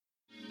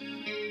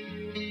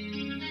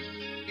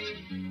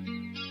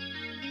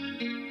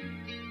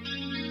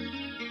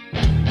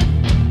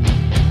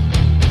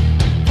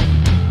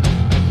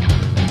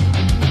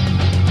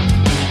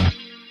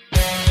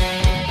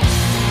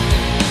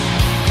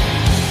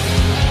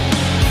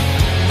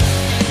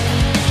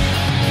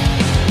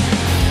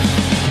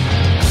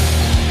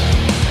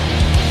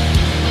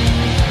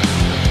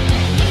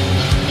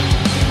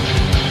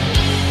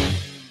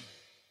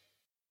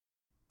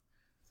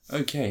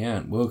Okay,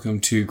 and welcome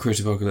to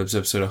Crit Apocalypse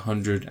episode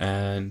 100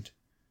 and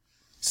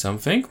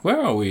something. Where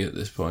are we at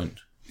this point?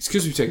 It's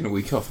because we've taken a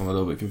week off. I'm a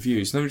little bit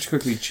confused. Let me just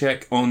quickly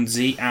check on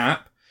the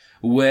app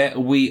where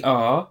we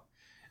are.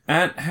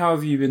 And how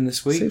have you been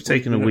this week? So you've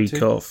taken a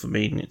week off. I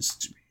mean,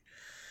 it's...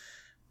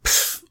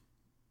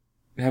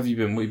 How have you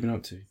been? What have you been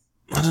up to?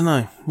 I don't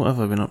know. What have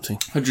I been up to?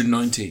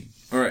 119.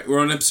 Alright, we're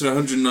on episode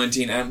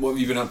 119, and what have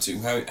you been up to?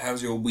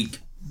 How's your week,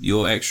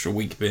 your extra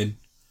week been?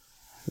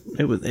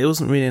 It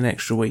wasn't really an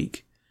extra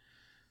week.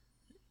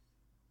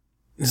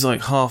 It's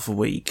like half a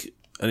week,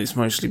 and it's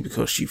mostly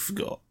because you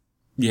forgot.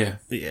 Yeah.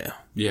 Yeah.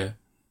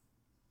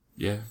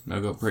 I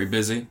got pretty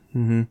busy.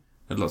 Mm-hmm.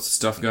 Had lots of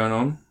stuff going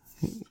on.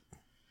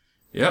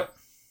 Yep.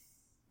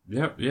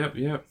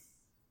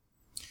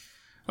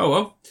 Oh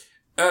well.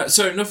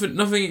 So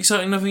nothing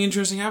exciting, nothing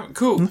interesting happened.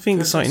 Cool. Nothing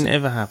exciting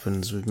ever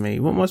happens with me.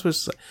 What am I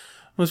supposed to say?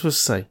 What am I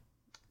supposed to say?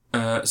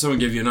 Someone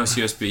gave you a nice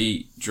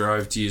USB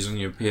drive to use on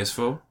your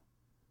PS4.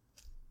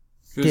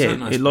 Yeah,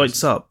 nice it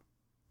lights up.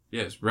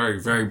 Yeah, it's very,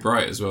 very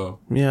bright as well.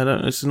 Yeah, I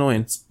don't. It's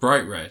annoying. It's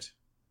bright red.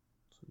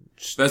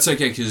 That's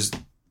okay, because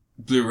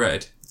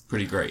blue-red,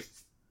 pretty great.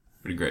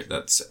 Pretty great.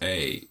 That's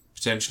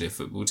potentially a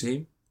football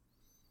team.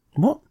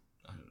 What?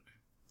 I don't know.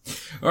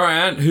 Alright,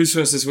 Ant, who's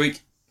first this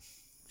week?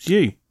 It's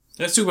you.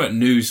 Let's talk about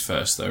news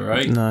first, though,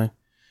 right? No.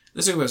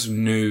 Let's talk about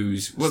some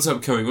news. What's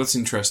upcoming? What's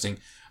interesting?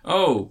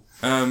 Oh,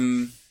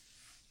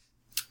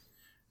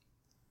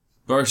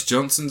 Boris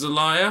Johnson's a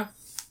liar.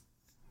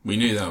 We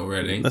knew that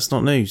already. That's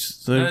not news.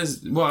 So...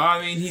 Well,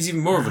 I mean, he's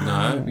even more of a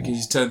liar because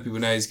he's telling people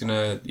now he's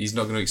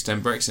not going to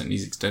extend Brexit, and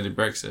he's extended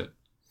Brexit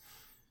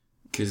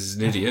because he's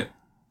an idiot,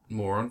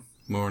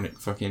 moronic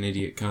fucking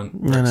idiot cunt.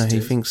 No,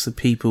 he thinks the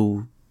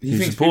people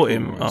who support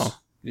him are.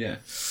 Yeah.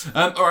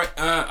 All right.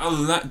 Other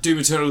than that, Doom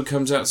Eternal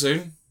comes out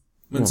soon.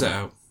 When's that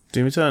out?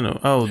 Doom Eternal.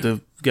 Oh, yeah.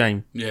 The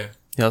game. Yeah.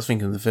 Yeah, I was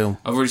thinking of the film.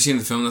 I've already seen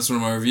the film. That's one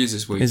of my reviews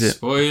this week. Is it?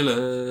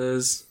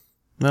 Spoilers.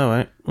 All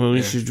right. Well,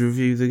 we should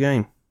review the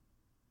game.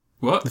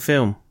 What? The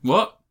film.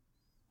 What?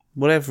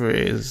 Whatever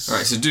it is.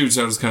 Alright, so Doom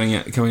Eternal's coming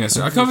out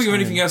soon. I can't think of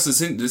anything else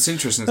that's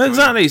interesting.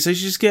 Exactly, so you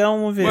should just get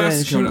on with it. What else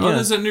is coming out? Oh,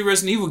 there's a new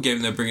Resident Evil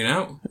game they're bringing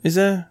out. Is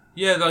there?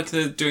 Yeah, like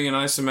they're doing an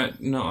asymmetrical,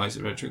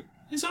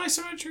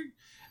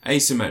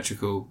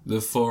 the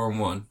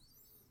 4-on-1.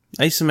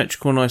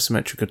 Asymmetrical and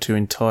isometric are two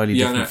entirely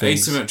different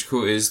things.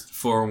 Asymmetrical is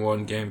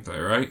 4-on-1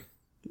 gameplay, right?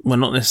 Well,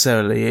 not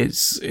necessarily.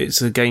 It's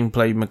a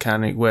gameplay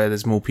mechanic where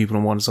there's more people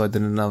on one side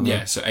than another.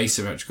 Yeah, so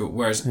asymmetrical.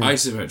 Whereas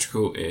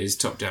isometrical is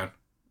top-down.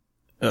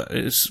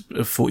 It's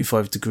a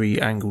 45-degree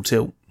angle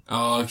tilt.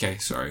 Oh, okay.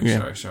 Sorry.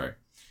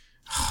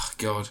 Oh,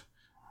 God.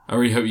 I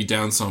really hope you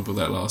downsampled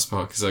that last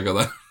part, because I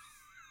got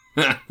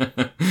that.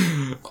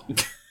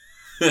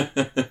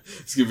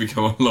 It's going to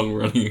become a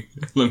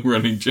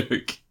long-running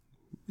joke.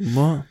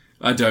 What?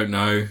 I don't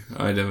know.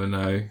 I never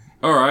know.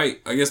 All right.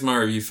 I guess my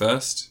review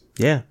first.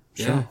 Yeah.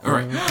 Yeah. Sure. All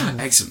right.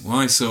 Excellent. Well,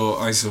 I saw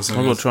something.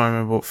 I've got to try and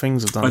remember what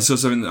things I've done. I saw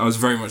something that I was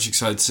very much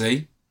excited to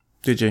see.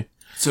 Did you?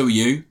 So are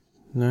you.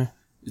 No.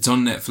 It's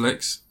on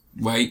Netflix.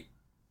 Wait.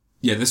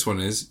 Yeah, this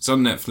one is. It's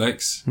on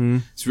Netflix.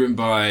 It's written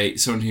by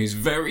someone who's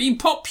very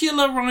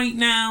popular right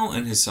now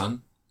and his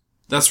son.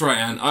 That's right,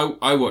 Anne.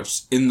 I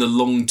watched In the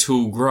Long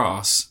Tall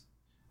Grass,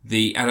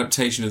 the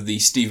adaptation of the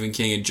Stephen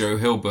King and Joe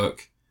Hill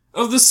book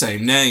of the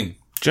same name.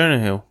 Jonah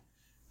Hill.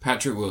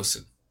 Patrick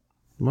Wilson.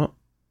 What?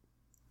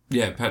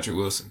 Yeah, Patrick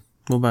Wilson.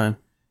 What about him?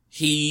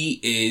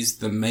 He is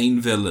the main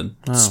villain.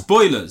 Oh.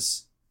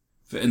 Spoilers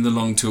for In the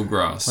Long Tall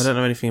Grass. I don't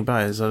know anything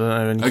about it. So I don't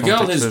know any A girl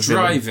context is of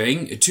villain.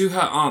 driving to her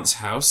aunt's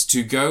house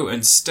to go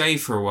and stay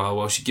for a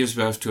while she gives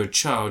birth to a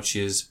child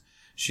she has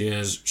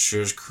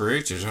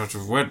created out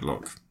of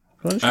wedlock.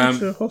 Why is she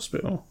to the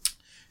hospital?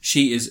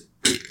 She's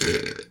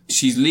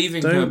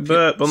leaving her... Don't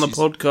burp on the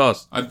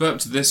podcast. I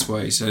burped this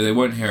way so they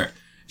won't hear it.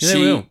 Yeah, they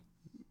will.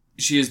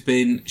 She's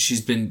been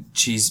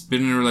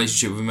in a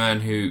relationship with a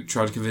man who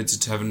tried to convince her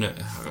to have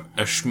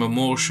a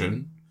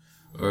schmamortion,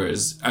 or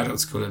as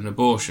adults call it, an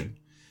abortion,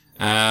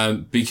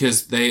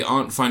 because they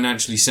aren't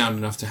financially sound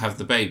enough to have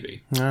the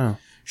baby. Oh.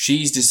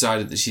 She's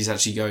decided that she's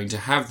actually going to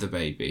have the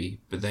baby,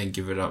 but then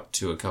give it up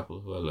to a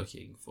couple who are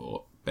looking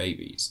for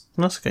babies.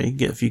 That's okay. You can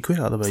get a few quid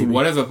out of the baby. For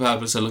whatever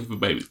purpose they're looking for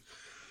babies.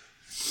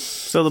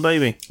 Sell the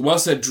baby.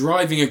 Whilst they're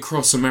driving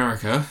across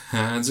America,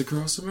 they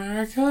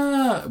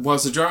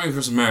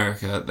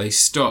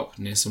stop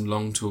near some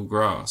long tall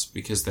grass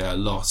because they are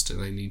lost and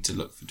they need to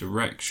look for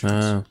directions.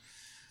 Oh.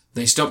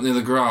 They stop near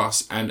the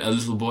grass and a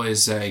little boy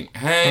is saying,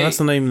 hey... Oh, that's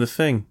the name of the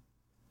thing.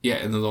 Yeah,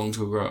 in the long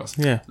tall grass.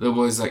 Yeah. The little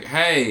boy's like,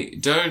 hey,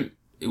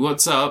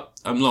 what's up?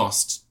 I'm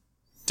lost.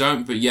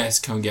 Don't, but yes,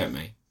 come get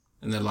me.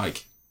 And they're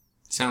like,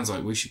 sounds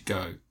like we should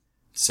go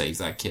save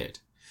that kid.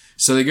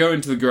 So they go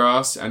into the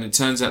grass, and it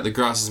turns out the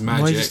grass is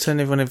magic. Why just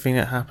telling everyone everything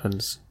that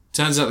happens?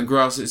 Turns out the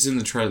grass, it's in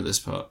the trailer, this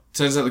part.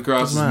 Turns out the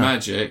grass is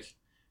magic,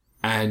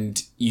 and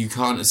you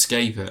can't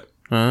escape it.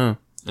 Oh.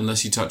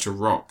 Unless you touch a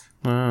rock.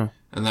 Oh.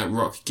 And that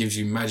rock gives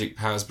you magic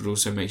powers, but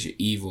also makes you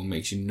evil,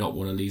 makes you not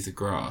want to leave the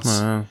grass.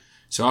 Oh.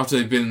 So after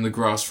they've been in the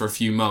grass for a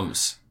few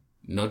months,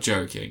 not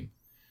joking,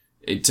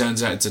 it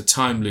turns out it's a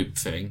time loop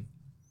thing.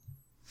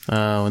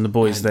 Oh, and the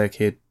boy's their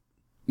kid.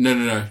 No,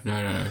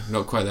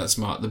 not quite that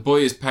smart. The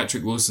boy is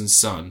Patrick Wilson's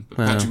son, but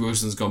Patrick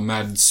Wilson's gone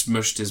mad and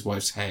smushed his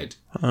wife's head.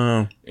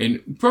 Oh.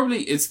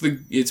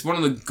 It's one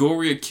of the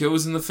gorier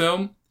kills in the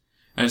film,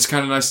 and it's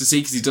kind of nice to see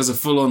because he does a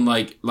full-on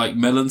like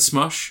melon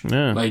smush.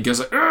 Yeah. Like he goes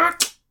like,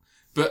 "Argh!"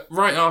 But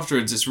right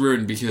afterwards it's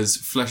ruined because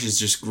flesh is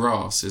just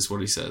grass, is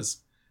what he says.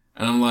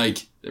 And I'm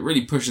like, they're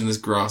really pushing this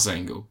grass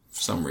angle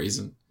for some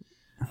reason.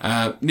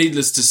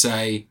 Needless to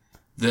say,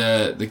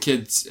 the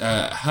kid's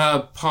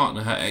her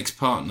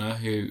ex-partner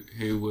who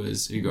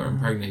got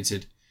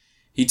impregnated,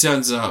 he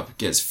turns up,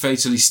 gets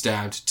fatally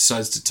stabbed,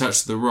 decides to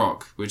touch the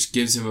rock, which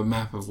gives him a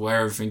map of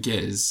where everything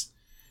is,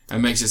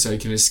 and makes it so he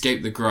can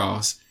escape the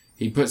grass.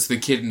 He puts the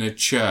kid in a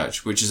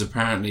church, which is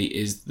apparently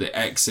the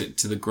exit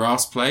to the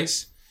grass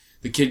place.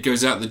 The kid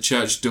goes out the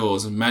church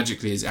doors and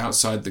magically is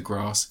outside the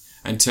grass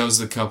and tells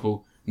the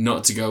couple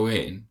not to go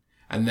in.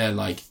 And they're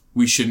like,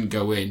 we shouldn't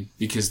go in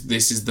because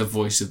this is the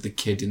voice of the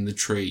kid in the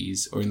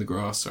trees, or in the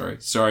grass,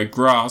 sorry,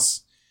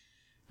 grass.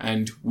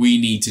 And we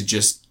need to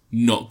just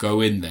not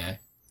go in there.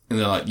 And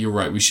they're like, you're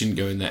right, we shouldn't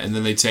go in there. And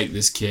then they take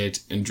this kid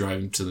and drive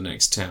him to the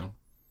next town.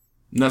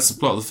 And that's the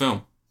plot of the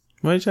film.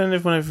 Why are you telling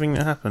everyone everything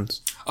that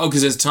happens? Oh,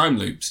 because there's time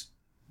loops.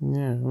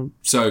 Yeah.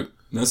 So,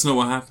 that's not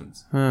what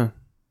happens. Huh.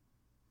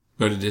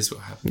 But it is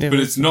what happens. Yeah, but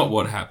it's not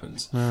what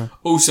happens.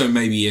 Also,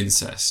 maybe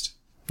incest.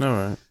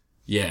 Alright.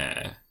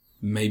 Yeah.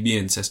 Maybe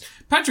incest.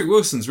 Patrick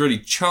Wilson's really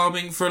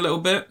charming for a little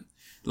bit.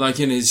 Like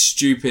in his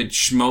stupid,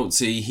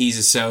 schmaltzy, he's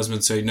a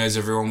salesman so he knows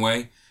everyone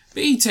way.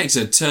 But he takes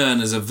a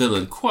turn as a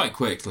villain quite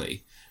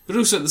quickly. But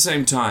also at the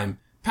same time,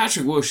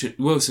 Patrick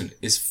Wilson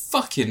is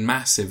fucking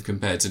massive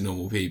compared to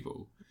normal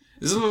people.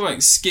 There's a lot of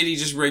like skinny,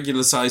 just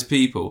regular sized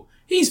people.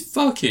 He's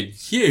fucking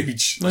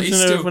huge. Like,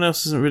 everyone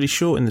else isn't really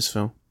short in this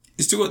film.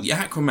 He's still got the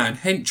Aquaman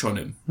hench on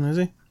him. Is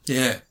he?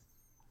 Yeah.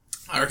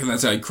 I reckon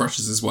that's how he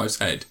crushes his wife's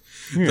head.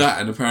 Yeah. That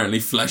and apparently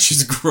flesh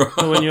is grass.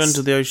 Well, when you're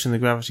under the ocean, the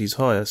gravity's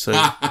higher, so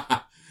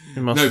it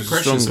must be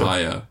pressure's stronger.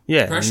 higher.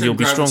 Yeah, pressure and you'll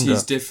be stronger.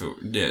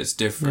 Different. Yeah, it's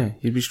different. Yeah,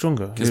 you'd be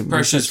stronger. Because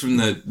pressure's from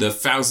the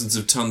thousands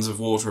of tons of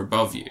water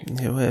above you.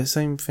 Yeah, well, the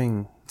same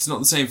thing. It's not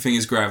the same thing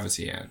as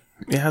gravity, Anne.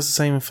 It has the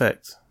same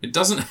effect. It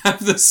doesn't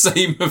have the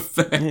same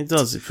effect. It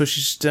does. It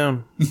pushes you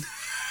down.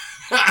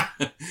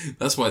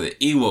 That's why the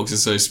Ewoks are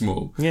so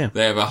small. Yeah.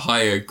 They have a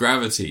higher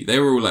gravity. They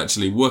were all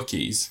actually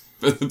Wookiees.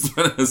 But the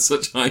planet has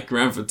such high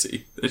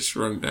gravity, they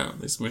shrunk down,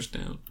 they smushed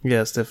down.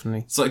 Yeah, it's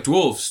definitely. It's like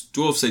dwarves.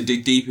 Dwarves, they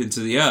dig deep into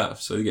the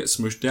earth, so they get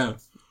smushed down.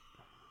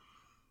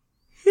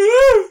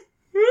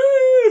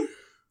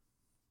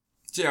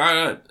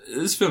 Yeah,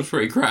 this film's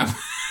pretty crap.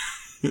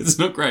 It's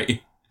not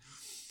great.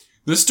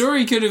 The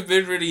story could have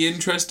been really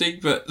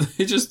interesting, but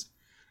they just...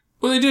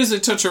 What they do is they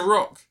touch a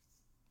rock.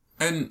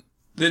 And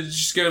they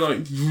just go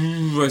like...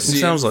 It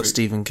sounds like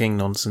Stephen King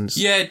nonsense.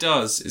 Yeah, it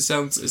does. It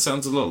sounds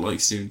a lot like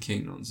Stephen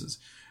King nonsense.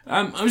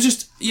 I was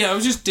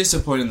just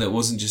disappointed that it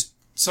wasn't just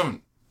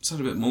something a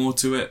bit more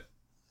to it.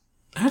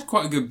 It had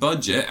quite a good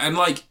budget, and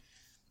like,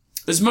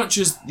 as much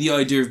as the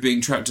idea of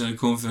being trapped in a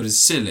cornfield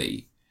is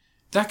silly,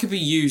 that could be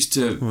used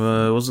to...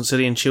 it wasn't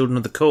silly in Children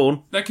of the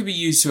Corn. That could be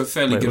used to a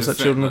fairly good was that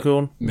effect. Children of the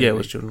Corn? Maybe. Yeah, it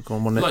was Children of the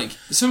Corn, wasn't it? Like,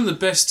 some of the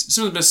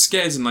best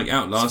scares in like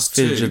Outlast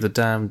 2... Village of the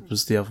Damned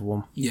was the other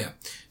one. Yeah.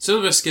 Some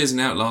of the best scares in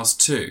Outlast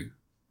 2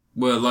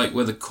 were like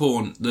where the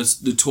corn,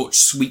 the torch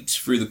sweeps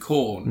through the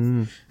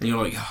corn, and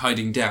you're like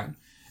hiding down.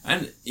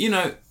 And, you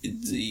know,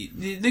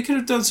 they could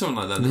have done something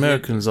like that.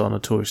 Americans are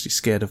notoriously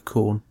scared of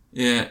corn.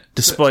 Yeah.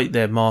 Despite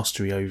their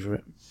mastery over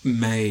it.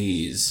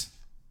 Maize.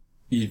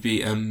 You'd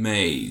be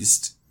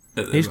amazed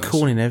at the There's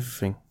corn in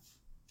everything.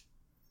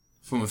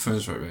 For my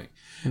phone's right back.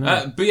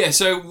 No. But yeah,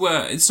 so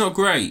it's not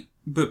great,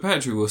 but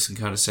Patrick Wilson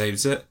kind of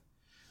saves it.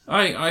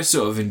 I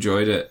sort of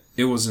enjoyed it.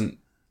 It wasn't...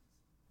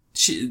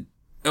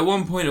 At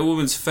one point, a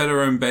woman's fed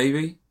her own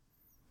baby.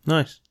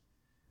 Nice.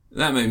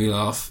 That made me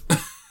laugh.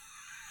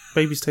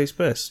 Babies taste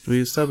best.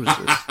 We established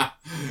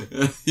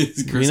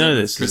this. We know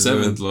this. Chris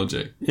Evans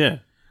logic. Yeah.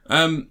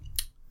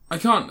 I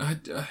can't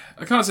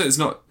say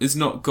it's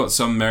not got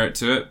some merit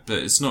to it, but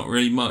it's not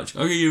really much.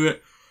 I'm gonna give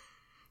it.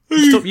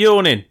 Stop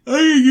yawning. I'm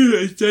gonna give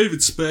it a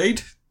David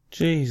Spade.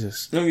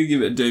 Jesus. I'm gonna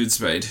give it a David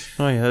Spade.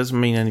 Oh yeah, that doesn't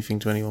mean anything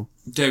to anyone.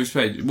 David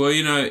Spade. Well,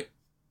 you know,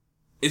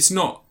 it's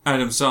not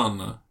Adam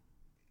Sandler.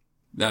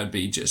 That'd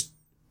be just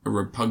a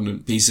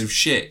repugnant piece of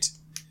shit.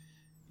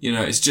 You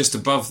know, it's just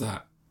above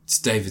that. It's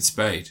David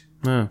Spade.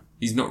 No.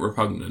 He's not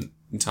repugnant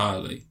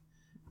entirely.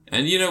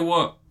 And you know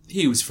what?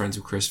 He was friends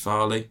with Chris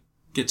Farley.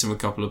 Gets him a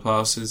couple of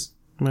passes.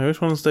 No,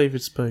 which one's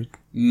David Spade?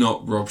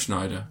 Not Rob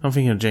Schneider. I'm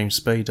thinking of James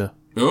Spader.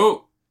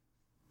 Oh!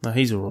 No,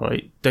 he's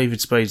alright. David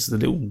Spade's the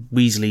little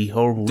Weasley,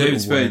 horrible little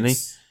one, isn't he?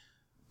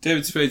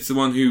 David Spade's the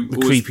one who... The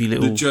creepy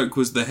little... The joke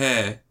was the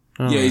hair.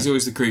 Oh, yeah, he's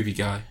always the creepy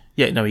guy.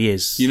 Yeah, no, he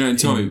is. You know, in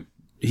Tommy...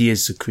 He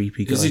is a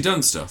creepy guy. Has he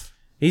done stuff?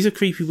 He's a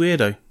creepy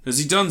weirdo. Has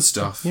he done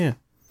stuff? Yeah.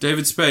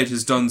 David Spade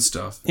has done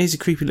stuff. He's a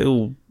creepy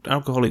little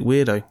alcoholic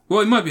weirdo.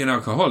 Well, he might be an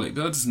alcoholic,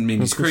 but that doesn't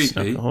mean he's creepy. He's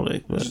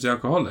alcoholic, He's just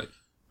alcoholic.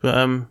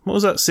 But what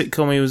was that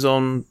sitcom he was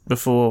on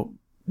before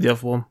the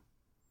other one?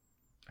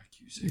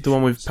 The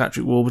one with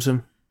Patrick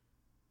Warburton.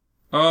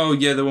 Oh,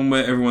 yeah, the one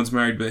where everyone's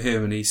married but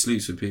him and he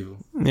sleeps with people.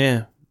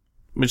 Yeah.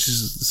 Which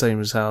is the same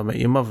as How I Met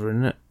Your Mother,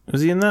 isn't it?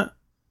 Was he in that?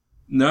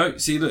 No,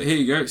 see, look, here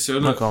you go. So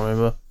look, I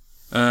can't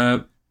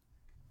remember.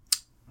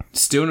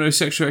 Still no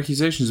sexual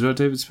accusations about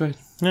David Spade.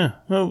 Yeah.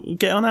 Well,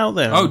 get on out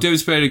there. Oh, David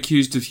Spade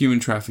accused of human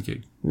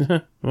trafficking.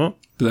 What? But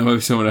that might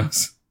be someone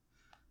else.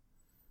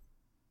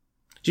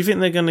 Do you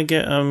think they're going to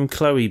get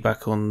Chloe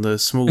back on the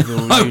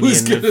Smallville I reunion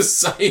was going to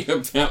say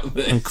about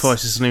this. and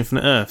Crisis on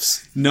Infinite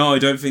Earths? No, I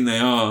don't think they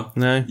are.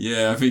 No?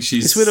 Yeah, I think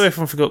she's... It's weird how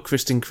everyone forgot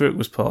Kristen Crook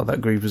was part of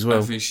that group as well.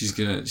 I think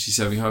she's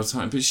having a hard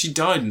time. But she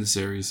died in the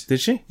series.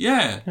 Did she?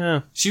 Yeah.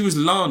 Yeah. She was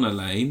Lana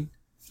Lane.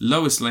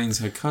 Lois Lane's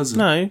her cousin.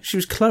 No, she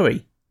was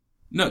Chloe.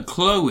 No,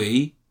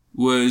 Chloe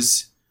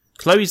was...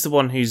 Chloe's the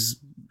one who's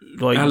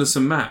like...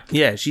 Alison Mack.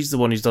 Yeah, she's the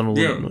one who's done all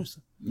that noise.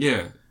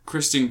 Yeah.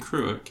 Kristen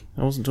Cruick.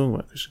 I wasn't talking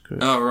about Kristen Crook.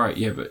 Oh, right,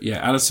 yeah, but yeah,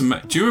 Alison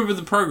Mack. Do you remember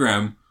the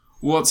programme,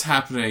 What's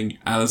Happening,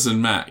 Alison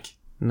Mack?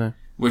 No.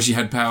 Where she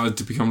had power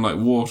to become like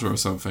water or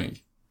something?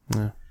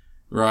 No.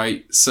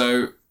 Right,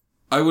 so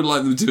I would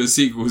like them to do a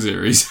sequel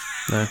series.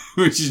 No.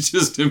 Which is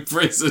just in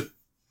prison.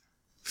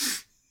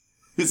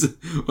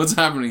 What's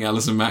happening,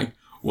 Alison Mack?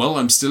 Well,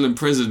 I'm still in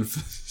prison for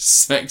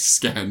sex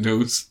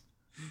scandals.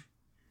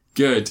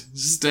 Good.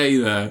 Stay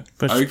there.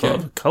 But she's part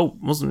of a cult.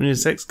 Wasn't really a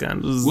sex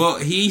scandal. Well,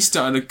 he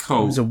started a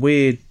cult. It was a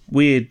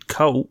weird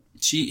cult.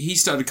 He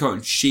started a cult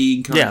and she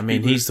encouraged Yeah, I mean,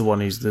 people. he's the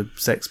one who's the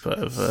sex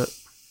pervert.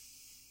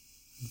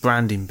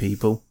 Branding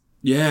people.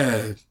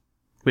 Yeah.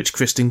 Which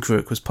Kristen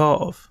Crook was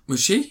part of.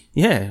 Was she?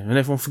 Yeah, and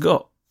everyone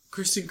forgot.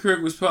 Kristen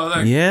Crook was part of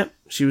that? Yeah,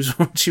 she was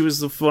one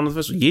of the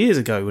first years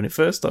ago when it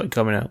first started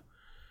coming out.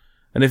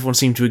 And everyone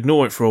seemed to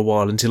ignore it for a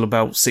while until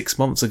about 6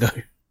 months ago.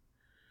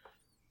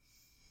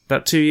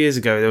 About 2 years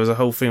ago, there was a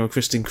whole thing where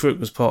Kristen Crook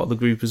was part of the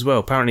group as well.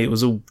 Apparently, it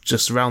was all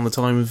just around the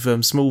time of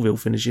Smallville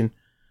finishing.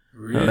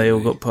 Really? They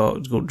all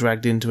got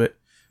dragged into it.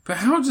 But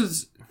how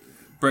does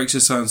Breaks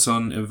Your Science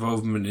on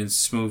involvement in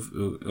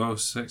Smallville? Oh,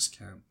 Sex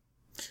Camp.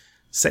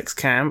 Sex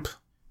Camp.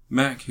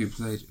 Mac, who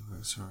played...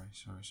 Oh, sorry.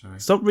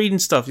 Stop reading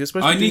stuff. You're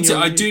supposed to.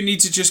 I do need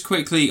to just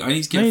quickly... I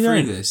need to get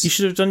through this. You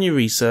should have done your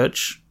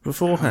research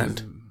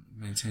beforehand.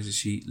 Maintains that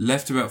she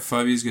left about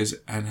 5 years ago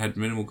and had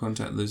minimal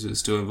contact with those that are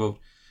still involved.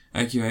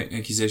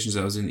 Accusations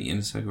that I was in the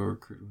inner circle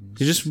recruitment.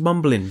 You're just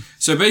mumbling.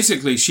 So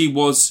basically, she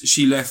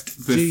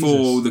left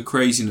before the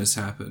craziness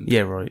happened.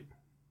 Yeah, right.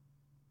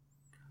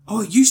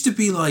 Oh, it used to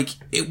be like,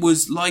 it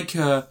was like,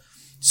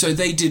 so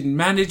they did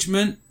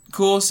management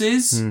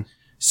courses.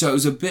 So it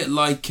was a bit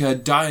like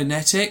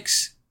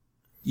Dianetics,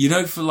 you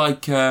know, for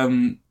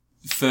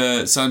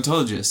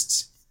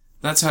Scientologists.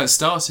 That's how it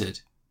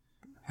started.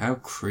 How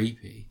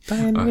creepy.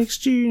 Dianetics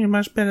Jr.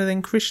 much better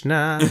than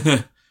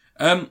Krishna.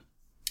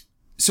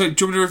 So do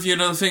you want me to review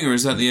another thing, or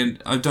is that the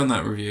end? I've done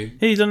that review.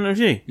 Yeah, you done a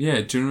review?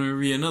 Yeah, do you want me to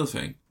review another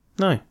thing?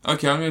 No.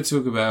 Okay, I'm going to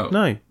talk about...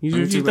 No, you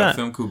reviewed that. A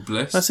film called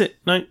Bliss. That's it.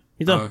 No,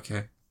 you're done. Oh,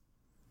 okay.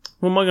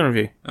 What am I going to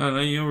review? Oh,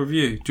 no, your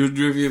review. Do you want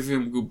to review a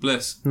film called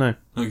Bliss? No.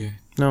 Okay.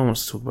 No one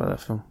wants to talk about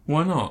that film.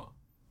 Why not?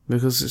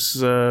 Because it's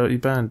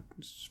banned.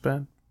 It's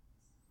banned.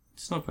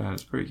 It's not bad,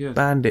 it's pretty good.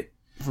 Banned it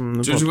from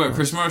the Do you want to talk about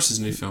Chris Morris's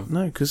new film?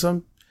 No, because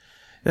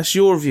that's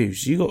your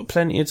reviews. You got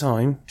plenty of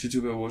time. Do you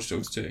talk about Watch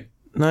Dogs 2?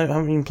 No, I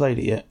haven't even played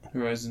it yet.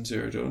 Horizon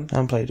Zero Dawn? I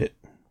haven't played it.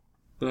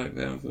 Black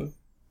Panther?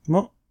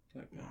 What?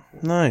 Black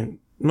Panther. No.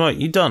 Right,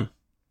 you done.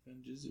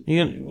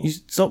 You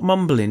stop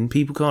mumbling.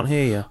 People can't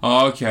hear you.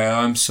 Oh, okay,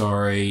 I'm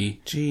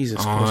sorry.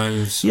 Jesus Christ.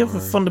 I'm sorry. You have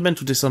a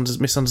fundamental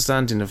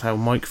misunderstanding of how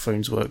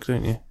microphones work,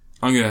 don't you?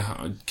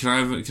 Can I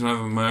have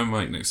my own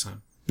mic next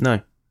time?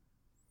 No.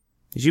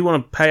 If you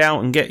want to pay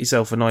out and get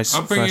yourself a nice,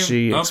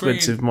 flashy,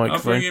 expensive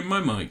microphone. I'll bring in my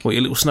mic. What,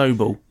 your little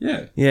snowball?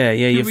 Yeah. Yeah,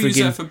 you're we use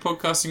that for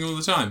podcasting all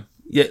the time.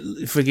 Yeah,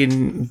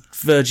 friggin'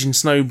 Virgin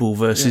Snowball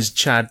versus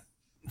Chad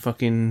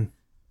fucking...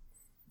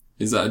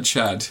 Is that a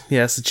Chad?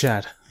 Yeah, that's the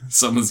Chad.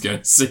 Someone's going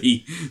to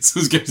see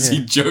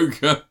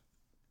Joker.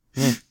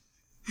 Yeah.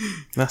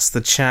 That's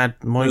the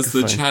Chad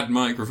microphone. That's the Chad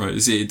microphone. You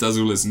see, it does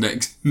all its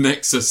neck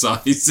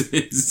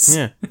exercises.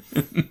 Yeah.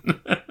 Do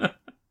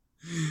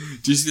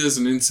you see there's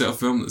an incel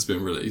film that's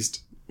been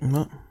released?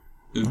 What?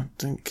 I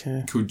don't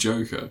care. Called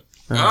Joker.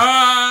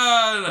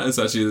 Oh. No, it's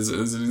actually,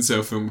 there's an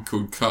incel film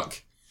called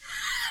Cuck.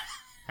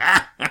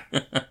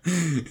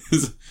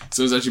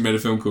 So it's actually made a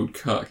film called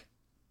Cuck.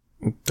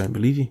 Don't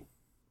believe you.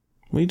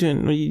 What are you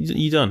doing?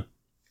 You done?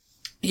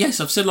 Yes,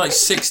 I've said like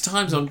 6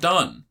 times I'm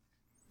done.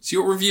 It's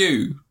your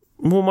review.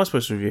 What am I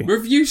supposed to review?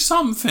 Review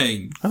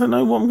something. I don't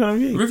know what I'm going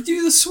to review.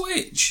 Review the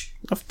Switch.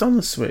 I've done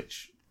the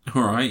Switch.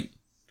 Alright.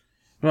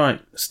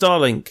 Right,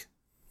 Starlink.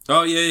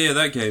 Oh, yeah,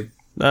 that game.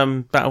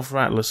 Battle for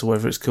Atlas or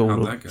whatever it's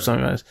called. Or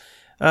something like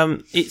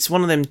that. It's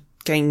one of them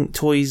game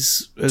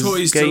toys.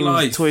 Toys to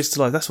life. Toys to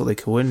life. That's what they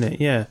call it, isn't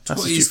it? Yeah.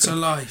 Toys to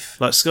life.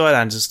 Like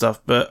Skylands and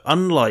stuff. But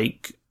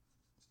unlike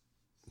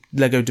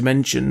Lego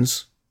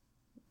Dimensions,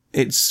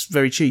 it's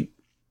very cheap.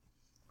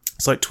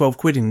 It's like 12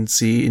 quid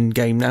in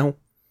game now.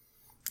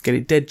 Get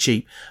it dead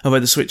cheap. Although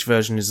the Switch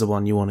version is the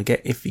one you want to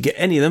get if you get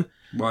any of them.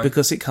 Why?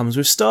 Because it comes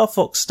with Star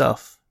Fox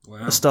stuff.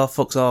 Wow. A Star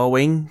Fox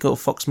R-Wing, got a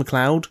Fox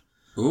McCloud,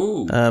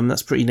 Ooh.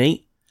 That's pretty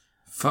neat.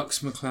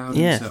 Fucks McCloud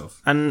Yeah,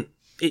 himself. and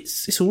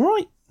it's all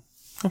right.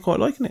 I'm quite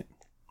liking it.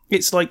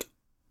 It's like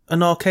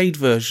an arcade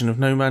version of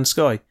No Man's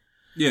Sky.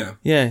 Yeah.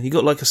 Yeah, you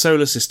got like a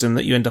solar system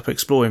that you end up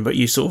exploring, but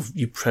you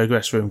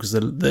progress through them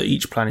because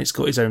each planet's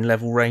got its own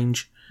level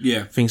range.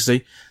 Yeah. Things to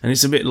do, and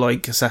it's a bit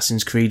like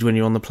Assassin's Creed when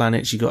you're on the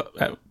planets. You got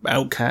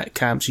out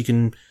camps. You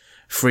can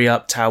free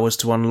up towers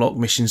to unlock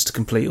missions to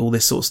complete all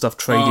this sort of stuff.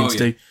 Trading to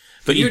do,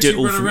 but you do it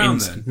all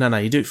from No,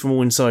 you do it from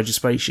all inside your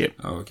spaceship.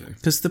 Oh, okay.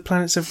 Because the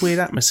planets have weird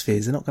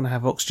atmospheres. They're not going to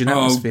have oxygen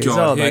Oh atmospheres, are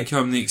god, they? here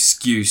come the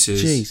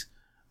excuses. Jeez.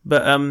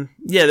 But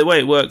yeah, the way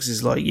it works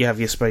is like you have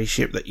your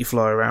spaceship that you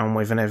fly around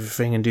with and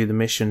everything and do the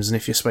missions, and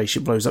if your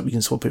spaceship blows up you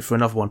can swap it for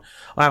another one.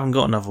 I haven't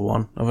got another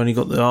one. I've only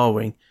got the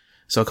R-Wing,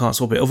 so I can't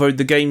swap it. Although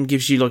the game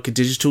gives you like a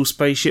digital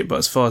spaceship, but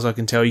as far as I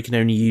can tell you can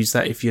only use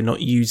that if you're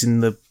not using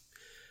the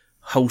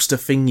holster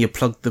thing you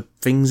plug the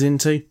things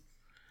into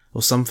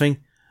or something.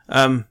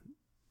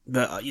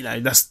 But you know,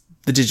 that's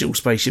the digital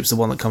spaceship's the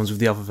one that comes with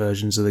the other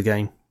versions of the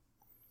game.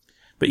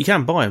 But you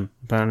can buy them,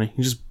 apparently.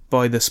 You just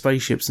buy the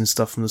spaceships and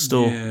stuff from the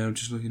store. Yeah, I'm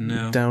just looking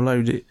now.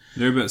 Download it.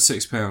 They're about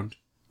 £6.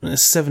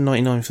 It's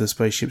 $7.99 for the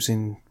spaceships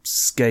in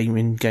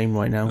game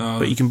right now. Oh,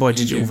 but you can buy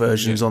digital in-game,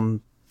 versions yeah.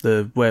 on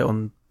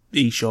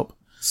eShop.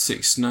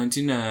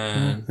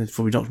 $6.99. They've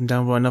probably knocked them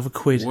down by another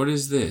 £1. What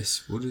is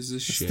this? What is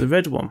this It's shit? the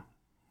red one.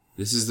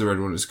 This is the red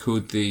one. It's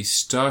called the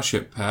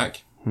Starship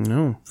Pack.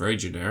 No. Very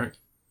generic.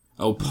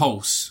 Oh,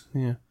 Pulse.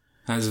 Yeah.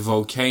 Has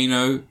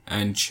Volcano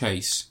and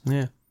Chase.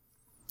 Yeah.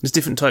 There's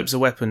different types of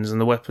weapons,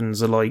 and the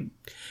weapons are like...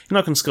 You know,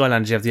 like on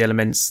Skylanders, you have the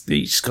elements.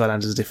 Each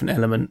Skylander is a different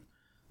element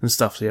and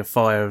stuff. So you have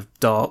fire,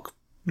 dark,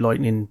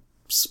 lightning,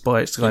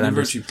 Skylanders. I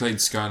never actually played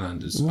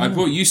Skylanders. I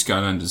bought you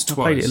Skylanders twice.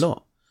 I played it a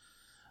lot.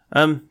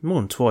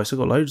 More than twice. I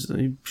got loads.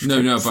 No,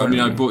 but I mean,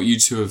 I bought you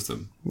 2 of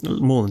them.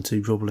 More than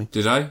 2, probably.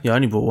 Did I? Yeah, I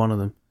only bought one of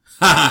them.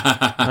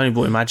 I only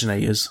bought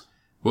Imaginators.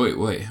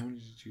 Wait, how many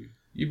did you...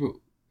 You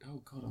bought...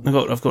 Oh,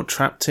 God. I've got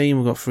Trap Team,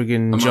 I've got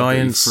friggin' I might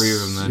Giants. get you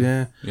 3 of them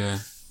then. Yeah. Yeah.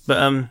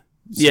 But,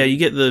 yeah, you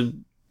get the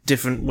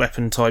different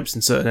weapon types,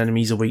 and certain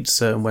enemies are weak to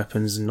certain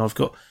weapons, and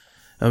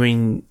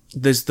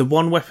there's the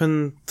one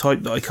weapon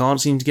type that I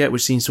can't seem to get,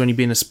 which seems to only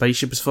be in a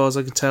spaceship as far as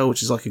I can tell,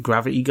 which is like a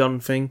gravity gun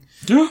thing.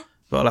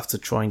 But I'll have to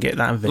try and get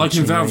that eventually. Like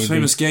in Valve's maybe.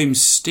 famous game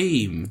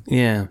Steam.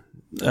 Yeah.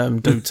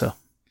 Dota.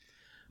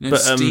 No, But,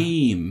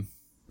 Steam.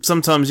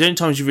 Sometimes, the only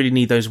times you really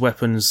need those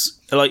weapons,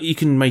 like, you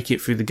can make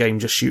it through the game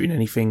just shooting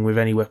anything with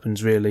any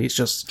weapons, really. It's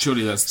just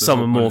Surely that's the some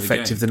whole are more point of the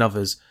effective game. than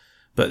others.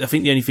 But I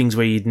think the only things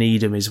where you'd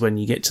need them is when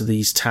you get to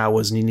these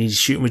towers and you need to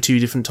shoot them with 2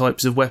 different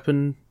types of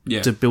weapon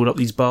to build up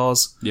these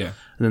bars. Yeah.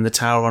 And then the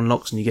tower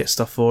unlocks and you get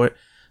stuff for it.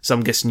 So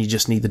I'm guessing you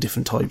just need the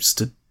different types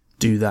to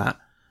do that.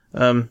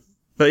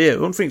 But yeah,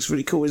 one thing that's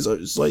really cool is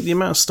it's like the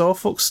amount of Star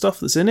Fox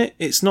stuff that's in it.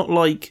 It's not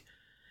like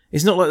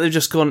they've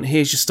just gone,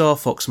 here's your Star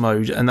Fox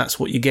mode and that's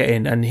what you're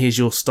getting, and here's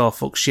your Star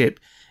Fox ship.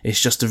 It's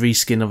just a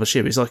reskin of a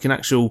ship. It's like an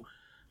actual,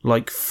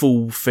 like,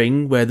 full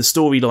thing where the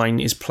storyline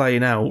is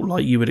playing out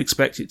like you would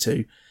expect it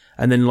to.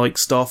 And then, like,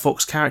 Star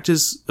Fox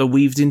characters are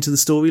weaved into the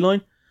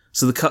storyline.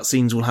 So the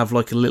cutscenes will have,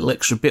 like, a little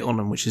extra bit on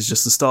them, which is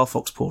just the Star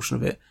Fox portion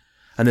of it.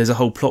 And there's a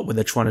whole plot where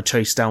they're trying to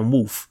chase down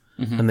Wolf.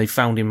 Mm-hmm. And they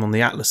found him on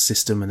the Atlas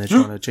system and they're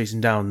trying to chase him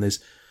down. And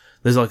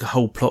there's like a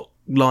whole plot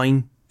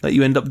line that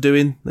you end up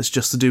doing that's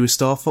just to do with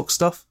Star Fox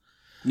stuff.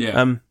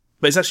 Yeah.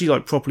 But it's actually,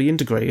 like, properly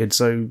integrated.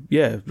 So,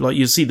 yeah, like,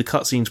 you'll see the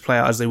cutscenes play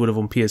out as they would have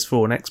on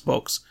PS4 and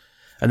Xbox.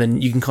 And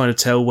then you can kind of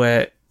tell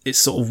where it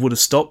sort of would have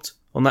stopped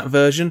on that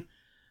version.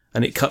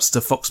 And it cuts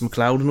to Fox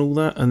McCloud and all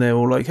that. And they're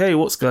all like, hey,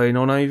 what's going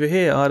on over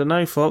here? I don't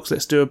know, Fox,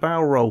 let's do a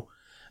barrel roll.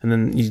 And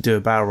then you do a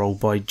barrel roll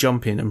by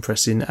jumping and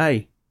pressing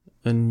A.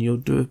 And you'll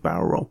do a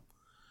barrel roll.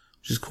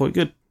 Which is quite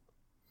good.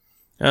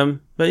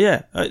 But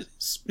yeah,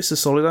 it's a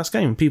solid-ass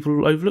game.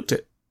 People overlooked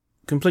it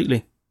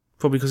completely.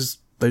 Probably because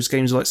those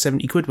games are like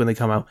 70 quid when they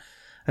come out.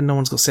 And no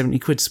one's got 70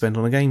 quid to spend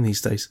on a game these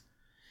days.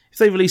 If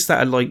they released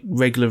that at like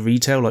regular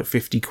retail, like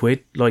 50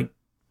 quid, like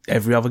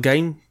every other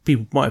game,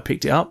 people might have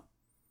picked it up.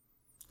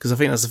 Because I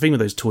think that's the thing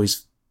with those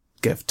toys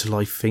get to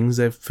life things.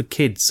 They're for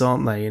kids,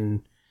 aren't they?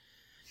 And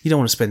you don't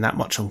want to spend that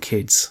much on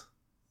kids.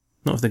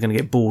 Not if they're going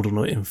to get bored on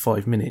it in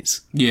 5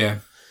 minutes. Yeah.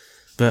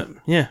 But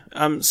yeah,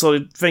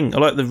 solid thing. I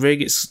like the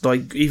rig. It's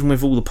like, even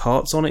with all the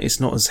parts on it,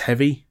 it's not as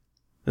heavy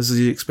as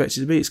you'd expect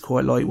it to be. It's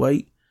quite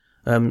lightweight.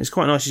 It's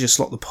quite nice. You just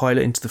slot the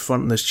pilot into the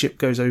front and the ship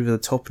goes over the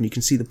top and you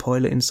can see the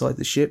pilot inside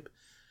the ship.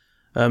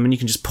 And you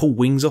can just pull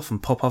wings off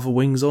and pop other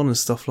wings on and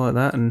stuff like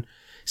that. And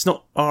it's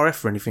not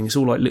RF or anything. It's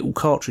all like little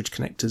cartridge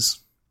connectors.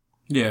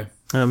 Yeah.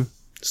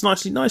 It's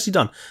nicely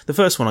done. The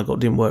first one I got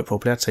didn't work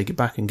properly. I had to take it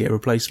back and get a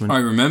replacement. I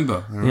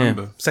remember.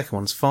 Yeah. Second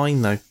one's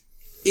fine though.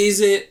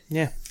 Is it?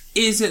 Yeah.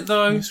 Is it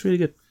though? It's really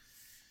good.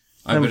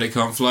 I bet it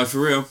can't fly for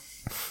real.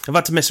 I've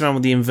had to mess around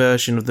with the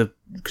inversion of the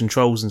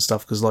controls and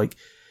stuff because, like,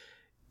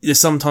 there's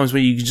sometimes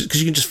where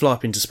because you can just fly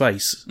up into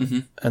space,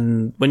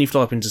 and when you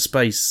fly up into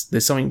space,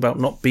 there's something about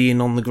not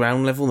being on the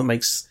ground level that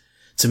makes,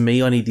 to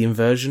me, I need the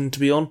inversion to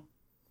be on.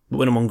 But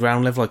when I'm on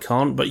ground level, I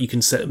can't. But you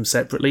can set them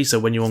separately, so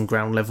when you're on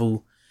ground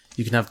level,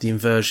 you can have the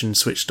inversion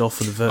switched off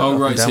for the Oh, up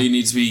right, and so down. you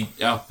need to be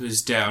up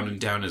is down and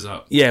down is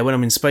up. Yeah, when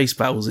I'm in space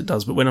battles it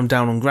does, but when I'm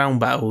down on ground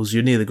battles,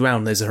 you're near the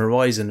ground, there's a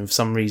horizon, and for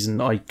some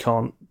reason I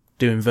can't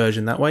do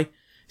inversion that way.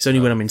 It's only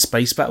when I'm in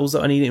space battles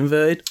that I need it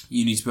inverted.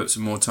 You need to put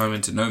some more time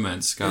into No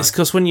Man's Sky. It's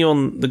because when you're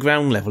on the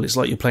ground level, it's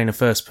like you're playing a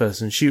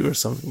first-person shooter or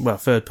something. Well,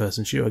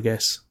 third-person shooter, I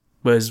guess.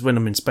 Whereas when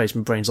I'm in space,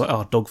 my brain's like,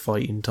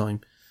 dogfighting time.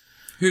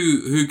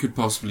 Who could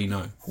possibly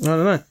know? I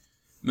don't know.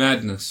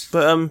 Madness.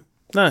 But,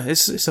 no,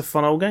 it's a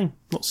fun old game.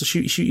 Lots of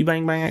shooty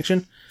bang bang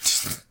action.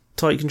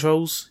 Tight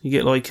controls. You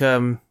get like,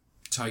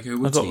 Taika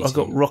Waititi. I've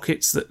got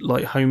rockets that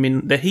like home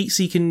in. They're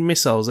heat-seeking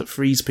missiles that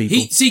freeze people.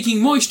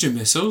 Heat-seeking moisture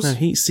missiles? No,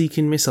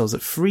 heat-seeking missiles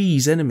that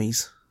freeze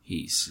enemies.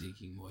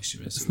 Heat-seeking moisture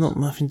missiles. It's not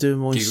nothing to do with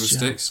moisture. Giggle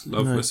sticks?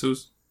 Love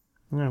whistles?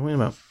 No, wait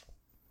about.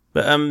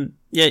 But,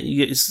 yeah, you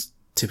get it's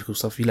typical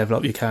stuff. You level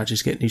up your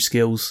characters, get new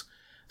skills.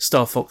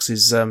 Star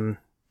Fox's,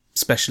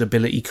 special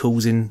ability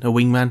calls in a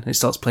wingman. It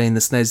starts playing the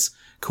SNES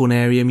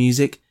Corneria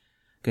music.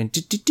 Going.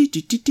 That's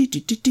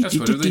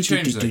why they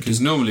changed that,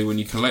 because normally when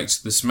you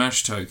collect the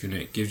Smash token,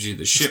 it gives you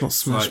the ship. It's not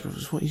Smash flight.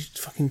 Bros. What are you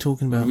fucking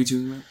talking about? What are we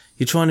talking about?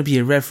 You're trying to be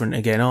irreverent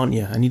again, aren't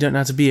you? And you don't know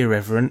how to be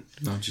irreverent.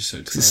 No, I'm just so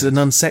tired. It's a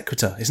non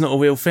sequitur. It's not a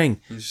real thing.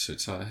 I'm just so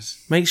tired.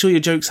 Make sure your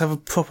jokes have a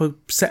proper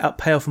set-up,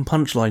 payoff, and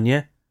punchline,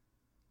 yeah?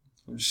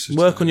 I'm just so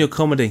Work tired. on your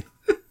comedy.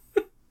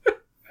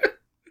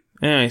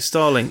 Anyway,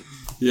 Starlink.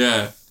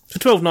 Yeah. For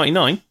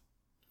 $12.99,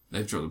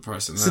 They've dropped the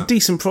price on it's a that.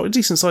 decent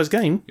sized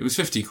game. It was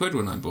 50 quid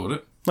when I bought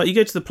it. Like, you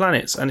go to the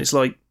planets, and it's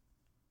like,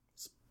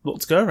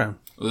 lots to go around.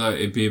 Although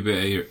it'd be a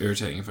bit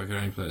irritating if I could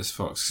only play as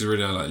Fox, because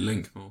really I like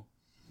Link more.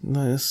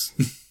 No,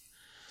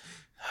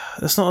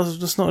 that's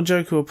not a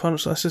joke or a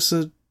punch.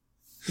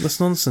 That's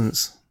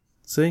nonsense.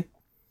 See, you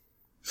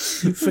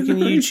freaking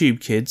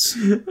YouTube kids.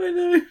 I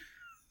know.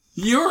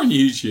 You're on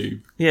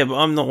YouTube. Yeah, but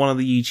I'm not one of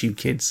the YouTube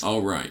kids Oh,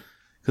 right.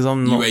 because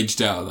I'm You not.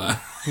 aged out of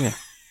that. Yeah,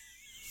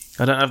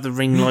 I don't have the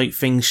ring light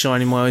things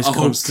shining in my eyes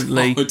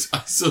constantly. God. I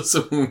saw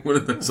someone with one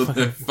of those on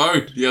their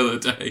phone the other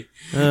day.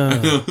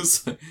 And I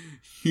was like,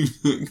 you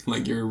look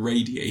like you're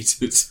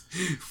irradiated.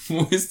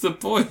 What is the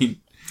point?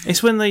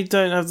 It's when they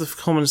don't have the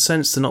common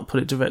sense to not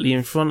put it directly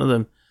in front of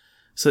them.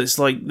 So it's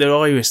like their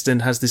iris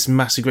then has this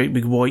massive, great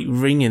big white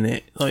ring in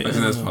it. Like, I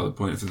think that's part of the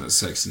point. I think that's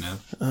sexy now.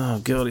 oh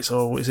god, it's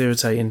horrible. It's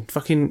irritating.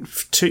 Fucking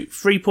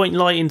 3-point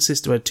lighting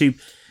system. You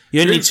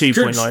only need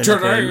 2-point lighting.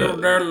 Okay,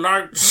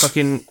 look.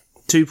 Fucking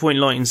 2-point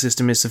lighting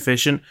system is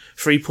sufficient.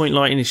 3-point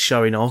lighting is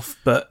showing off,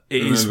 but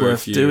it is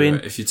worth doing.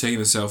 If you're taking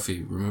a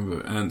selfie,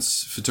 remember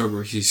Ant's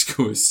photography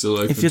school is still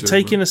open. If you're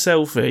taking a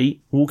selfie,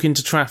 walk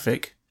into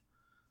traffic.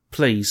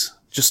 Please.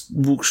 Just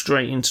walk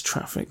straight into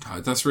traffic.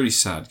 Oh, that's really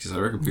sad, because I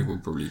reckon people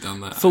have probably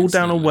done that. Fall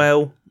down a accidentally.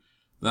 well.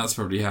 That's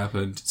probably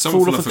happened.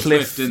 Someone Fall fell off a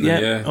cliff. didn't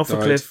they? Yeah, off a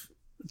died. cliff.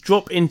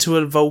 Drop into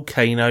a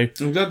volcano.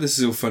 I'm glad this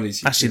is all funny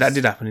to you. Actually, that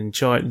did happen in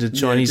China. The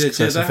Chinese did,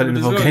 yeah, person that fell in the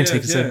happened as volcano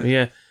well, taking a selfie.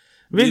 Yeah.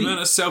 The Really? amount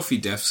of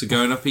selfie deaths are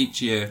going up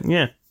each year.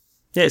 Yeah.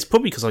 Yeah, it's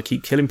probably because I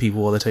keep killing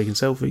people while they're taking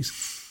selfies.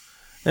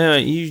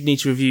 Anyway, you need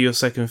to review your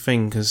second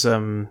thing because,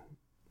 you're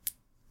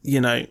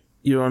an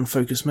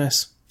unfocused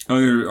mess.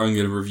 I'm going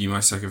to review my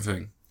second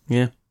thing.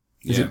 Yeah.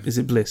 Yeah. Is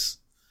it Bliss?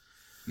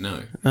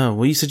 No. Oh,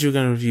 well, you said you were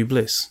going to review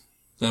Bliss.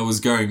 I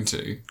was going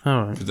to,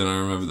 All right. but then I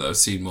remembered that I've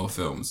seen more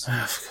films.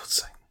 Ah, for God's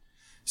sake.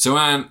 So,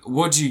 Anne,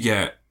 what do you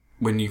get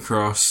when you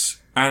cross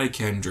Anna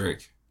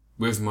Kendrick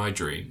with My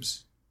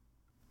Dreams?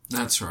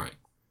 That's right.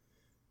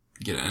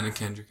 You get Anna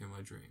Kendrick in My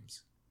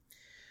Dreams.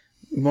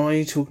 Why are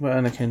you talking about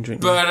Anna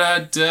Kendrick?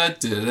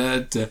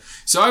 Ba-da-da-da-da-da.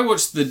 So I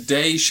watched The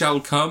Day Shall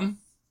Come.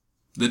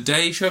 The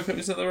Day Shall Come,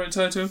 is that the right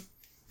title?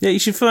 Yeah, you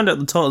should find out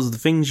the titles of the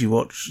things you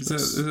watch. Is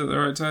that the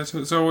right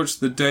title? So I watched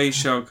The Day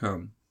Shall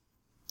Come.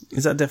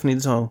 Is that definitely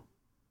the title?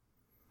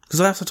 Because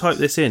I have to type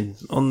this in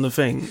on the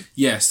thing.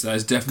 Yes, that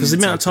is definitely Because the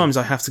amount of times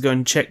I have to go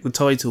and check the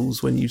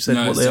titles when you've said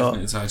what they are,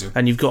 the title.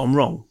 and you've got them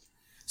wrong.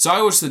 So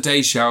I watched The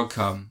Day Shall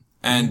Come,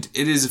 and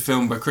it is a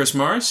film by Chris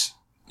Morris,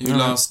 who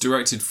last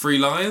directed Free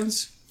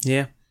Lions.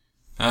 Yeah.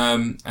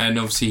 And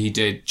obviously he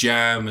did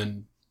Jam,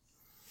 and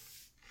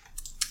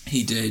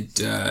he did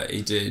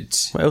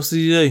What else did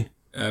you do?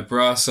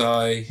 Brass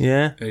Eye.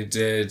 Yeah. He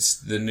did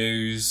The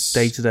News.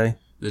 Day to Day.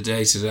 The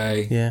Day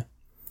Today. Yeah.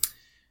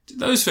 Did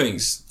those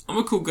things. I'm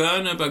a cool guy.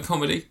 I know about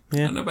comedy.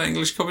 Yeah. I know about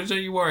English comedy.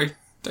 Don't you worry.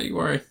 Don't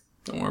worry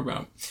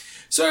about it.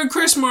 So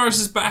Chris Morris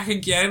is back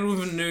again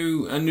with a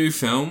new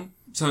film.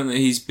 Something that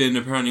he's been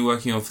apparently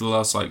working on for the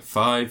last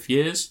 5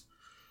 years.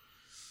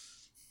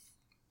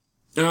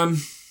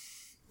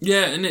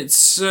 Yeah, and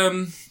it's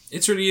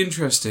really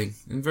interesting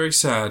and very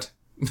sad.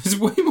 It's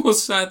way more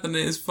sad than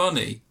it is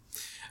funny.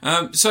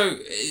 So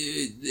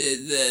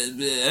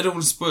I don't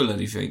want to spoil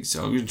anything,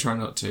 so I'm going to try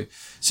not to.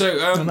 So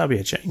That'd be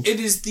a change. it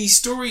is the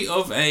story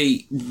of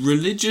a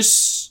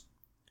religious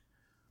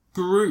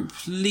group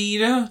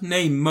leader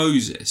named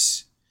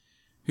Moses,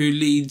 who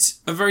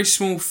leads a very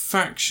small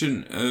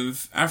faction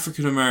of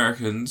African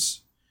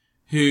Americans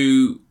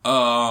who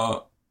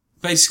are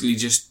basically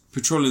just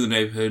patrolling the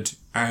neighborhood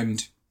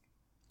and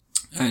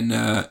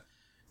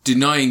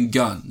denying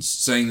guns,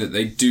 saying that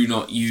they do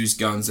not use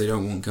guns, they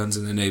don't want guns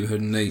in their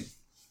neighbourhood, and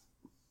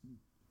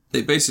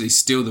they basically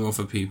steal them off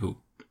of people.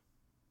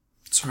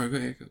 Sorry, I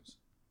got hiccups.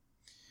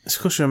 It's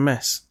because you're a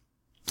mess.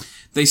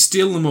 They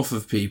steal them off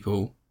of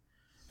people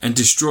and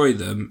destroy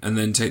them, and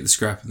then take the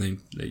scrap, and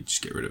they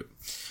just get rid of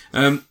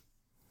it.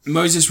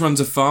 Moses runs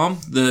a farm.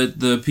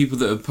 The people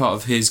that are part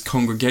of his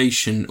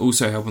congregation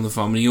also help on the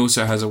farm, and he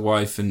also has a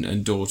wife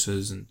and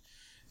daughters, and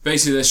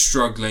basically they're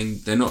struggling.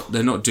 They're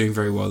not doing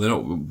very well. They're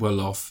not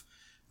well off,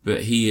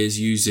 but he is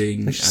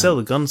using. They should sell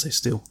the guns they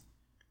steal.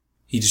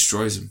 He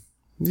destroys them.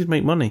 You need to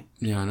make money.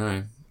 Yeah, I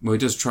know. Well, he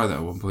does try that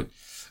at one point.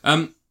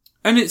 And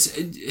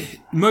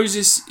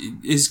Moses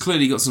is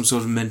clearly got some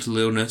sort of mental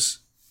illness.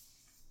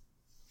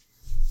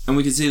 And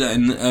we can see that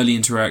in the early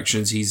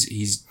interactions.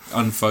 He's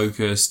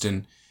unfocused,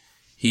 and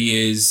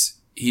he's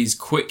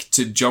quick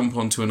to jump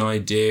onto an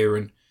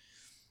idea,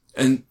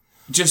 and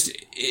just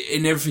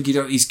in everything he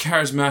does, he's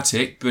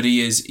charismatic, but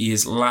he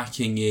is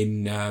lacking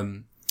in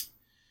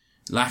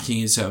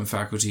certain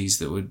faculties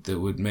that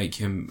would make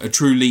him a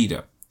true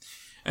leader.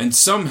 And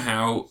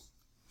somehow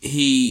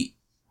he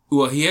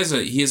has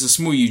a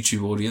small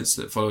YouTube audience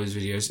that follow his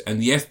videos,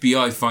 and the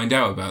FBI find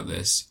out about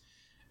this.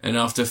 And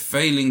after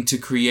failing to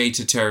create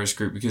a terrorist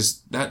group,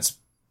 because that's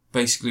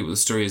basically what the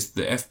story is,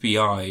 the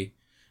FBI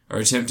are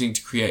attempting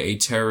to create a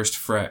terrorist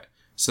threat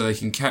so they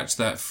can catch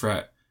that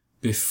threat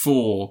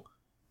before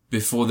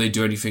they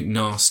do anything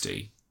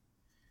nasty.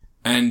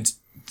 And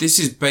this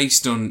is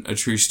based on a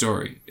true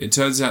story. It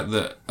turns out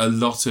that a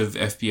lot of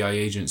FBI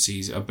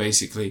agencies are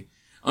basically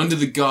under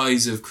the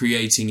guise of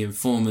creating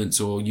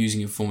informants or using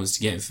informants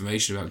to get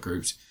information about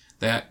groups.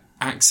 They're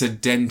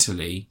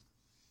accidentally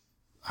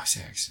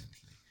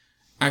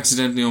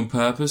on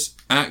purpose,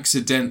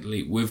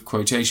 accidentally with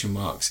quotation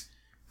marks,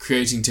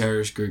 creating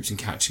terrorist groups and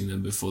catching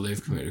them before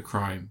they've committed a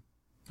crime.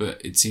 But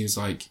it seems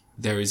like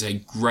there is a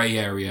grey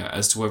area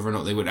as to whether or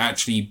not they would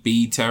actually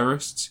be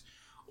terrorists,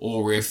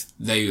 or if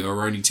they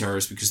are only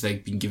terrorists because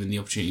they've been given the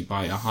opportunity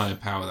by a higher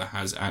power that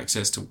has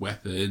access to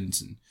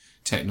weapons and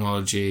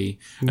technology,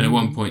 and at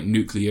one point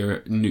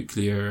nuclear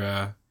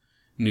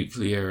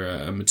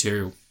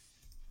material.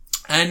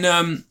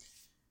 And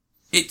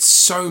it's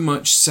so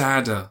much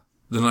sadder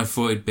than I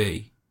thought it'd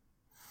be.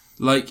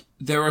 Like,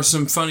 there are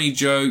some funny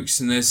jokes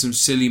and there's some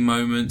silly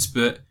moments,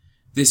 but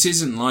this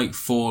isn't like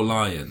Four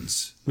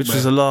Lions. Which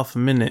was a laugh a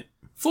minute.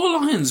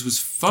 Four Lions was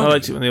funny. I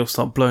liked it when they all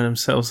start blowing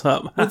themselves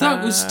up. But there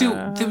was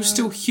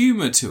still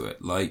humour to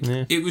it. Like,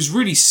 It was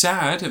really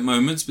sad at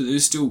moments, but it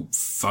was still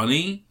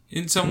funny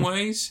in some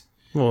ways.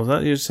 Well,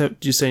 that you're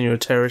saying you're a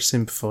terrorist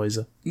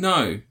sympathiser.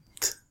 No.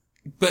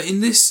 But in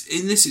this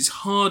it's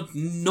hard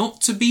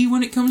not to be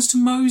when it comes to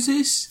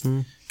Moses.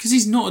 Because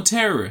he's not a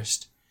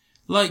terrorist.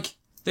 Like,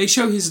 they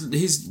show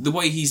the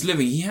way he's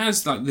living. He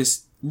has, like,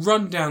 this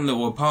run-down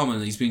little apartment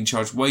that he's being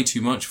charged way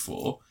too much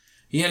for.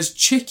 He has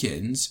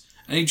chickens,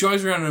 and he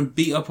drives around on a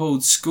beat-up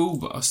old school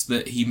bus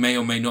that he may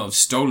or may not have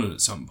stolen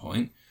at some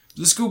point.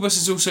 But the school bus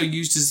is also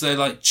used as their,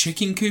 like,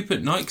 chicken coop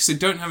at night, because they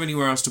don't have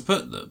anywhere else to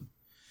put them.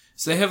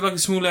 So they have, like, a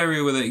small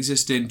area where they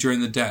exist in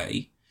during the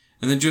day,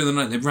 and then during the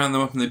night they round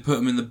them up and they put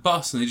them in the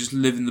bus, and they just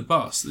live in the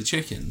bus, the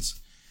chickens.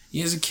 He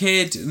has a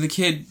kid, and the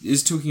kid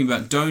is talking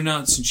about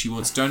donuts, and she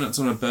wants donuts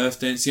on her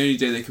birthday. It's the only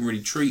day they can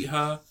really treat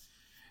her.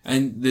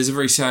 And there's a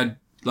very sad,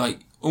 like,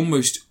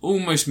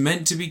 almost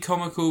meant to be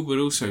comical, but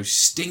also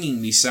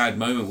stingingly sad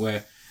moment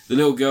where the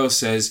little girl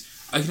says,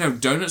 "I can have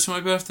donuts for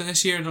my birthday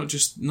this year, not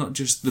just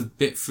the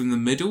bit from the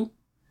middle."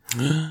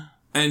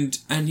 and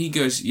he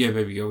goes, "Yeah,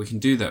 baby girl, we can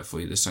do that for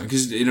you this time."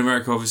 Because in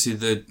America, obviously,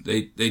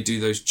 they do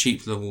those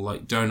cheap little,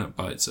 like, donut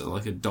bites at,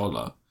 like,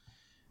 $1.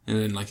 And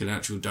then, like, an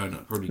actual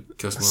donut probably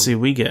costs more. See,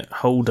 we get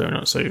whole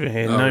donuts over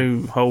here.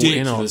 No hole in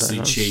our donuts.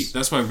 Ridiculously cheap.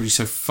 That's why everybody's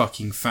so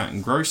fucking fat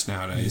and gross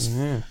nowadays.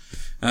 Yeah.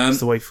 That's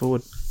the way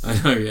forward. I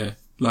know, yeah.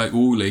 Like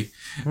Wall-E.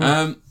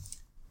 I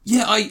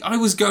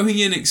was going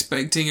in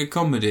expecting a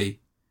comedy.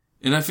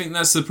 And I think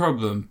that's the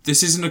problem.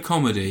 This isn't a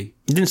comedy.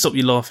 It didn't stop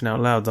you laughing out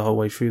loud the whole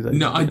way through, though.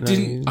 No, I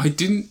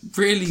didn't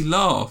really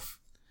laugh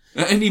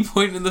at any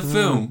point in the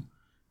film.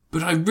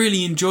 But I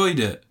really enjoyed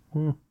it.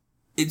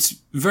 It's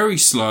very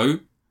slow.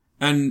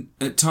 And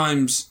at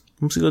times...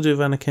 What's it got to do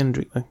with Anna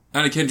Kendrick, though?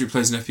 Anna Kendrick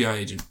plays an FBI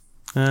agent.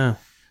 Ah.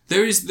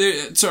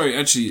 Sorry,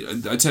 actually,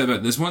 I tell you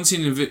about this. One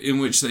scene in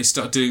which they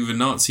start dealing with a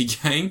Nazi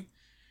gang.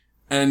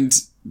 And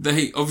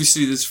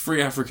obviously there's 3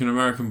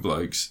 African-American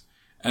blokes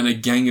and a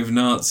gang of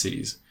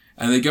Nazis.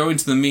 And they go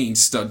into the meeting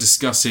to start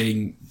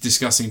discussing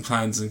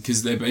plans, and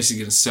because they're basically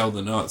going to sell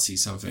the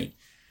Nazis something.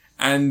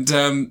 And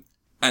the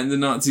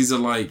Nazis are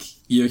like,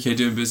 "You okay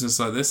doing business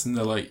like this?" And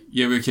they're like,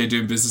 "Yeah, we're okay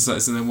doing business like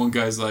this." And then one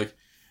guy's like,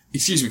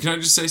 "Excuse me, can I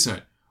just say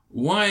something?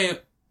 Why?"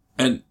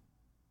 And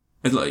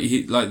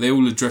like they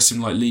all address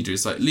him like leader.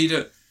 It's like,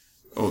 "Leader,"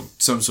 or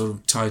some sort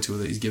of title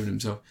that he's given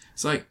himself.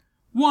 It's like,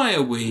 why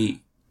are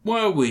we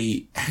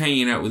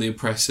hanging out with the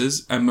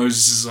oppressors? And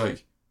Moses is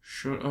like,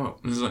 "Shut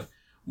up." And it's like,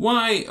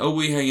 why are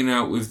we hanging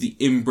out with the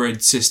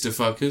inbred sister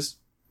fuckers?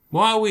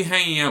 Why are we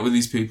hanging out with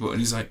these people? And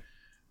he's like,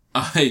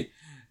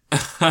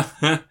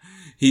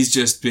 he's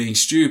just being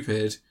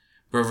stupid.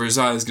 Brother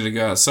Isaiah's going to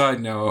go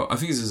outside now. I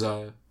think it's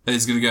Isaiah.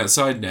 He's going to go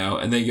outside now,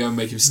 and they go and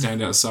make him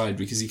stand outside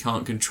because he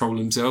can't control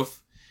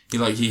himself.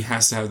 He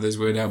has to have those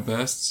weird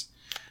outbursts.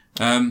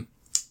 I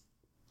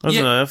don't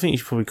know. I think you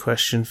should probably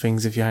question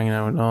things if you're hanging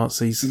out with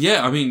Nazis.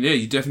 Yeah, I mean, yeah,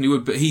 you definitely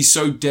would. But he's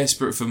so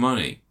desperate for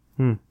money.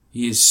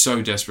 He is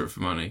so desperate for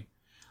money.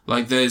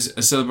 Like, there's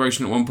a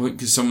celebration at one point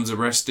because someone's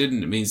arrested,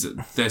 and it means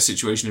that their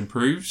situation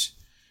improves.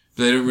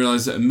 But they don't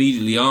realise that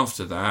immediately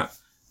after that,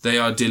 they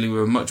are dealing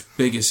with a much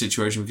bigger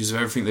situation because of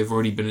everything they've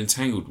already been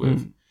entangled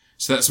with.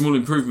 So that small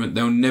improvement,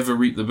 they'll never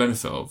reap the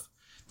benefit of.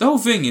 The whole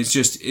thing is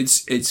just,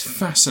 it's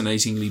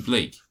fascinatingly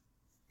bleak.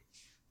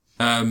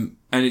 And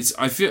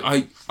I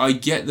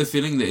get the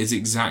feeling that it's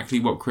exactly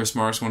what Chris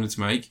Morris wanted to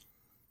make.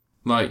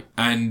 Like,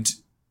 and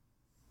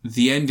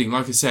the ending,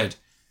 like I said,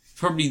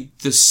 probably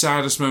the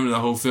saddest moment of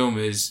the whole film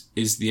is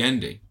the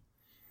ending.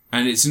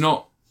 And it's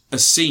not a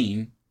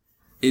scene,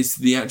 it's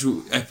the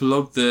actual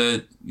epilogue,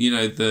 the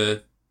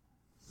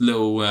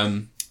little,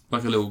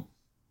 like a little,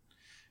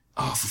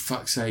 oh, for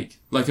fuck's sake,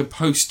 like a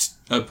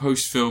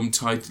post-film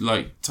titles,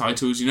 like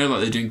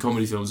they do in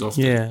comedy films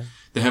often. Yeah.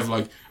 They have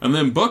like, and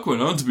then Buck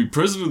went on to be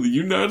president of the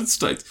United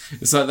States.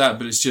 It's like that,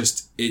 but it's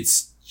just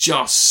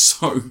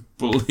so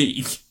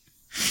bleak.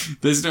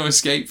 There's no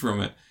escape from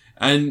it.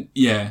 And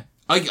yeah,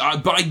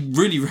 but I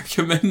really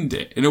recommend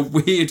it in a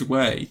weird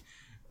way.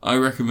 I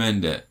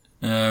recommend it.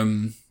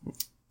 But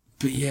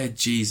yeah,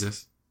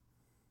 Jesus.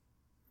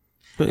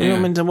 But you're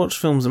not meant to watch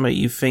films that make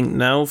you think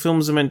now.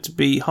 Films are meant to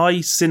be high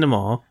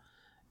cinema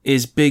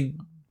is big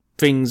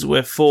things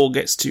where Thor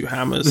gets two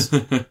hammers.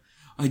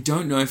 I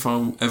don't know if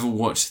I'll ever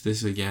watch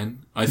this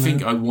again. I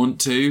think I want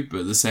to,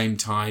 but at the same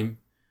time...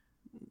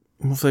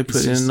 What if they put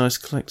it in a nice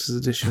collector's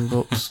edition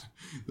box?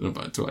 I'll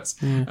buy it twice.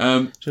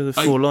 Yeah. So the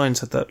Four Lions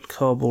had that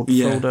cardboard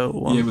fold-out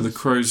one. Yeah, with the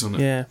crows on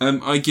it. Yeah.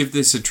 I give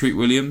this a Treat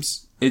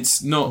Williams.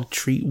 It's not...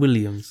 Treat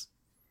Williams?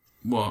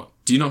 What?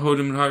 Do you not hold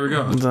him in high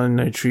regard? I don't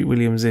know who Treat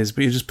Williams is,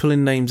 but you're just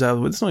pulling names out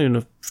of it. It's not even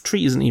a...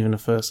 Treat isn't even a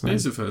first name. It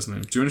is a first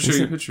name. Do you want to show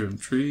you a picture of him?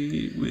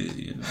 Treat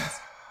Williams.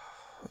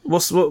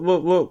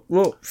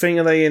 What thing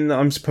are they in that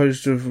I'm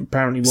supposed to have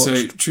apparently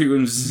watched? So, Treat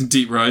Williams is in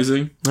Deep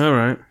Rising. All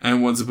right.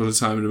 And Once Upon a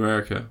Time in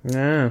America.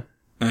 Yeah.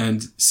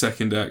 And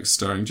Second Act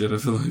starring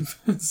Jennifer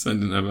Lopez. I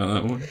didn't know about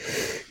that one.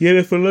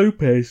 Jennifer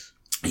Lopez.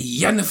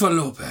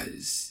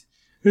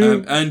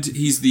 And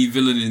he's the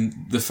villain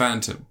in The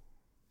Phantom.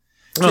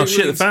 Oh,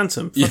 shit, The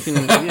Phantom.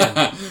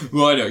 Yeah.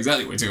 Well, I know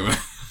exactly what you're talking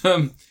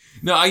about.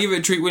 No, I give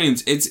it Treat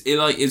Williams. It's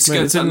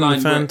that line.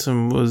 The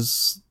Phantom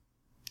was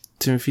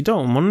Timothy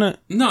Dalton, wasn't it?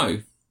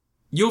 No.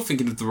 You're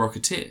thinking of The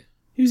Rocketeer.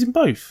 He was in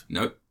both.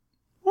 Nope.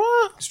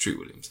 What? It's Treat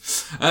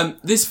Williams.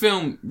 This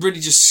film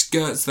really just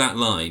skirts that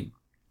line.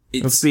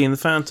 Of being the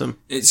Phantom.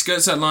 It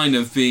skirts that line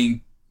of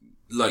being...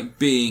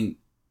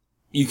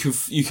 You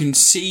can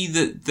see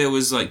that there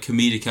was like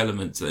comedic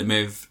elements that they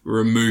may have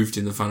removed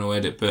in the final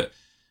edit, but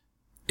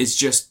it's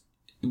just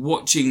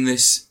watching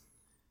this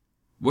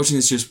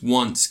just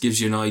once gives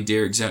you an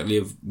idea exactly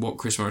of what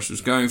Chris Morris was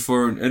going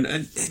for, and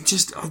it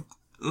just I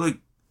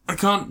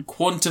can't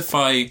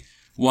quantify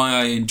why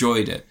I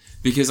enjoyed it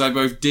because I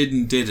both did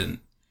and didn't.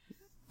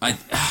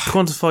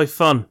 Quantify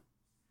fun.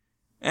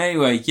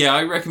 Anyway, yeah,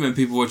 I recommend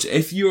people watch it.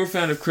 If you're a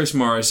fan of Chris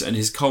Morris and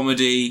his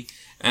comedy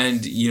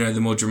and, the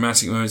more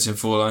dramatic moments in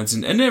Four Lines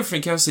and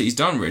everything else that he's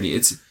done, really,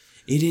 it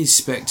is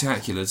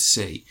spectacular to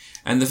see.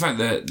 And the fact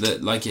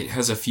that like, it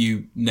has a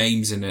few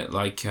names in it,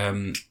 like,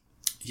 no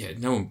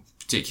one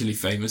particularly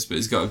famous, but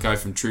it's got a guy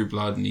from True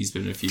Blood and he's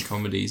been in a few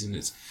comedies and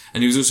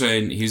he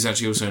was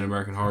actually also in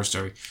American Horror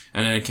Story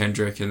and Anna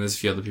Kendrick and there's a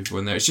few other people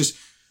in there. It's just...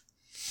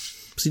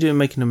 What's he doing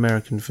making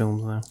American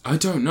films now? I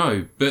don't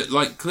know, but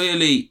like,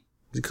 clearly...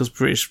 Because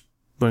British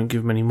won't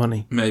give him any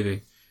money.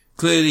 Maybe.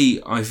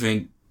 Clearly, I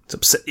think... It's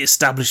upset the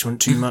establishment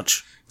too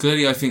much.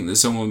 Clearly, I think that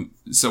someone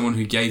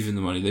who gave him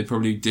the money, they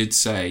probably did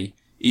say,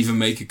 either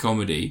make a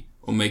comedy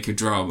or make a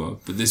drama,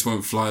 but this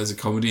won't fly as a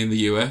comedy in the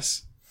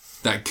US.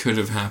 That could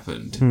have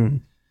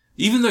happened.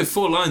 Even though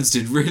Four Lines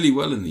did really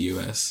well in the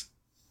US.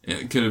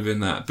 It could have been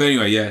that. But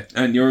anyway, yeah.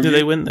 And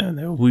they went there and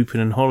they were whooping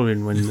and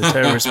hollering when the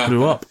terrorists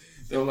blew up.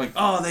 They were like,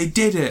 oh, they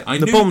did it.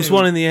 The bombs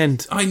won in the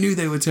end. I knew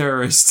they were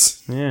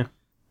terrorists. Yeah.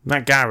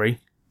 That Gary.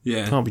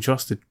 Yeah. Can't be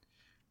trusted.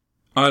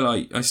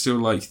 I still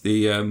like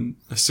the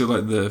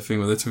thing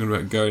where they're talking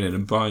about going in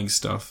and buying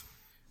stuff.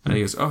 And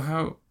he goes,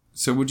 oh,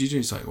 so what do you do?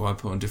 It's like, well, I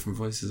put on different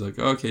voices. Like,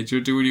 oh, okay, do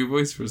you do one of your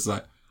voices? It's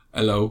like,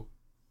 hello,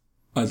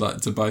 I'd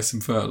like to buy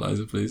some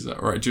fertilizer, please. Like,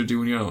 right, do you do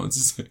one of your other ones?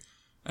 It's like,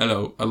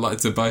 hello, I'd like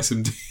to buy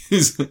some...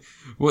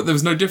 What, there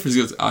was no difference.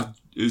 He goes,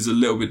 it was a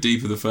little bit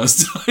deeper the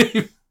first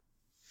time.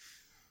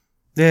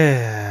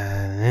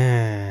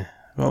 Yeah.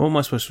 Right, what am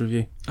I supposed to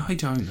review? I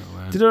don't know,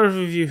 man. Did I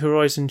review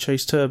Horizon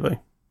Chase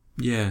Turbo?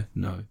 Yeah,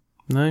 no.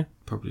 No?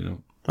 Probably not.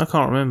 I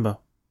can't remember.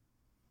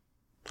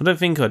 I don't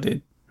think I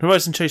did.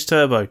 Horizon Chase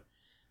Turbo.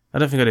 I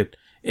don't think I did.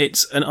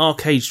 It's an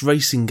arcade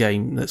racing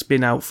game that's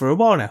been out for a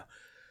while now.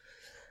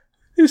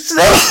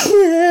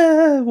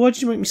 Why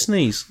did you make me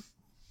sneeze?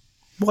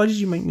 Why did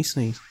you make me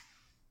sneeze?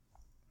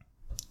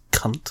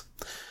 Cunt.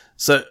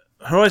 So,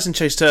 Horizon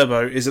Chase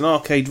Turbo is an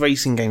arcade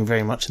racing game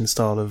very much in the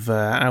style of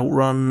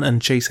Outrun and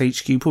Chase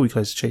HQ, probably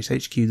closer to Chase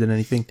HQ than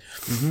anything.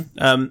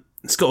 Mm-hmm.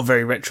 It's got a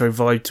very retro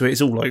vibe to it.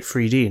 It's all like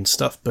 3D and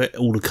stuff, but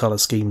all the colour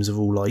schemes are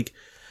all like,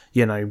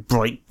 you know,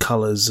 bright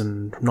colours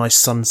and nice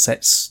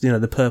sunsets. You know,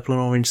 the purple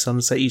and orange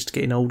sunset you used to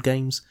get in old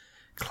games.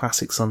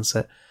 Classic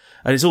sunset.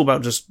 And it's all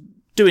about just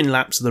doing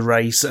laps of the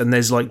race, and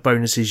there's like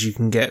bonuses you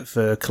can get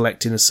for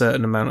collecting a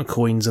certain amount of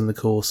coins in the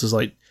course. There's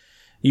like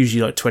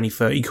usually like 20,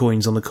 30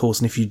 coins on the course,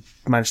 and if you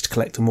manage to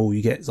collect them all,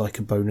 you get like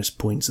a bonus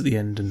points at the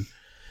end, and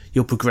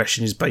your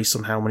progression is based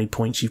on how many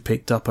points you've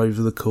picked up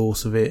over the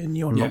course of it, and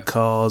you unlock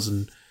cars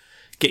and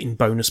getting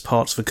bonus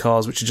parts for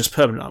cars, which are just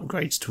permanent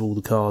upgrades to all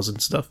the cars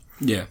and stuff.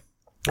 Yeah.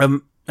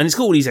 And it's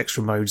got all these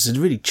extra modes. It's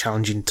really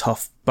challenging,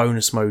 tough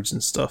bonus modes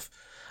and stuff.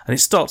 And it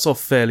starts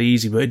off fairly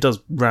easy, but it does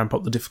ramp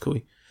up the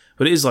difficulty.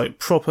 But it is like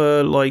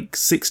proper, like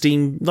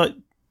 16, like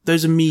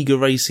those Amiga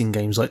racing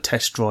games, like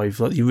Test Drive,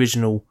 like the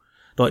original,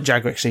 like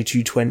Jaguar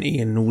XJ220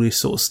 and all this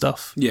sort of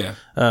stuff. Yeah.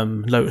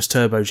 Lotus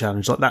Turbo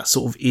Challenge, like that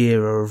sort of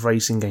era of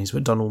racing games,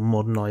 but done all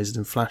modernised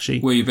and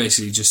flashy. Where you're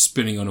basically just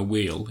spinning on a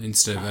wheel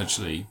instead of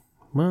actually...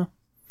 Well...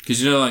 Because,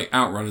 you know, like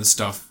Outrun and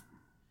stuff,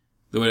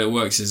 the way it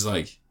works is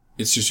like,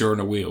 it's just you're on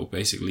a wheel,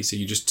 basically, so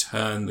you just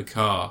turn the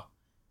car.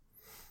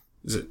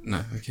 Is it? No,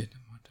 okay,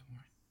 never mind, don't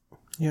worry.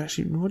 Yeah,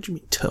 actually, what do you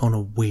mean turn on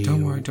a wheel?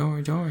 Don't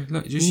worry.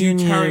 Look, just you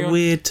carry on.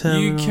 Weird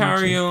you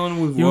carry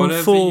on with you're whatever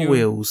on four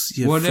wheels.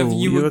 Whatever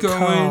you were going.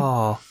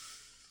 Car.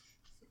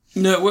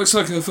 No, it works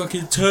like a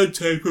fucking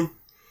turntable.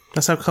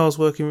 That's how cars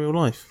work in real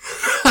life.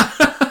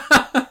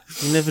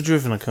 You've never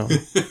driven a car.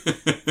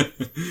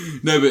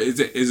 No, but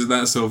isn't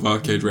that sort of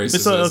arcade racing?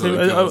 It's like,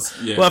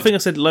 yeah. Well, I think I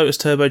said Lotus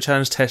Turbo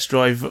Challenge, Test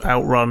Drive,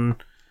 Outrun.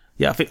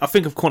 Yeah, I think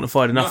I've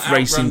quantified enough Not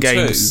racing Outrun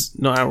games.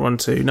 2. Not Outrun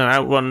 2. No,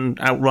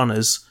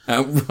 Outrunners.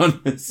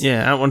 Outrunners.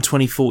 Yeah, Outrun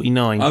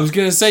 2049. I was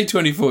going to say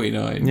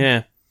 2049.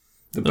 Yeah.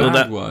 The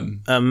bad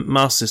one.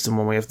 Master System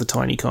one where you have the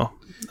tiny car.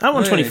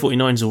 Outrun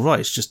 2049 is alright,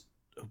 it's just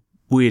a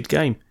weird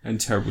game. And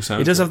terrible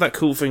sound. It does have that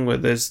cool thing where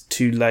there's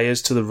 2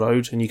 layers to the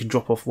road and you can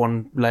drop off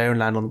one layer and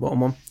land on the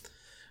bottom one,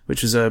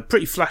 which was a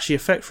pretty flashy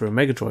effect for a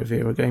Mega Drive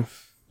era game.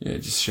 Yeah,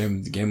 just a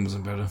shame the game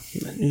wasn't better.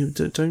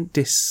 Don't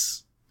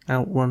diss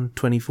Outrun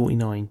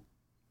 2049.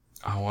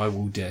 Oh, I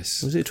will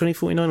diss. Was it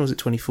 2049 or was it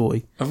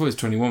 2040? I thought it was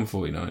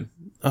 2149.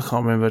 I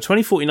can't remember.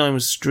 2049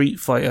 was Street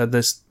Fighter,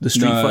 the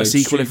Street Fighter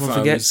sequel, Street everyone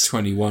Fighter forgets. Was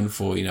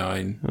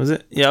 2149. Was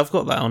it? Yeah, I've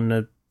got that on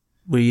the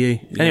Wii U.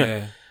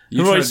 Anyway,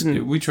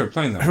 yeah. We tried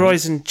playing that.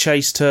 Horizon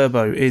Chase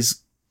Turbo it's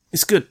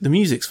good. The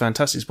music's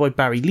fantastic. It's by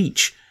Barry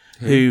Leach,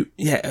 who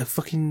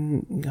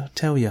I'll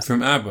tell you.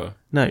 From ABBA?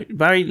 No,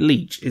 Barry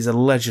Leach is a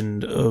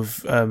legend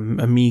of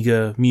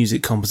Amiga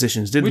music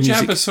compositions. Which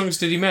ABBA songs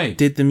did he make?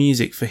 Did the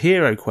music for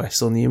Hero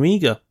Quest on the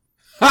Amiga.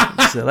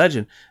 He's a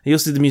legend. He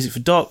also did the music for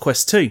Dark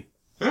Quest 2.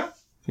 Huh?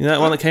 You know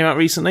that one that came out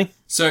recently?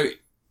 So...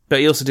 But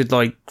he also did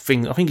I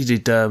think he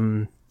did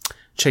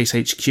Chase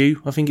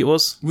HQ, I think it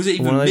was. Was it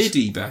even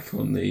MIDI back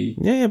on the...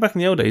 Yeah, back in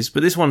the old days.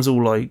 But this one's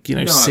all like,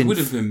 No, synth. it would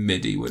have been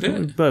MIDI, would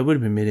it? But it would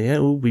have been MIDI. Yeah, it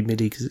will be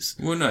MIDI because it's...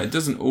 Well, no, it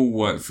doesn't all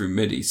work through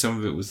MIDI. Some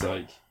of it was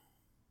like...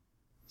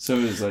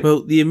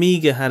 Well, the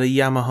Amiga had a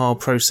Yamaha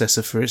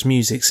processor for its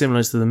music,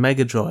 similar to the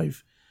Mega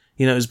Drive.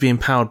 You know, it was being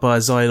powered by a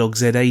Zilog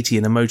Z80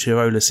 and a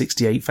Motorola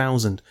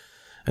 68000.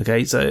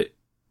 Okay, so...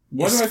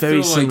 Why do I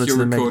feel like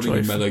you're recording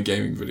a Mellow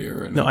Gaming video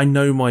right now? No, I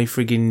know my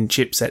frigging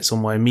chipsets on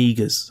my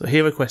Amigas. So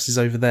Hero Quest is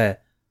over there.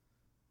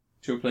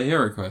 Do you want to play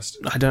Hero Quest?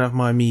 I don't have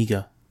my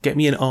Amiga. Get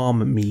me an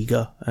ARM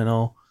Amiga and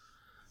I'll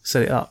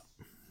set it up.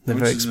 They're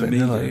very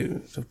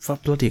expensive. They're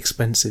bloody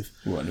expensive.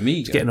 What, an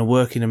Amiga? Getting a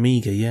working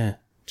Amiga, yeah.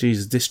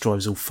 Jesus, this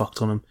drive's all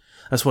fucked on them.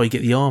 That's why you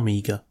get the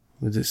Amiga.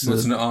 What's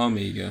an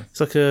Amiga?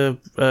 It's like a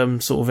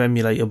sort of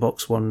emulator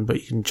box one,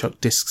 but you can chuck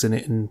discs in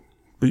it and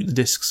boot the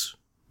discs,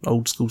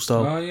 old school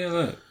style. Oh yeah,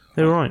 look.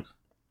 They're alright.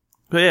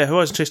 But yeah,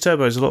 Horizon Chase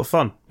Turbo is a lot of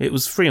fun. It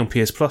was free on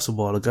PS Plus a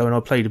while ago, and I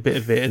played a bit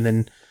of it and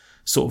then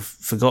sort of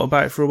forgot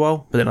about it for a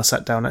while. But then I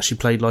sat down and actually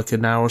played like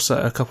an hour or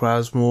so, a couple of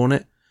hours more on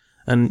it.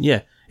 And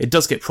yeah, it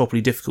does get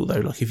properly difficult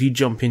though. Like if you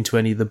jump into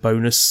any of the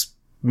bonus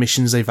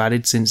missions they've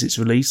added since its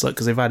release, like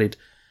because they've added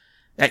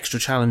extra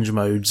challenge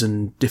modes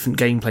and different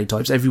gameplay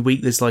types. Every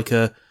week there's like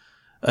a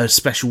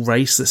special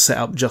race that's set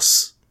up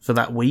just for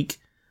that week.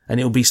 And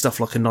it'll be stuff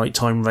like a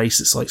nighttime race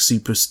that's like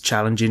super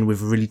challenging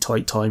with a really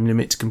tight time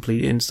limit to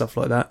complete it and stuff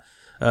like that.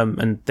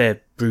 And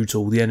they're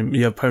brutal.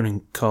 The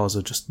opponent cars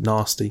are just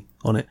nasty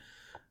on it.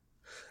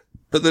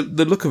 But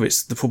the look of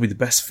it's probably the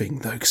best thing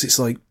though, because it's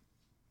like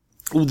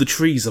all the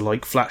trees are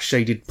like flat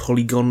shaded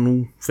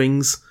polygonal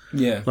things.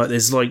 Yeah. Like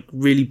there's like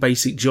really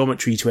basic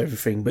geometry to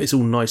everything, but it's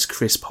all nice,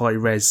 crisp, high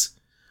res.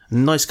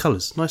 And nice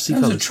colours. Nicely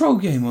coloured. There's a troll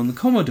game on the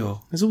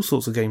Commodore. There's all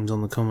sorts of games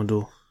on the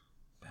Commodore.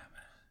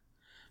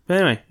 But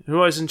anyway,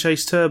 Horizon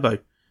Chase Turbo.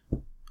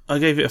 I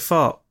gave it a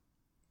fart.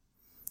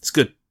 It's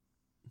good.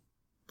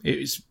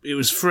 It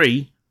was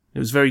free. It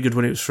was very good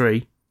when it was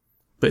free.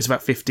 But it's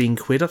about 15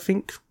 quid, I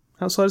think,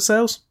 outside of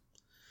sales.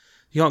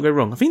 You can't go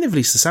wrong. I think they've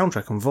released the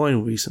soundtrack on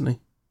vinyl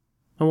recently.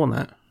 I want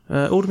that.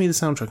 Order me the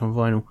soundtrack on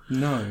vinyl.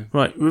 No.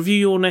 Right, review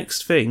your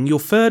next thing. Your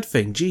third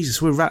thing.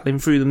 Jesus, we're rattling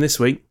through them this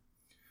week.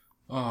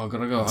 Oh, I've got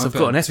to go. So I've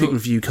got an epic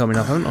review coming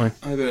up, haven't I?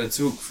 I better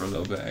talk for a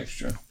little bit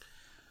extra.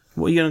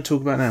 What are you going to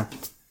talk about now?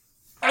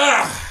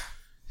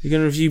 You're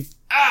going to review...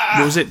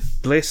 What was it?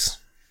 Bliss?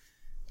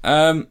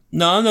 No,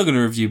 I'm not going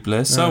to review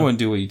Bliss. I won't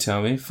do what you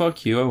tell me.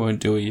 Fuck you, I won't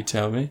do what you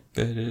tell me.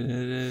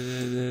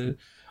 I'm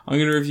going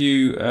to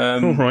review...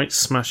 Alright,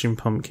 Smashing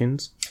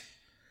Pumpkins.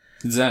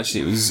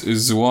 It was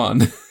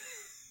Zwan.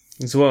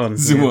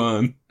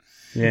 Zwan.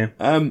 Yeah.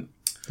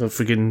 Or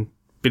friggin'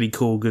 Billy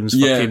Corgan's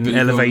fucking Billy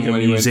elevator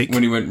Corgan music.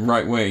 When he went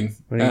right wing.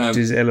 When he did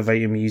his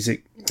elevator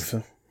music.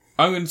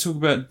 I'm going to talk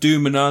about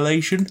Doom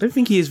Annihilation. I don't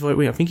think he is right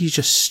wing. I think he's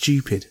just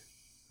stupid.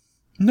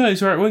 No,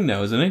 he's right wing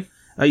now, isn't he?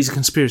 He's a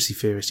conspiracy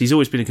theorist. He's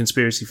always been a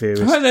conspiracy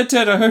theorist. Hi there,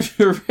 Ted. I heard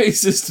you're a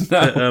racist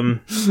now.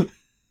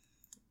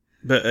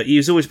 But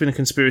he's always been a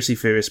conspiracy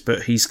theorist,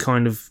 but he's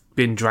kind of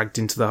been dragged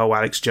into the whole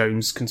Alex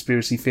Jones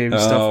conspiracy theory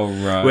stuff. Oh,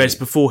 right. Whereas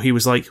before he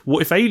was like,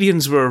 what if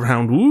aliens were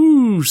around?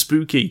 Woo,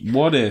 spooky.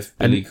 What if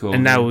Billy Corgan?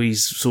 And now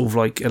he's sort of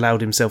like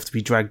allowed himself to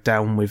be dragged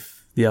down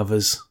with the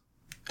others.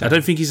 I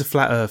don't think he's a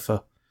flat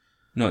earther.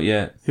 Not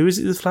yet. Who is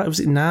it? Was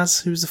it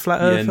Naz? Who was the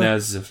flat earther? Yeah,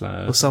 Naz is a flat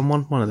earther. Or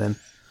someone? One of them.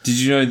 Did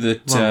you know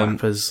that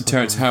Terrence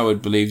rappers.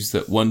 Howard believes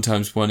that 1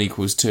 ×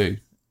 1 = 2?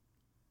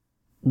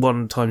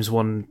 1 ×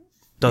 1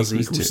 does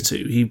equals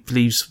 2. He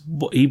believes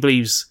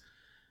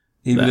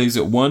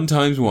that 1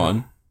 ×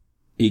 1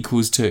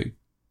 = 2.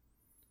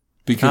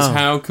 Because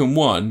how can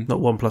 1 not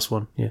 1 +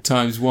 1? Yeah.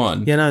 times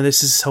 1 Yeah, no,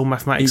 this is this whole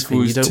mathematics thing.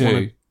 You equals don't 2?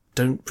 want to.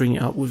 Don't bring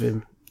it up with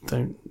him.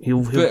 Don't.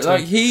 He'll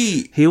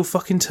he'll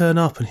fucking turn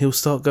up and he'll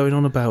start going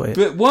on about it.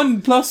 But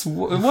 1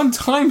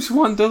 ×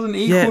 1 doesn't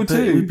equal yeah, but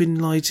 2. we've been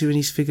lied to and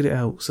he's figured it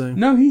out. So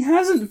No, he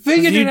hasn't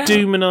figured it out.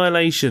 Doom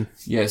Annihilation.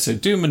 Yeah, so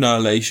Doom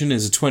Annihilation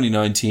is a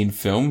 2019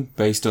 film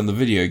based on the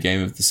video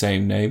game of the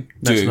same name.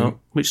 That's Doom. not.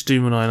 Which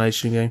Doom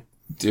Annihilation game?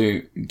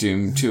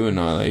 Doom 2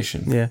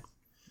 Annihilation. Yeah.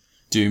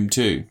 Doom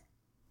 2.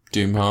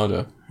 Doom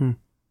harder.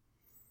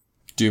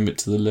 Doom it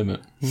to the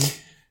limit.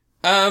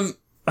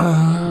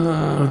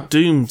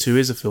 Doom 2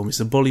 is a film.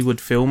 It's a Bollywood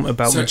film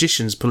about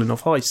magicians pulling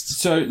off heists.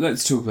 So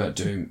let's talk about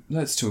Doom.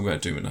 Let's talk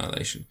about Doom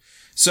Annihilation.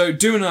 So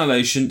Doom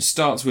Annihilation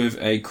starts with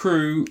a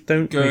crew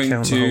Don't going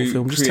recount to the whole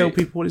film. Just tell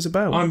people what it's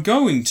about. I'm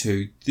going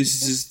to.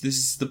 This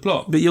is the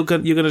plot. But you're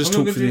going to just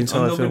talk through the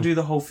entire I'm not film. going to do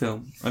the whole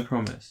film. I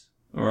promise.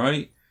 All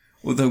right.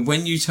 Although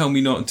when you tell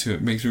me not to,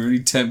 it makes me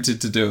really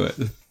tempted to do it.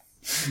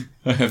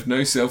 I have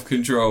no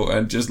self-control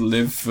and just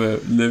live for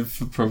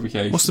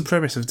provocation. What's the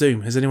premise of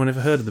Doom? Has anyone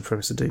ever heard of the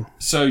premise of Doom?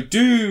 So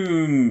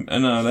Doom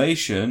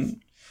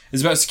Annihilation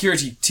is about a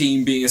security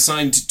team being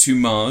assigned to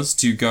Mars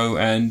to go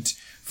and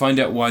find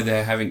out why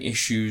they're having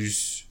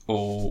issues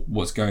or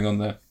what's going on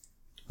there.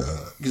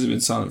 Because they've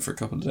been silent for a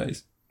couple of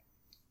days.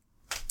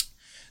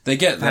 They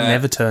get there. That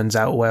never turns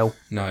out well.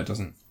 No, it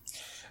doesn't.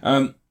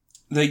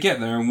 They get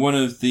there, and one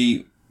of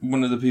the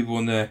people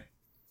on their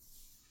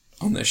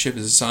ship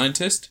is a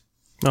scientist.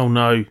 Oh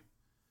no.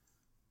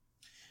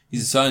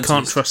 He's a scientist.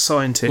 Can't trust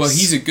scientists. Well,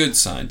 he's a good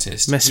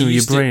scientist. Messing with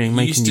your brain,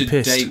 making you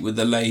pissed. He used to date with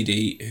the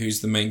lady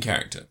who's the main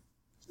character.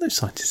 No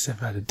scientists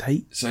ever had a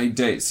date. So he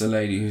dates the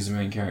lady who's the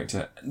main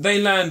character.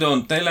 They land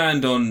on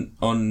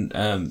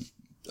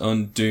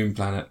Doom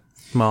planet.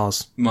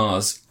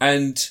 Mars.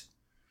 And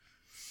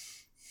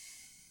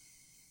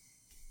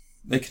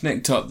they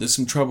connect up. There's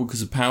some trouble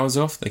because the power's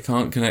off. They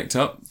can't connect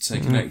up. So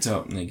they connect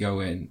up and they go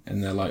in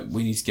and they're like,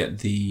 we need to get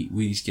the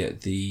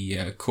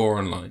core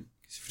online.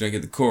 If we don't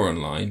get the core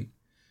online,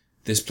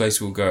 this place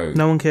will go.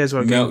 No one cares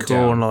about getting core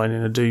meltdown. online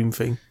in a Doom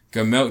thing.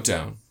 Go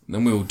meltdown. And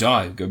then we all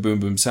die. Go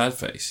boom boom sad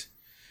face.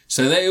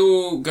 So they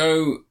all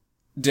go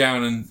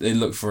down and they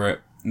look for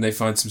it and they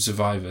find some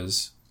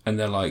survivors and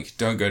they're like,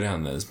 don't go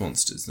down there, there's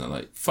monsters. And they're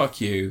like, fuck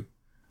you.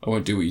 I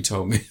won't do what you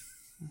told me.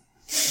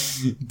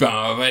 Okay,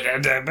 but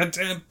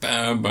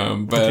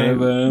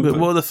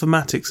what are the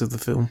thematics of the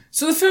film?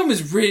 So the film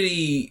is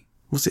really...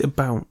 What's it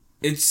about?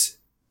 It's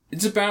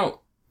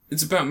about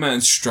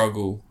man's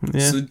struggle. Yeah.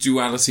 It's the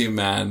duality of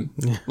man.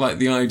 Yeah. Like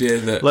the idea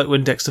that... Like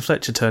when Dexter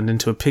Fletcher turned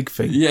into a pig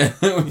thing. Yeah.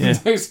 Yeah.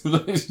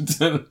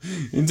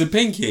 Into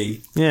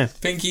Pinky. Yeah.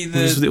 Pinky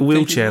With the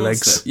wheelchair Pinky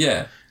legs. monster.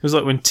 Yeah. It was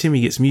like when Timmy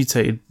gets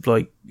mutated,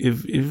 like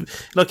if you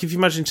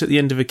imagine it at the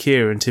end of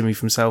Akira and Timmy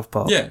from South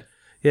Park. Yeah.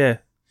 Yeah.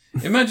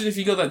 Imagine if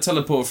you got that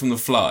teleport from The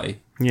Fly.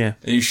 Yeah.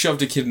 And you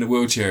shoved a kid in a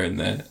wheelchair in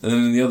there, and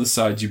then on the other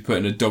side you put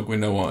in a dog with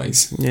no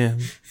eyes. Yeah.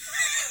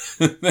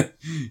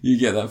 You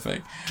get that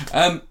thing.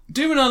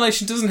 Doom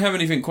Annihilation doesn't have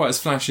anything quite as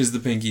flash as the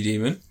Pinky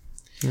Demon.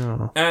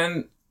 Oh.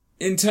 And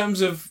in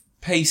terms of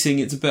pacing,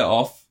 it's a bit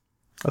off.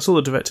 I saw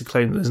the director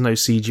claim that there's no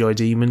CGI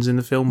demons in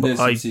the film, but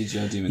There's some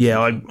CGI demons. Yeah,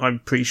 I'm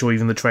pretty sure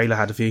even the trailer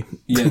had a few.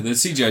 Yeah,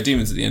 there's CGI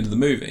demons at the end of the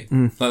movie.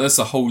 Like, that's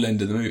the whole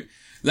end of the movie.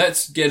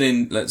 Let's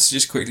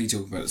just quickly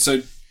talk about it.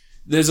 So,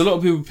 there's a lot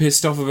of people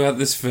pissed off about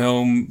this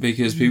film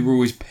because people are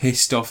always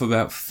pissed off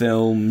about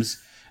films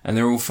and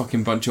they're all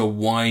fucking bunch of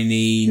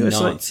whiny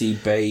Nazi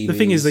babies. The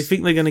thing is, they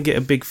think they're going to get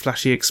a big,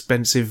 flashy,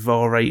 expensive,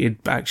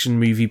 R-rated action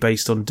movie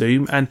based on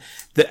Doom, and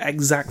the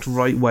exact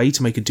right way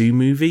to make a Doom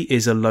movie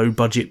is a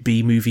low-budget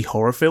B-movie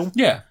horror film.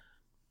 Yeah.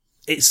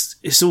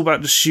 It's all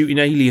about just shooting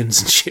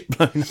aliens and shit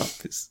blown up.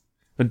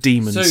 Or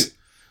demons. So,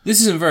 this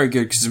isn't very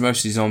good because it's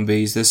mostly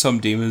zombies. There's some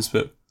demons,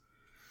 but...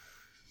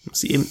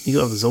 See, you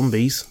got the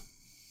zombies.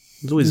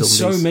 There's always There's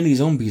zombies. so many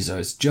zombies, though.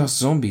 It's just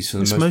zombies for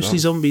the most part. It's mostly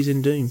zombies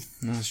in Doom.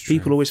 That's true.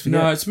 People always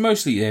forget. No, it's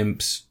mostly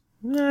imps.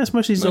 Yeah, it's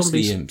mostly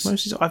zombies.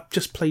 Imps. I've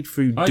just played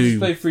through Doom. I just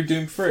played through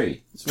Doom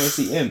 3. It's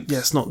mostly imps. Yeah,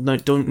 it's not.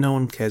 No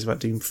one cares about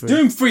Doom 3.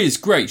 Doom 3 is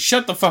great.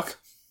 Shut the fuck.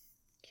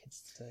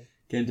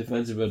 Getting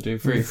defensive about Doom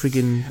 3.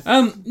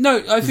 Friggin' no,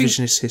 I think...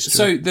 revisionist history.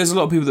 So, there's a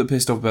lot of people that are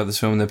pissed off about this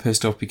film, and they're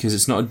pissed off because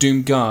it's not a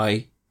Doom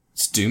guy,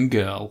 it's Doom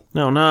girl.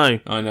 No.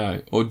 I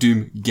know. Or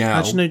Doom gal.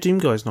 How do you know Doom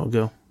Guy's not a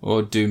girl?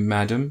 Or Doom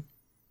madam,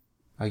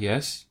 I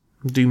guess.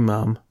 Doom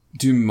Mum.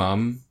 Doom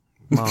mum.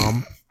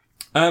 Mom.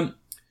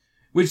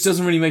 Which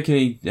doesn't really make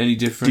any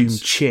difference.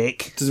 Doom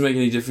Chick. Doesn't make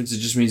any difference, it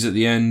just means at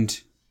the end...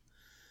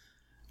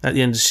 At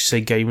the end, does she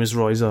say gamers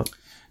rise up?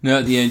 No,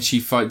 at the end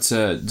she fights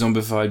a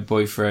zombified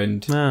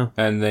boyfriend No.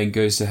 and then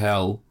goes to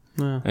hell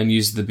and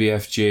uses the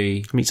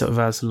BFG. Meets up with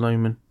Alison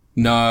Lohman.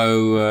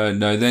 No,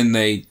 then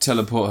they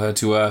teleport her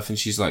to Earth and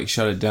she's like,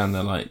 shut it down.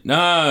 They're like,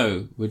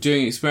 no, we're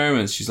doing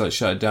experiments. She's like,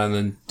 shut it down,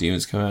 then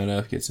demons come out and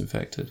Earth gets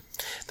infected.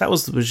 That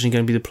was originally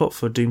going to be the plot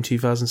for Doom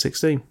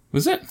 2016.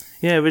 Was it?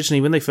 Yeah,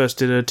 originally when they first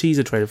did a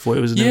teaser trailer for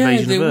it was an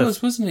invasion of Earth. Yeah, it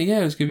was, wasn't it? Yeah,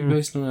 it was going to be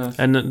based on Earth.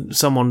 And then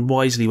someone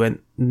wisely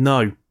went,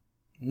 no.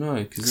 No,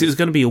 because it was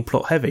going to be all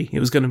plot heavy. It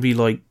was going to be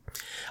like...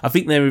 I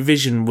think their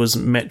vision was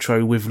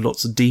Metro with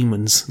lots of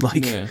demons.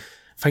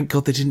 Thank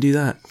God they didn't do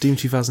that. Doom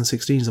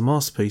 2016 is a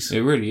masterpiece.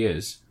 It really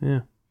is. Yeah.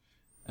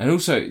 And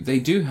also,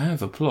 they do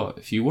have a plot.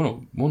 If you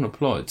want a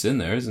plot, it's in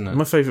there, isn't it?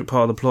 My favourite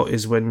part of the plot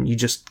is when you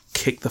just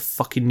kick the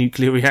fucking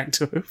nuclear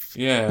reactor off.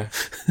 Yeah.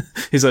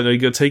 He's like, no, you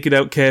got to take it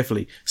out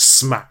carefully.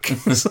 Smack.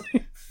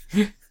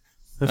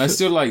 I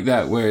still like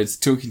that, where it's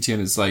talking to you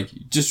and it's like,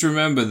 just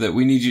remember that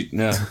we need you...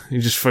 No. He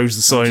just throws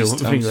the sign.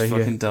 I'm just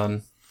fucking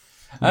done.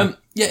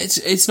 Yeah,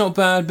 it's not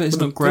bad, but it's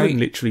not great. He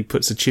literally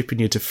puts a chip in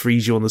you to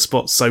freeze you on the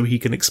spot so he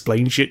can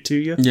explain shit to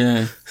you.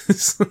 Yeah.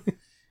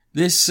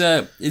 This,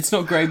 it's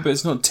not great, but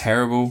it's not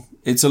terrible.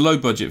 It's a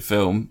low-budget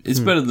film. It's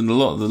better than a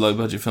lot of the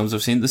low-budget films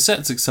I've seen. The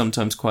sets are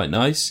sometimes quite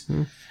nice.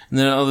 And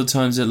then at other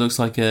times it looks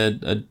like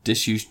a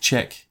disused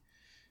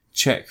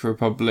Czech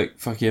Republic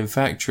fucking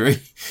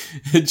factory.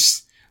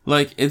 It's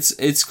like,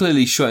 it's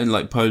clearly shot in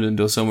like Poland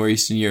or somewhere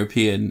Eastern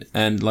European,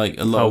 and like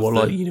a lot of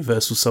like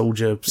Universal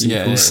Soldier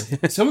sequels.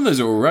 Yeah. Some of those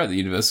are alright, the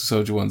Universal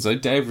Soldier ones.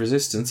 Like Day of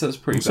Resistance, that's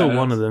pretty bad. I saw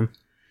one of them.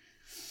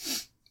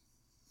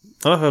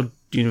 I love how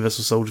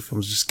Universal Soldier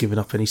films just given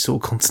up any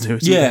sort of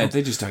continuity. Yeah,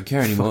 they just don't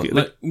care anymore.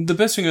 Like, the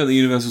best thing about the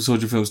Universal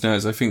Soldier films now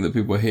is I think that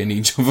people are hitting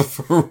each other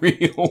for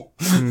real.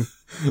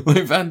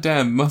 Like Van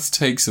Damme must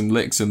take some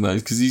licks in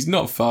those because he's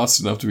not fast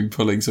enough to be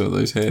pulling some of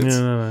those hits.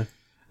 Yeah,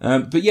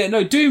 no. But yeah,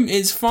 no, Doom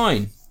is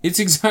fine. It's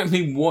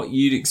exactly what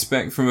you'd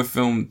expect from a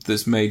film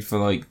that's made for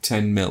like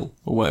 10 mil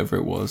or whatever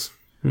it was.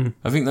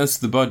 I think that's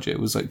the budget. It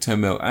was like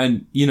 10 mil.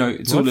 And, you know,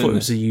 it's all in I thought it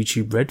was a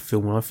YouTube Red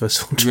film when I first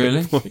saw it.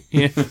 Really?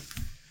 Yeah.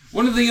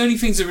 One of the only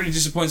things that really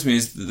disappoints me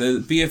is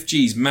that the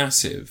BFG is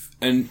massive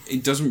and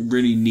it doesn't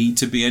really need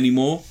to be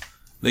anymore.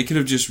 They could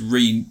have just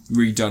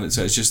redone it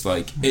so it's just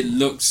like, it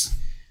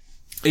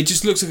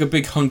just looks like a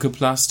big hunk of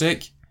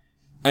plastic.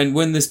 And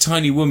when this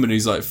tiny woman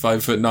who's like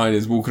 5'9"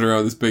 is walking around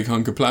with this big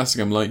hunk of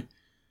plastic, I'm like,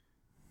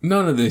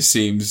 none of this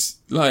seems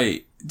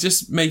like,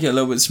 just make it a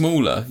little bit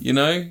smaller, you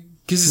know?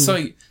 Because it's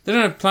like, they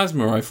don't have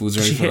plasma rifles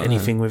or Did anything. she hit like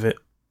anything that. with it?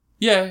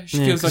 Yeah, she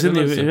feels like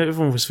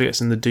everyone always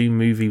forgets in the Doom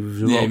movie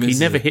with The Rock, he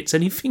never hits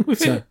anything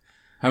with it.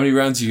 How many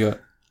rounds you got?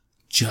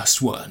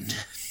 Just one.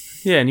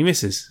 Yeah, and he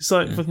misses. It's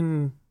like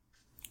fucking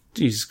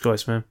Jesus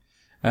Christ, man.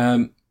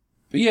 But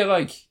yeah,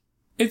 like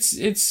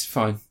it's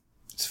fine.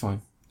 It's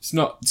fine. It's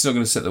not going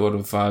to set the world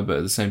on fire, but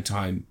at the same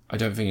time, I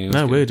don't think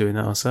anyone's we're doing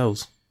that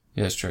ourselves.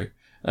 Yeah, it's true.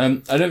 I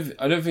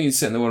don't think it's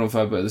setting the world on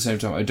fire, but at the same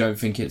time, I don't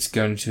think it's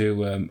going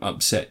to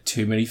upset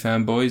too many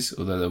fanboys.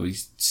 Although there'll be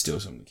still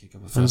something to kick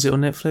up a fuss. Is it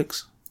on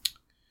Netflix?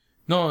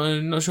 No,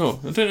 I'm not sure.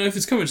 I don't know if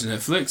it's coming to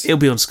Netflix. It'll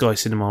be on Sky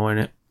Cinema, won't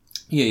it?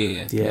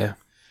 Yeah.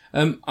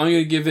 I'm going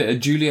to give it a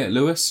Juliette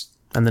Lewis.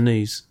 And the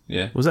News.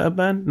 Yeah. Was that a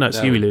band? No, it's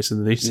Huey Lewis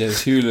and the News. Yeah,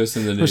 it's Huey Lewis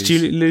and the News. What's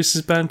Juliette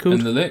Lewis's band called?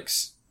 And the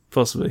Licks.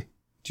 Possibly.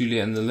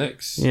 Juliette and the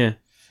Licks. Yeah.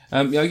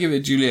 I'll give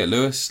it Juliette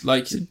Lewis.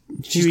 Like,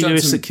 Huey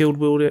Lewis that killed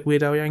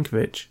Weird Al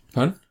Yankovic.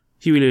 Pardon?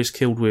 Huey Lewis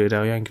killed Weird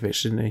Al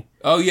Yankovic, didn't he?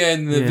 Oh, yeah,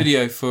 in the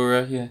video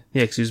for, Yeah,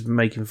 because he was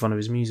making fun of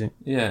his music.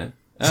 Yeah.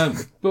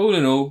 But all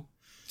in all,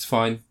 it's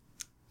fine.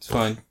 It's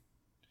fine.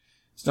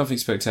 It's nothing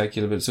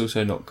spectacular, but it's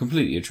also not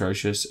completely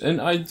atrocious. And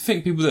I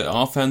think people that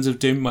are fans of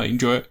Doom might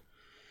enjoy it.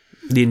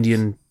 The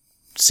Indian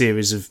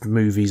series of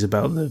movies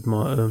about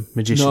the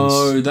magicians.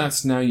 No,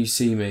 that's Now You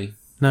See Me.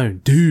 No,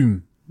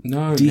 Doom.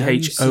 No,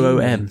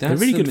 DHOOM. They're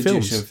really good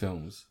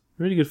films.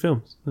 Really good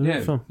films.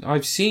 Yeah,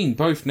 I've seen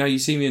both Now You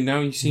See Me and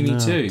Now You See Me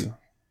 2.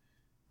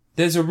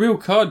 There's a real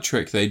card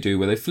trick they do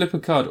where they flip a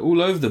card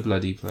all over the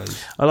bloody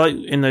place. I like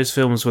in those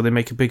films where they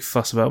make a big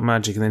fuss about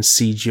magic and then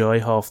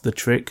CGI half the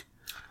trick.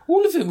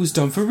 All of it was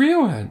done for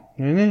real, man.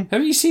 Mm-hmm.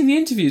 Haven't you seen the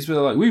interviews where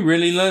they're like, we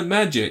really learned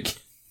magic?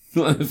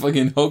 Like the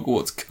fucking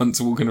Hogwarts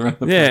cunts walking around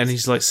the place. Yeah, and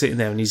he's like sitting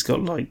there and he's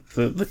got like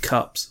the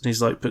cups and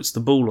he's like puts the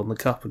ball on the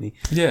cup and he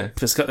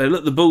puts the cup there.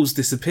 Look, the ball's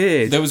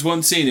disappeared. There was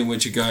one scene in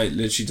which a guy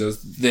literally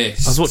does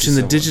this. I was watching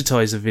the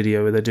Digitizer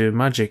video where they're doing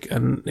magic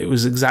and it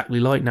was exactly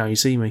like Now You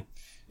See Me.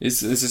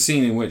 It's a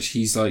scene in which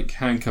he's like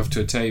handcuffed to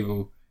a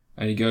table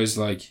and he goes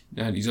like,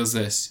 and he does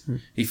this.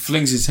 He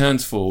flings his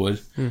hands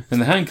forward and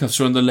the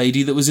handcuffs are on the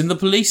lady that was in the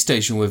police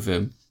station with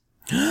him.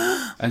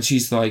 And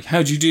she's like,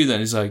 how'd you do that?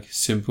 And he's like,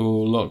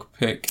 simple lock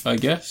pick, I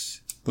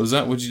guess. What was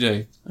that? What'd you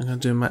do? I'm going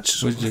to do a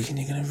match. You're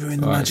going to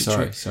ruin the magic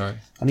trick. Sorry.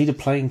 I need a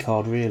playing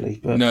card, really.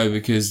 But no,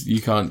 because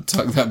you can't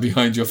tuck that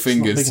behind your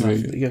fingers to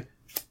move it. Go.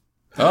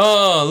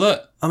 Oh,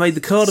 look. I made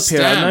the card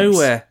appear out of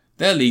nowhere.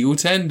 They're legal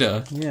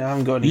tender. Yeah, I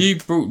haven't got any. You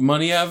brought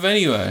money out of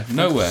anywhere.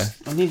 Nowhere.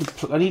 I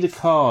need a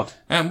card.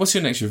 And what's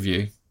your next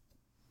review?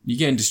 You're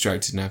getting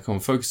distracted now. Come on,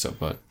 focus up,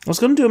 bud. I was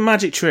going to do a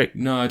magic trick.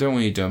 No, I don't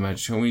want you to do a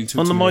magic trick. I want you to talk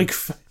on to the me.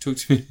 microphone. Talk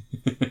to me.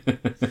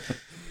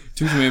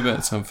 Talk to me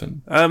about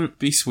something.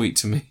 Be sweet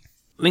to me.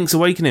 Link's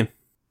Awakening.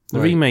 The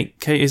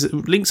remake.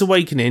 Link's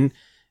Awakening,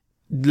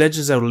 Legend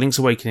of Zelda Link's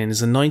Awakening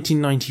is a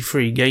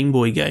 1993 Game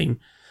Boy game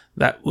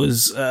that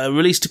was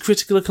released to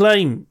critical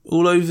acclaim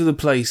all over the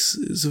place.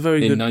 It's a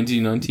very good... In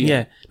 1990?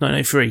 Yeah,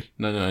 1993.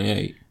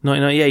 1998.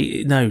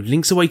 1998. No,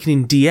 Link's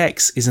Awakening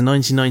DX is a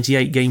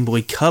 1998 Game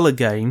Boy Color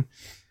game.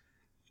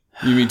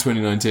 You mean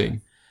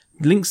 2019?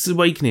 Link's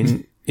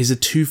Awakening is a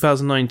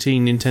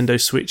 2019 Nintendo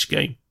Switch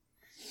game.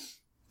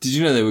 Did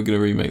you know they were going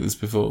to remake this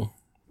before?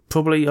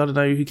 Probably, I don't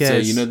know, who cares?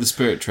 So, you know the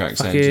Spirit Tracks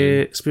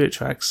engine? Spirit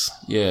Tracks.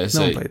 Yeah,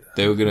 so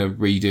they were going to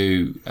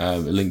redo A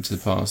Link to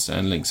the Past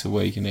and Link's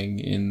Awakening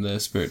in the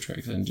Spirit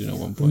Tracks engine at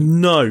one point.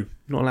 No,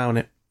 not allowing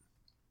it.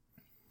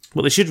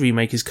 What they should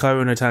remake is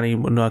Kairo no Tani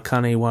no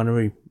Kane wa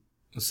Naru.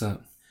 What's that?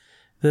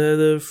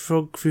 The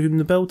frog for whom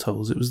the bell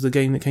tolls. It was the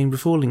game that came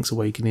before Link's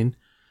Awakening.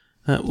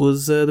 That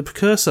was the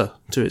precursor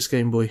to its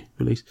Game Boy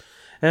release.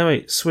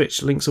 Anyway,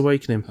 Switch, Link's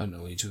Awakening. I don't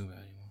know what you're talking about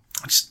anymore.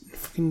 I just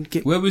fucking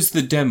get... Where was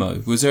the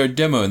demo? Was there a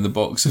demo in the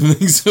box of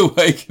Link's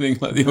Awakening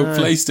like the old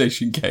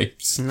PlayStation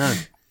games? No.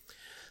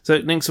 So,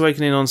 Link's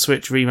Awakening on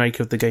Switch, remake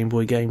of the Game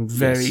Boy game.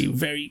 Very,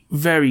 very,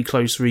 very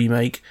close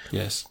remake.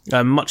 Yes.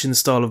 Much in the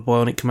style of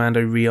Bionic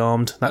Commando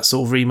Rearmed. That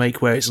sort of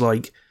remake where it's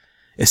like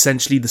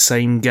essentially the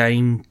same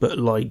game, but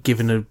like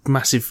given a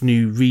massive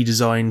new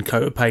redesign,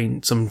 coat of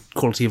paint, some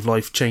quality of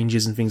life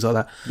changes and things like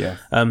that. Yeah.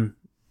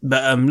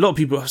 But a lot of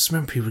people, I just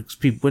remember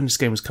people when this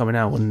game was coming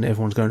out and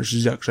everyone's going, it's the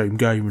exact same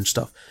game and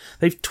stuff.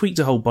 They've tweaked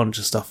a whole bunch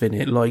of stuff in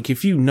it. Like,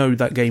 if you know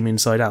that game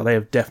inside out, they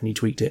have definitely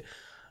tweaked it.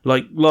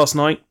 Like, last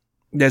night,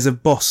 there's a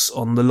boss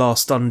on the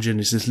last dungeon.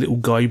 It's this little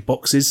guy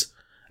boxes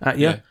at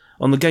you. Yeah.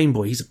 On the Game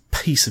Boy, he's a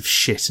piece of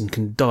shit and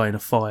can die in a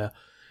fire.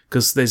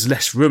 Because there's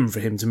less room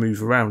for him to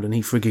move around and he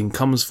frigging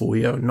comes for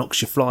you and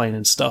knocks you flying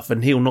and stuff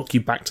and he'll knock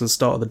you back to the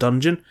start of the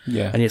dungeon.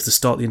 Yeah. And you have to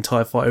start the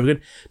entire fight over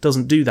again.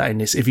 Doesn't do that in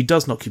this. If he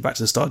does knock you back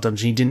to the start of the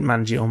dungeon, he didn't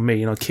manage it on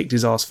me and I kicked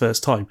his ass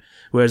first time.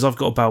 Whereas I've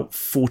got about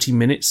 40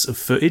 minutes of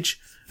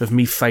footage of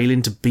me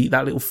failing to beat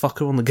that little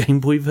fucker on the Game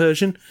Boy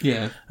version.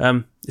 Yeah.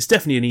 It's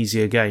definitely an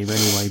easier game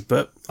anyway,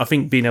 but I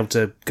think being able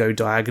to go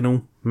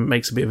diagonal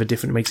makes a bit of a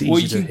difference. It makes it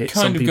easier to hit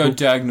some people. You can kind of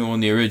go diagonal on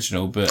the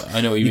original, but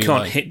I know what you mean. You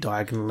can't hit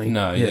diagonally.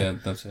 No, yeah,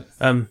 that's it.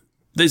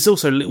 There's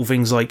also little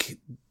things like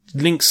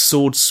Link's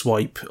sword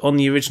swipe. On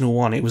the original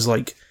one, it was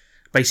like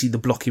basically the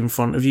block in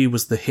front of you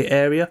was the hit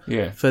area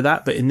for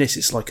that, but in this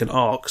it's like an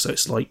arc, so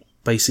it's like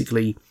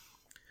basically,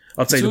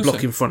 I'd say the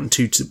block in front and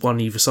two to one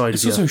either side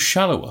of you. It's also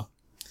shallower.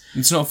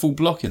 It's not a full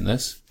block in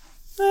this.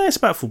 It's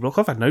about a full block.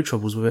 I've had no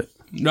troubles with it.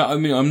 No, I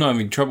mean, I'm not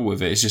having trouble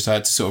with it. It's just I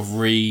had to sort of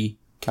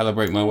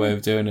recalibrate my way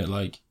of doing it.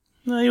 Like,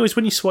 no, you always,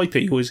 when you swipe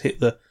it, you always hit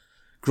the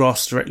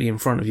grass directly in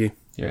front of you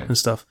and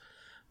stuff.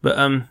 But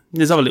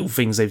there's other little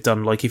things they've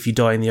done, like if you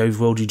die in the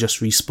overworld, you just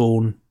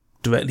respawn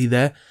directly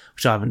there,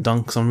 which I haven't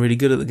done because I'm really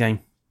good at the game.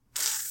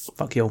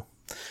 Fuck you all.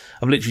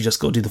 I've literally just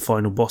got to do the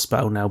final boss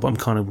battle now, but I'm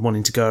kind of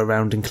wanting to go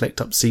around and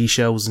collect up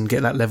seashells and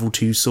get that level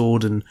 2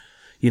 sword and,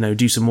 you know,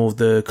 do some more of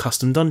the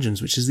custom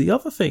dungeons, which is the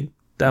other thing.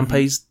 Dan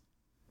Pay's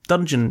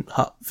dungeon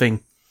hut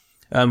thing,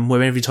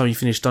 where every time you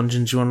finish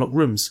dungeons, you unlock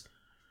rooms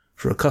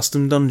for a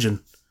custom dungeon.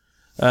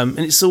 And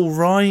it's all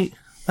right,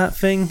 that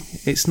thing.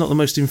 It's not the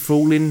most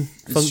enthralling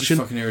function. It's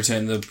just fucking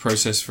irritating, the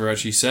process for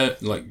actually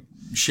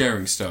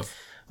sharing stuff.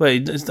 Well,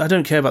 I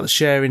don't care about the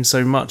sharing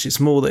so much. It's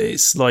more that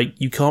it's like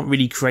you can't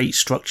really create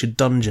structured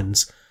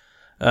dungeons.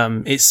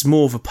 It's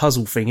more of a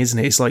puzzle thing, isn't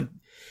it? It's like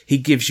he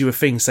gives you a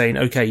thing saying,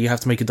 okay, you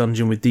have to make a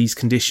dungeon with these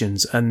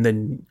conditions, and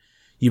then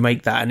you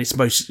make that, and it's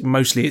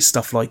mostly it's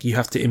stuff like you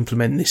have to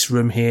implement this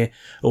room here,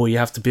 or you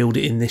have to build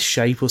it in this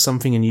shape or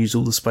something and use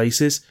all the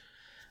spaces.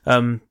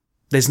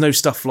 There's no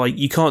stuff like,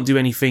 you can't do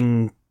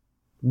anything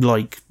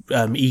like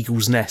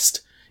Eagle's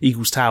Nest,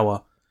 Eagle's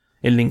Tower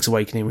in Link's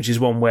Awakening, which is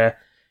one where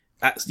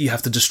you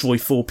have to destroy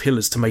 4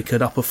 pillars to make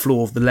an upper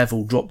floor of the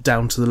level drop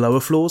down to the lower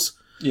floors.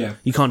 Yeah.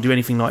 You can't do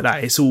anything like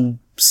that. It's all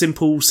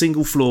simple,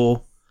 single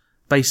floor,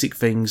 basic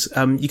things.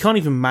 You can't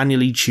even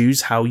manually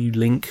choose how you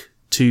link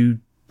to,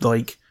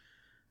 like,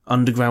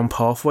 underground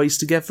pathways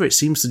together. It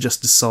seems to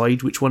just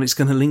decide which one it's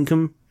going to link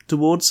them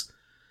towards.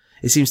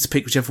 It seems to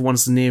pick whichever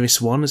one's the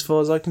nearest one, as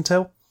far as I can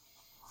tell.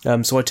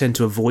 So I tend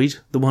to avoid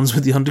the ones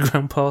with the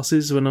underground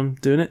passes when I'm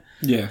doing it.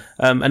 Yeah.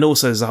 And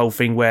also there's a whole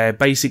thing where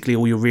basically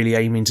all you're really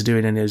aiming to do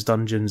in any of those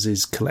dungeons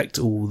is collect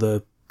all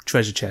the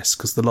treasure chests,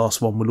 because the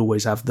last one will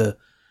always have the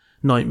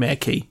nightmare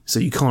key, so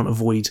you can't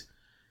avoid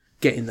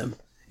getting them.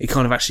 It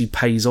kind of actually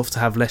pays off to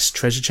have less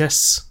treasure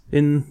chests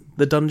in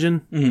the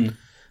dungeon. Mm.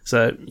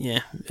 So,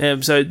 yeah.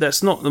 So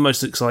that's not the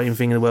most exciting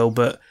thing in the world,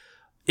 but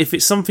if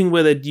it's something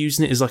where they're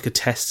using it as like a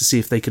test to see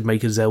if they could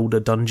make a Zelda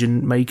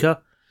dungeon maker,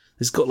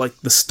 it's got like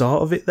the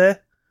start of it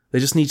there. They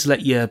just need to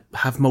let you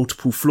have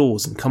multiple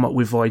floors and come up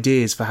with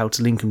ideas for how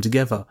to link them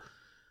together.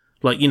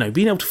 Like, you know,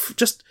 being able to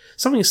just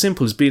something as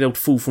simple as being able to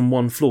fall from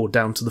one floor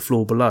down to the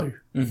floor below.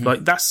 Mm-hmm.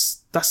 Like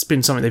that's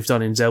been something they've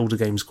done in Zelda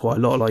games quite a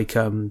lot, like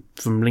from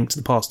Link to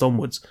the Past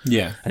onwards.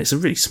 Yeah. And it's a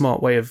really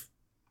smart way of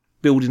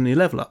building the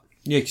level up.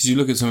 Yeah, because you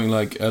look at something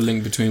like A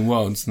Link Between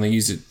Worlds and they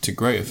use it to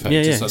great effect.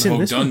 Yeah, Just like the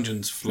whole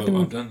dungeons float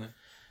up, don't they?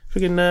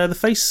 Friggin' the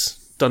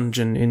face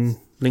dungeon in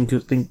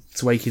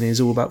Link's Awakening is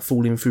all about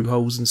falling through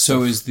holes and stuff.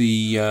 So is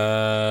the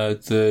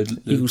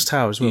Eagle's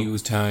Tower as well.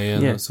 Eagle's Tower, yeah,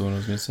 that's the one I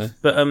was going to say.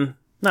 But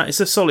no, it's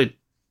a solid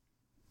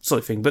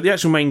thing. But the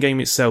actual main game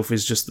itself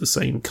is just the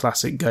same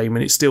classic game,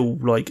 and it's still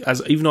like,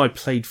 even though I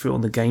played through it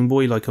on the Game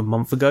Boy like a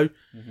month ago,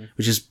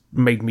 which has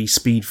made me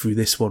speed through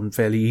this one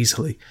fairly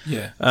easily.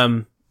 Yeah.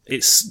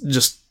 It's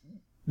just,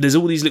 there's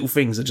all these little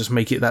things that just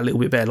make it that little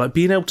bit better. Like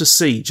being able to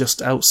see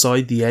just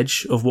outside the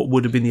edge of what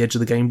would have been the edge of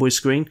the Game Boy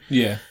screen.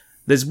 Yeah.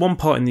 There's one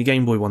part in the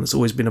Game Boy one that's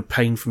always been a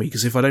pain for me,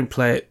 because if I haven't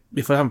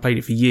played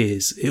it for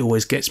years, it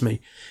always gets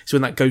me. It's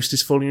when that ghost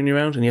is following you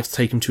around and you have to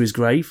take him to his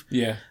grave.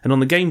 Yeah. And on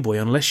the Game Boy,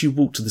 unless you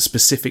walk to the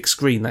specific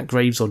screen that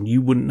grave's on,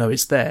 you wouldn't know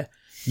it's there.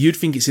 You'd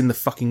think it's in the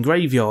fucking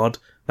graveyard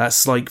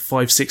that's like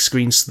 5-6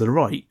 screens to the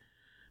right.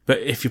 But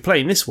if you're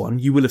playing this one,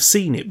 you will have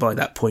seen it by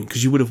that point,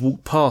 because you would have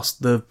walked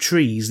past the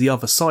trees, the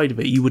other side of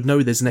it. You would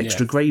know there's an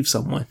extra grave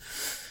somewhere.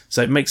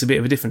 So it makes a bit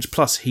of a difference.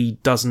 Plus, he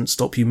doesn't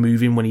stop you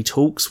moving when he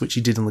talks, which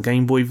he did on the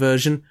Game Boy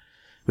version,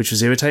 which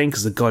was irritating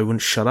because the guy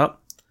wouldn't shut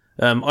up.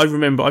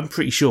 I'm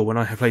pretty sure when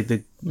I played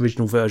the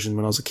original version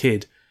when I was a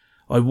kid,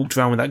 I walked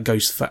around with that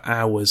ghost for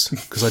hours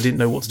because I didn't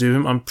know what to do with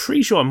him. I'm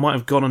pretty sure I might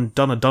have gone and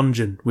done a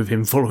dungeon with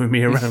him following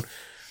me around.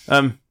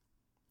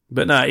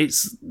 But no,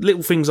 it's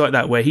little things like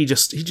that where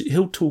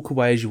he'll talk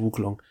away as you walk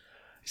along.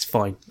 It's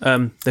fine.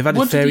 They've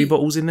added fairy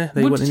bottles in there.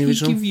 What did he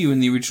give you in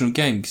the original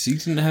game? Because you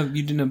didn't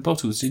have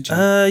bottles, did you?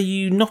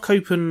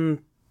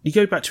 You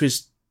go back to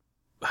his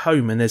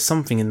home and there's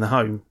something in the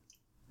home.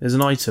 There's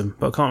an item,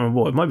 but I can't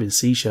remember what. It might be a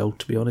seashell,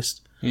 to be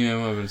honest. Yeah, it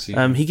might be a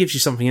seashell. He gives you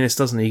something in this,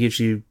 doesn't he? He gives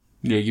you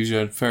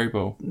a fairy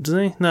bottle. Does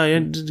he? No, he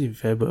doesn't give you a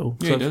fairy bottle.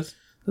 Yeah, he does.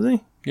 Does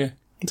he? Yeah.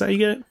 Is that how you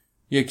get it?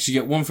 Yeah, because you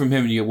get one from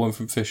him and you get one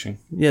from fishing.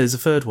 Yeah, there's a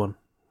third one.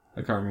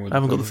 I can't remember. I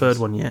haven't got the third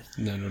one yet.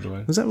 No, nor do I.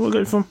 Is that where I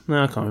got it from?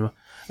 No, I can't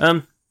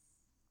remember.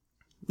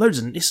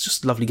 It's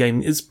just a lovely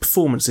game. There's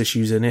performance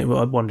issues in it, but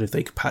I wonder if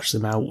they could patch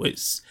them out.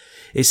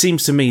 It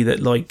seems to me that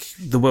like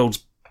the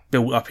world's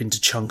built up into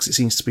chunks. It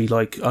seems to be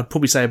like, I'd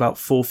probably say about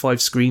 4 or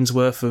 5 screens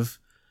worth of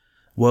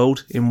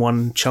world in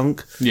one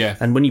chunk. Yeah.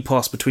 And when you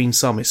pass between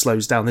some, it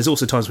slows down. There's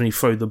also times when you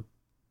throw the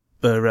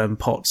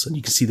pots and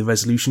you can see the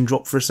resolution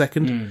drop for a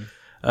second.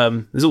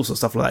 There's all sorts of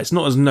stuff like that. It's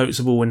not as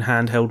noticeable in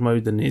handheld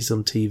mode than it is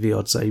on TV,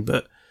 I'd say,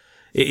 but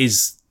it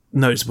is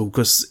noticeable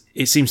because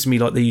it seems to me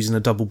like they're using a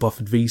double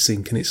buffered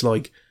VSync, and it's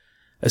like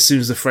as soon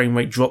as the frame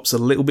rate drops a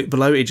little bit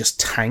below, it just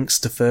tanks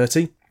to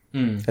 30.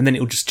 And then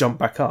it'll just jump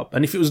back up.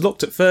 And if it was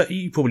locked at 30,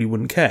 you probably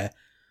wouldn't care.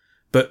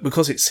 But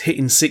because it's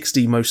hitting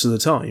 60 most of the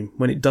time,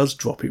 when it does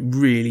drop, it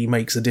really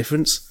makes a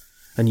difference.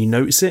 And you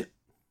notice it.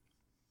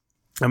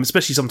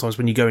 Especially sometimes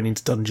when you're going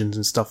into dungeons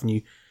and stuff and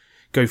you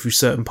go through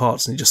certain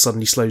parts and it just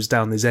suddenly slows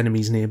down. There's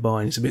enemies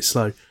nearby and it's a bit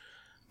slow.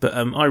 But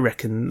I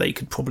reckon they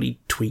could probably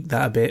tweak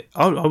that a bit.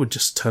 I would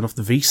just turn off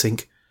the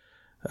VSync.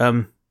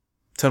 Turn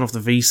off the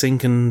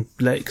VSync and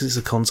let it, because it's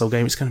a console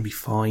game, it's going to be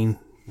fine.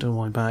 Don't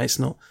worry about it.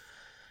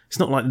 It's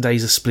not like the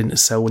days of Splinter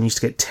Cell when you used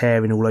to get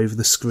tearing all over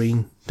the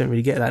screen. Don't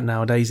really get that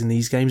nowadays in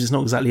these games. It's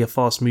not exactly a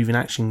fast-moving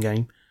action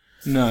game.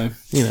 No.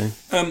 You know.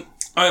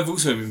 I have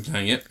also been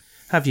playing it.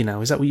 Have you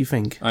now? Is that what you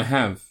think? I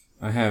have.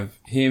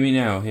 Hear me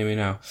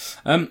now.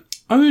 I'm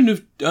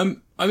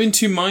in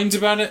two minds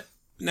about it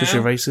now. Because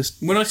you're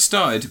racist? When I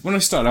started,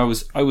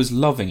 I was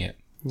loving it.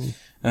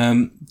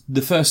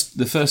 The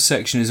first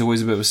section is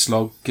always a bit of a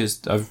slog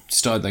because I've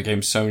started that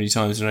game so many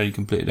times and only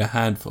completed a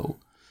handful.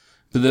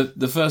 But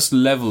the first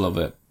level of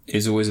it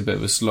is always a bit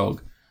of a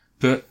slog.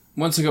 But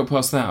once I got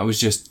past that, I was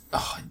just,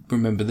 I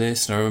remember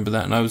this and I remember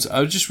that, and I was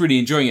just really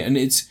enjoying it. And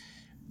it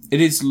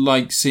is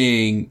like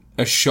seeing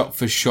a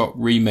shot-for-shot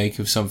remake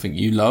of something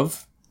you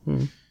love,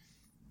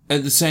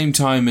 at the same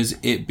time as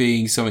it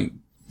being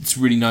something it's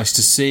really nice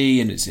to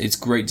see, and it's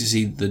great to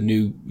see the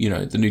new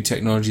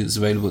technology that's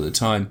available at the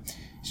time.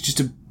 It's just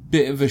a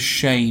bit of a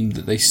shame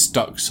that they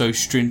stuck so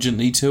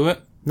stringently to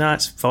it. No,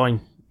 it's fine.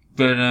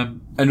 But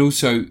and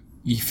also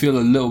you feel a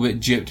little bit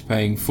gypped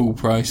paying full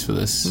price for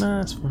this.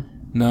 No, it's fine.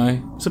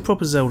 No, It's a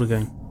proper Zelda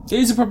game. it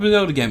is a proper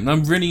Zelda game, and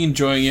I'm really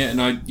enjoying it.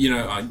 And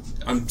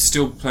I'm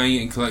still playing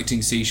it and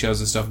collecting seashells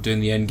and stuff, doing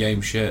the end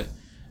game shit.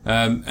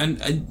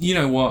 And you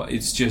know what?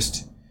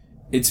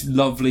 It's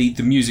lovely.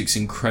 The music's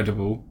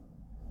incredible.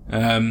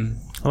 I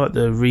like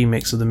the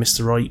remix of the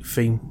Mr. Right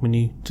theme when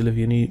you deliver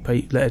your new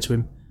letter to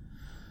him.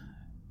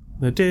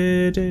 It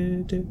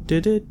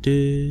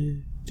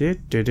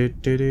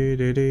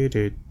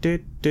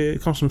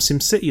comes from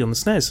SimCity on the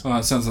SNES. Oh,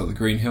 it sounds like the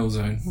Green Hill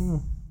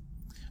Zone.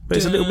 But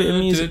it's a little bit of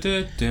music.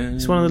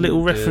 It's one of the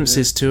little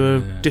references to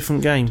a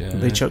different game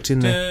that they chucked in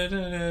there.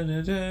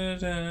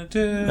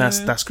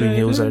 That's Green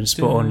Hill Zone.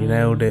 Spot on. You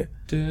nailed it.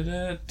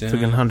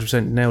 Friggin'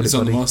 100% nailed It's it,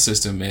 on buddy. the Master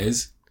System, it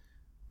is.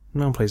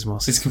 No one plays the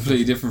Master It's System.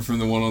 completely different from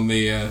the one on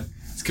the...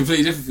 it's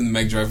completely different from the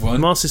Mega Drive The one.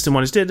 Master System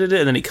one is and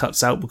then it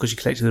cuts out because you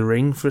collected the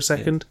ring for a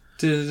second.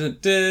 You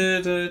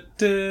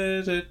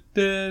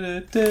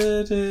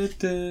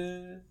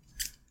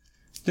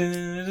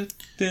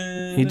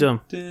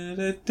done?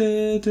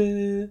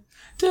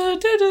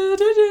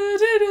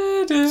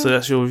 So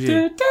that's your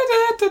review.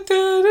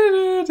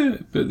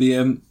 But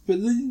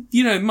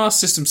the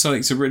Master System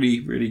Sonic's a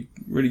really, really,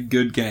 really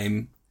good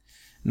game,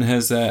 and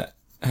has that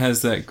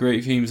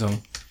great theme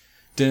song.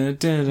 Why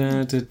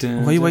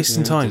are you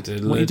wasting time?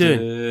 What are you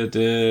doing?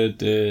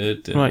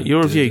 Right,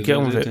 your review, get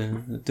on with it.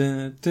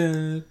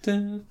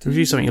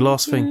 Review something, your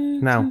last thing,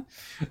 now.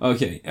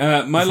 Okay,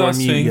 my last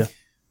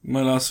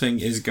thing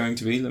is going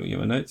to be, let me get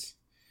my notes.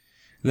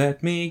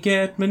 Let me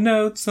get my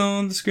notes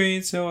on the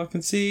screen so I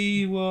can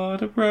see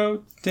what I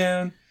wrote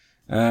down.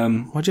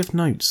 Why'd you have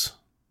notes?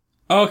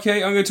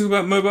 Okay, I'm going to talk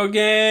about mobile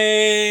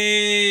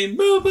games.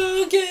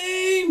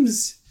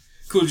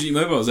 Call of Duty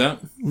Mobile's out.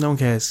 No one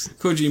cares.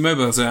 Call of Duty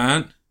Mobile's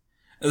out.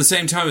 At the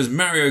same time as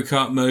Mario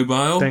Kart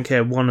Mobile. Don't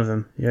care, one of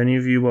them. You only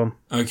review one.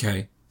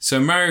 Okay, so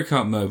Mario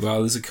Kart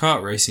Mobile is a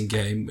kart racing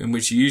game in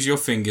which you use your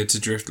finger to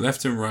drift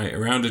left and right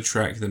around a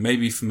track that may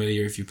be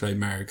familiar if you played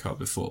Mario Kart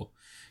before.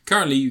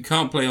 Currently, you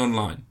can't play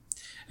online.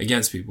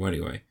 Against people,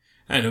 anyway.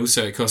 And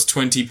also, it costs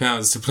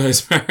 £20 to play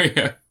as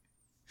Mario.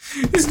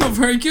 It's not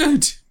very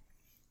good.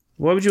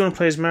 Why would you want to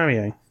play as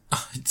Mario?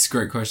 Oh, it's a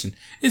great question.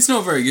 It's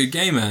not a very good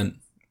game, Ant.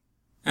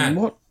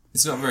 What?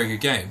 It's not a very good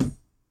game.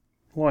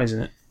 Why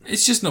isn't it?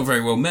 It's just not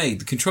very well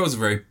made. The controls are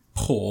very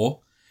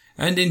poor.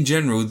 And in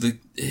general,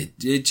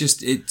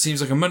 it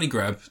seems like a money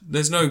grab.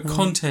 There's no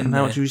content And how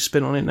there. much have you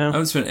spent on it now? I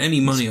haven't spent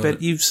any money on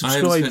it. You've I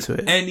haven't subscribed spent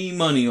to it. any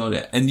money on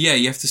it. And yeah,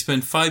 you have to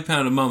spend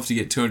 £5 a month to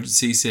get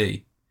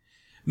 200cc.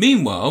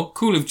 Meanwhile,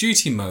 Call of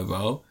Duty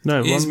Mobile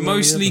is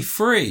mostly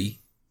free.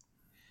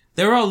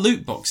 There are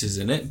loot boxes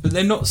in it, but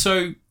they're not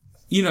so,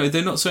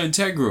 they're not so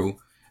integral.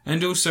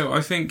 And also,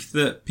 I think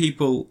that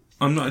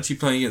I'm not actually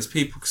playing against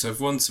people because I've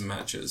won some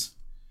matches.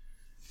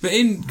 But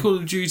in Call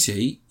of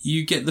Duty,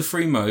 you get the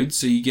free mode,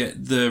 so you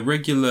get the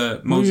regular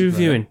multiplayer. What are you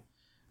reviewing?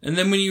 And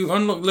then when you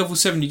unlock level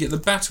 7, you get the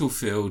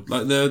battlefield,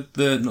 like not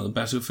the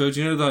battlefield,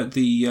 like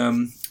the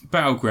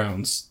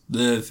battlegrounds,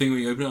 the thing where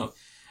you open up.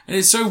 And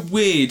it's so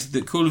weird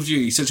that Call of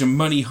Duty, such a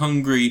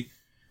money-hungry,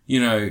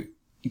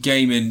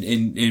 game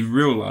in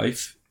real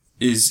life,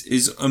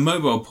 is a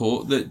mobile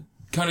port that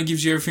kind of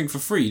gives you everything for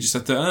free. You just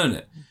have to earn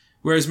it.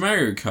 Whereas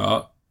Mario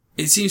Kart,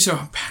 it seems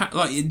so,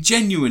 it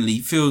genuinely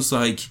feels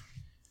like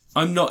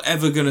I'm not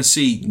ever going to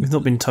see... You've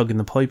not been tugging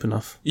the pipe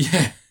enough.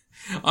 Yeah.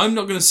 I'm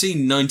not going to see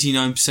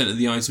 99% of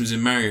the items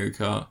in Mario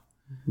Kart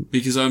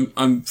because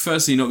I'm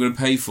firstly not going to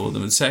pay for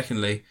them, and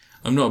secondly,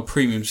 I'm not a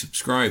premium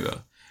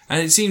subscriber.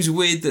 And it seems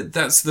weird that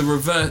that's the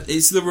reverse.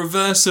 It's the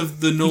reverse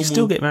of the normal. You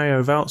still get Mario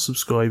without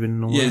subscribing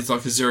and all that. It's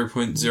like a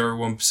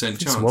 0.01%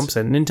 chance. It's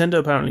 1%. Nintendo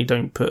apparently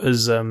don't put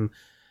as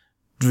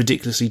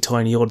ridiculously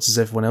tiny odds as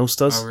everyone else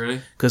does. Oh,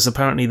 really? Because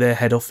apparently their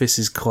head office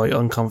is quite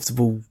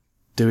uncomfortable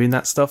doing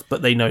that stuff,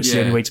 but they know it's the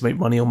only way to make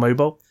money on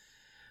mobile.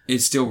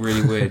 It's still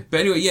really weird. But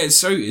anyway, yeah, it's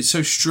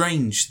so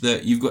strange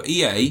that you've got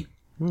EA,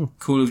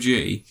 Call of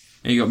Duty,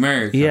 and you've got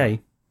Mario Kart. EA?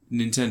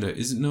 Nintendo.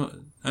 Is it not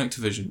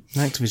Activision?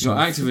 Activision. You've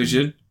got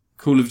Activision,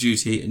 Call of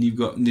Duty, and you've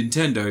got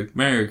Nintendo,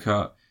 Mario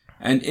Kart.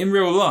 And in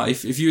real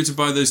life, if you were to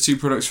buy those two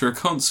products for a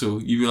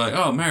console, you'd be like,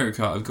 oh, Mario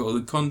Kart, I've got all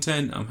the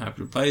content, I'm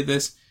happy to play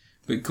this.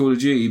 But Call of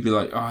Duty, you'd be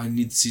like, oh, I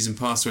need the season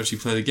pass to actually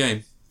play the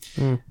game.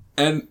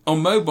 And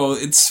on mobile,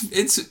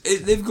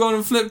 they've gone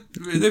and flipped.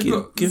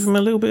 Give them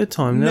a little bit of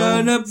time.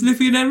 No,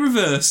 flipping and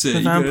reverse it.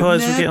 The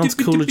vampires will get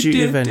onto Call of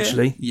Duty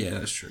eventually. Yeah,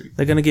 that's true.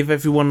 They're going to give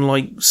everyone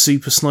like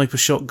super sniper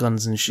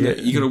shotguns and shit.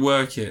 Yeah, you got to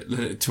work it, let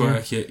it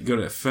twerk it. You got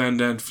to fan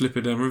down, flip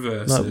it down,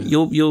 reverse it.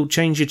 You'll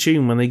change your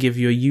tune when they give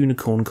you a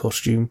unicorn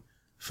costume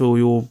for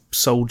your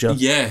soldier.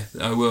 Yeah,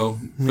 I will.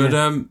 But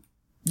I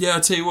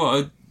tell you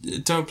what, I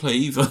don't play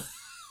either.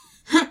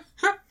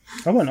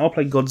 I won't. I'll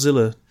play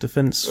Godzilla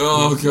Defense.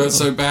 Oh god,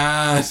 so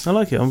bad. I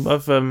like it.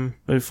 I've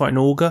been fighting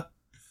Augur.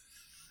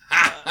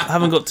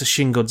 haven't got to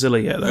Shin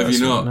Godzilla yet, though. Have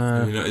you not? No.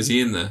 Have you not? Is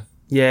he in there?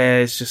 Yeah,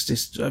 it's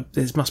just,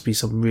 there must be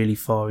some really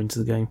far into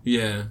the game.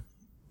 Yeah.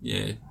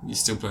 Yeah, you're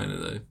still playing it,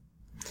 though.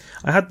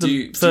 I had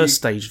the first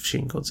stage of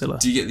Shin Godzilla.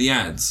 Do you get the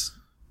ads?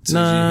 So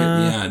No. do you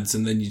hit the ads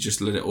and then you just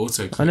let it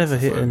auto-click? I never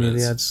for hit 5 any of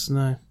minutes? the ads,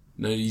 no.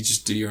 No, you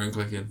just do your own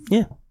clicking.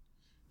 Yeah,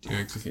 Do your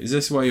own clicking. Is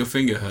this why your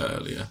finger hurt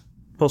earlier?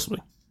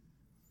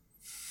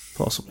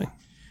 possibly.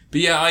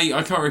 But yeah,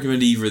 I can't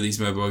recommend either of these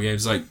mobile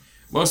games. Like,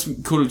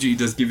 whilst Call of Duty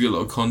does give you a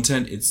lot of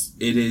content, it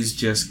is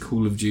just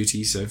Call of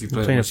Duty. So if you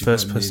play Playing a once, you play it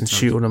first-person a million times.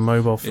 shoot on a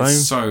mobile phone.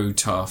 It's so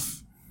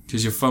tough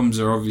because your thumbs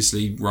are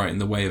obviously right in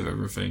the way of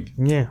everything.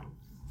 Yeah.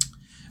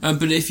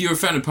 But if you're a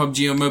fan of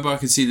PUBG on mobile, I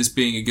can see this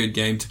being a good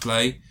game to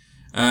play.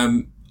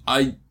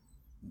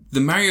 The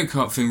Mario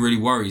Kart thing really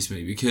worries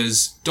me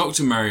because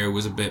Dr. Mario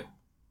was a bit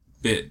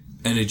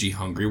energy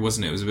hungry,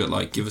 wasn't it? It was a bit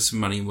like, give us some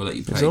money and we'll let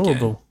you play It's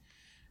horrible. again.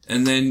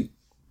 And then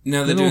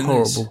now they're They're all doing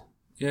horrible. this.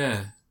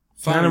 Yeah.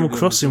 Animal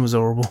Crossing was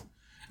horrible.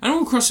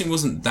 Animal Crossing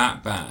wasn't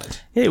that bad.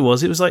 Yeah, it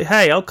was. It was like,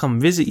 hey, I'll come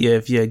visit you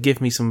if you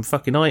give me some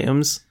fucking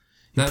items.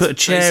 You That's put a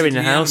chair in the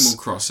basically house.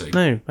 Animal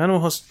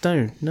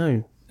Crossing.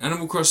 No.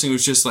 Animal Crossing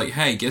was just like,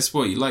 hey, guess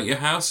what? You like your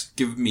house?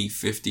 Give me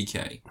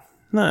 50k.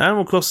 No,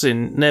 Animal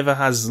Crossing never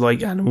has,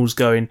 like, animals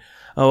going,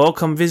 oh, I'll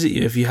come visit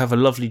you if you have a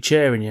lovely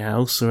chair in your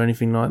house or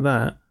anything like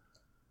that.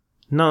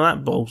 None of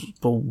that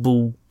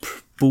bull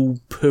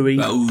pooey.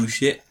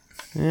 Bullshit.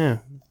 Yeah.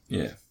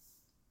 Yeah.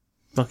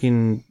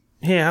 Fucking,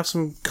 here, have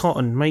some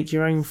cotton, make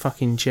your own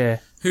fucking chair.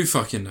 Who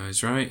fucking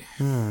knows, right?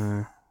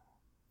 Animal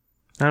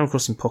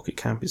Crossing Pocket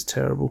Camp is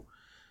terrible.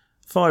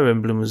 Fire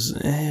Emblem was,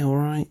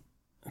 alright.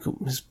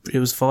 It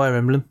was Fire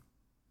Emblem.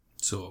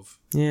 Sort of.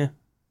 Yeah.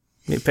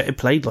 It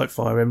played like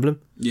Fire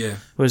Emblem. Yeah.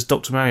 Whereas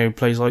Dr. Mario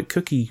plays like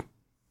Cookie,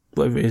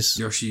 whatever it is.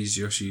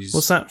 Yoshi's.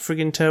 What's that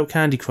friggin' tail?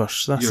 Candy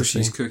Crush. That's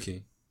Yoshi's the thing.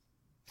 Cookie.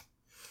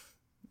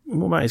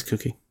 What about his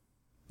Cookie?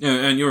 Yeah,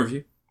 and your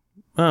review.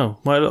 Oh,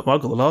 well, look, I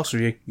got the last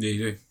review. Yeah, you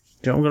do. Do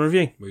you know what I'm going to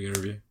review? What are you going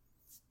to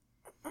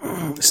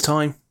review? It's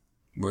time.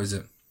 What is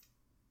it?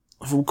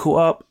 I've all caught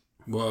up.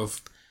 What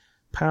of?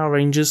 Power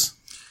Rangers.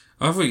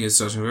 I thought you were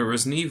talking about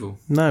Resident Evil.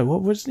 No,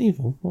 what Resident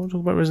Evil? What are we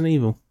talking about Resident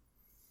Evil?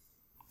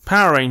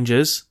 Power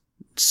Rangers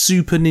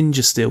Super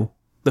Ninja Steel.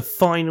 The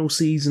final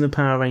season of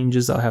Power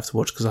Rangers that I have to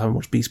watch because I haven't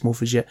watched Beast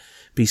Morphers yet.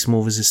 Beast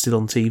Morphers is still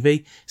on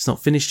TV. It's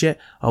not finished yet.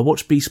 I'll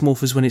watch Beast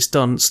Morphers when it's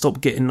done.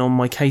 Stop getting on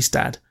my case,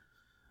 Dad.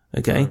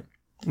 Okay?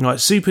 Right,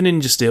 Super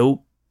Ninja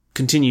Steel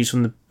continues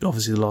from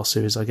obviously the last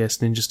series, I guess.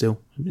 Ninja Steel.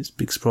 It's a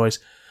big surprise.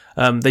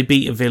 They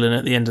beat a villain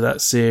at the end of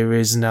that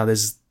series, and now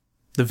there's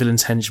the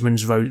villain's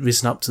henchman's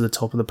risen up to the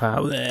top of the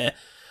power there.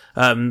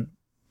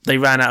 They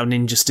ran out of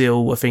Ninja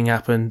Steel, a thing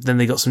happened, then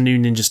they got some new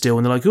Ninja Steel,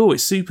 and they're like, oh,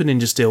 it's Super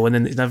Ninja Steel, and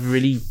then it never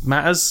really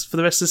matters for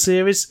the rest of the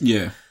series.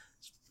 Yeah.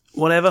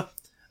 Whatever.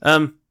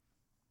 But,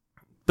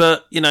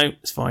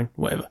 it's fine,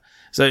 whatever.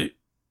 So,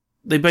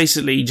 they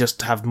basically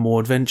just have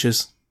more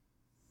adventures.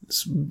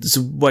 It's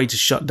a way to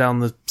shut down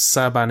the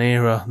Saban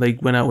era. They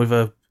went out with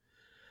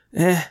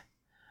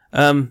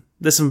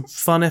there's some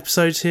fun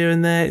episodes here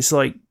and there. It's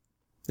like,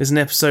 there's an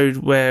episode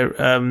where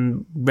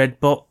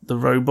Redbot, the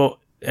robot,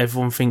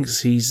 everyone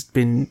thinks he's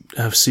been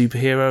a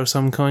superhero of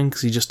some kind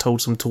because he just told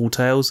some tall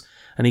tales,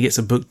 and he gets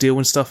a book deal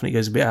and stuff, and it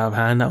goes a bit out of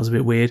hand. That was a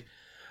bit weird.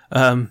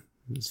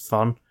 It's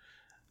fun.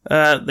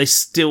 They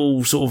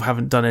still sort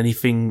of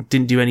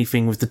didn't do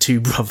anything with the two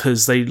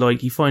brothers.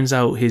 He finds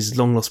out his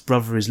long lost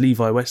brother is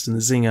Levi Weston,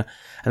 the singer,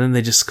 and then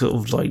they just sort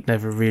of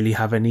never really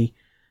have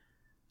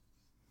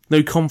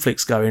no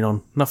conflicts going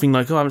on. Nothing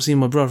like, I haven't seen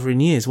my brother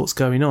in years, what's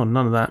going on?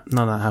 None of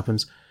that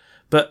happens.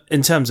 But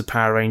in terms of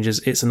Power Rangers,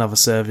 it's another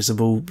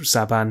serviceable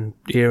Saban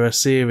era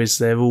series.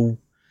 They're all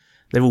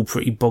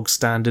pretty bog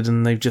standard,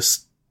 and they've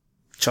just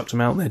chucked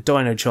them out there.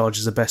 Dino Charge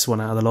is the best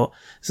one out of the lot.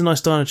 It's a nice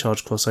Dino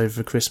Charge crossover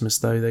for Christmas,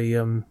 though.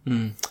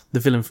 The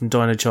villain from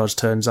Dino Charge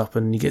turns up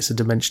and he gets a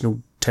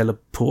dimensional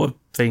teleport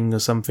thing or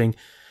something,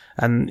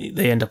 and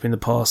they end up in the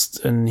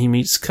past, and he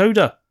meets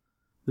Coda,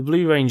 the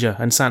Blue Ranger,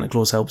 and Santa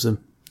Claus helps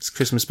him. It's a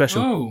Christmas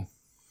special. Oh.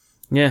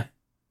 Yeah.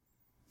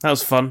 That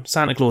was fun.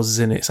 Santa Claus is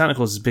in it. Santa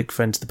Claus is a big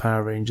friend to the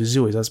Power Rangers. He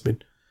always has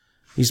been.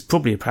 He's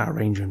probably a Power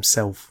Ranger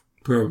himself.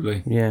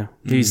 Probably. Yeah.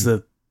 He's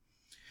the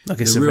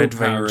real Red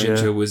Power Ranger.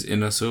 Ranger was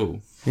in us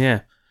all. Yeah.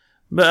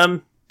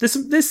 But this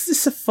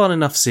is a fun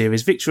enough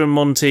series. Victor and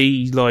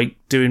Monty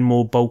doing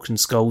more Bulk and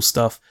Skull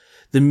stuff.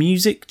 The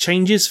music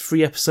changes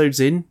 3 episodes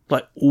in.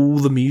 All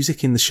the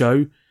music in the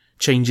show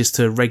changes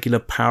to regular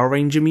Power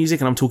Ranger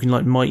music, and I'm talking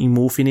Mighty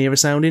Morphin era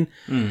sounding.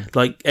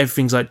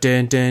 Everything's dun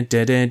dun dun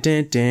dun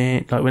dun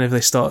dun, whenever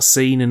they start a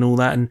scene and all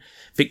that, and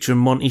Victor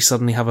and Monty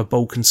suddenly have a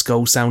Bulk and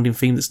Skull sounding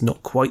theme that's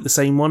not quite the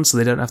same one, so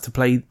they don't have to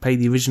pay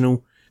the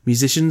original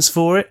musicians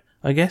for it,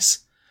 I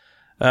guess.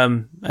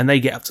 And they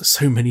get up to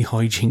so many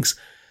hijinks.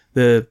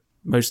 The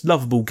most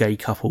lovable gay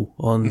couple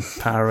on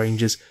Power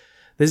Rangers.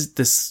 There's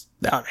this,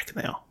 I reckon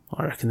they are.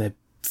 I reckon they're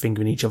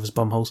fingering each other's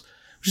bumholes,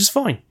 which is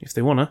fine if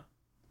they wanna.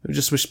 I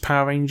just wish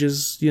Power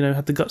Rangers,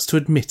 had the guts to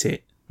admit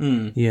it.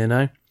 There's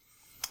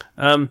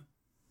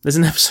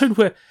an episode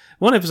where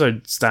one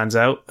episode stands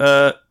out.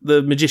 The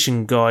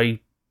magician guy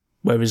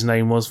whatever his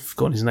name was, I've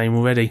forgotten his name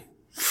already.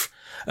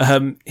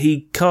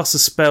 He casts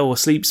a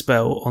sleep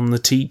spell on the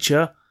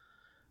teacher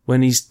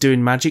when he's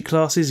doing magic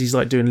classes. He's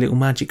like doing a little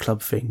magic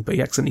club thing, but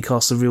he accidentally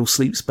casts a real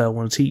sleep spell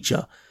on a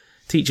teacher.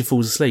 Teacher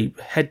falls asleep.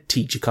 Head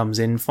teacher comes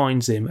in,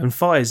 finds him, and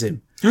fires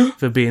him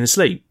for being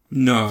asleep.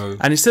 No.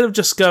 And instead of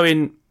just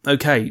going,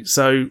 okay,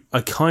 so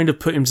I kind of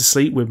put him to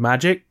sleep with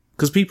magic,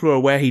 because people are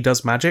aware he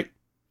does magic,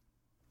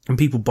 and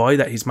people buy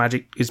that his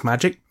magic is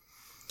magic.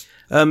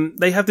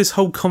 They have this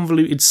whole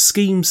convoluted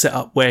scheme set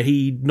up where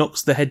he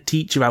knocks the head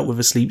teacher out with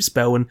a sleep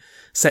spell and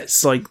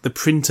sets like the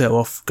printer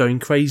off going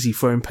crazy,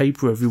 throwing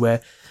paper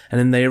everywhere. And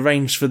then they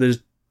arrange for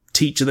the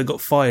teacher that got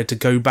fired to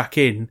go back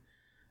in,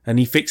 and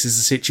he fixes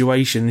the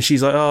situation. And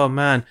she's like, oh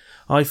man,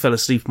 I fell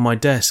asleep on my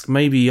desk.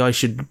 Maybe I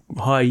should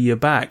hire you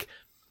back.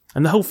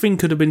 And the whole thing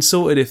could have been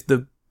sorted if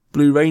the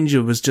Blue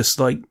Ranger was just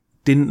like,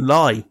 didn't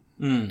lie.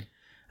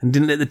 And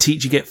didn't let the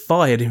teacher get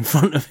fired in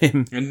front of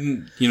him.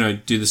 And,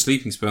 do the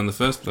sleeping spell in the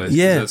first place.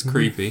 Yeah. That's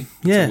creepy.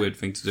 Yeah. It's a weird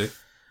thing to do.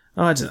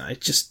 I don't know,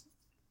 it's just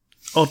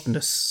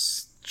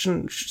oddness.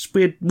 Just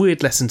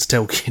weird lesson to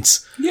tell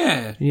kids.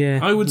 Yeah. Yeah.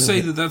 I would say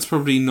that that's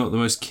probably not the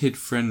most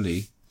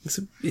kid-friendly.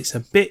 It's a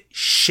bit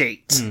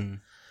shit.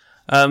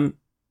 There's the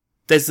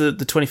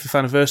 25th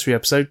anniversary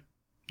episode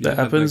that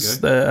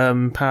happens.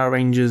 The Power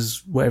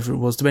Rangers, whatever it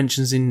was,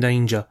 Dimensions in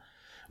Danger,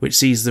 which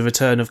sees the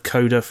return of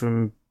Coda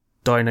from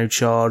Dino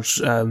Charge,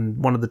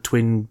 one of the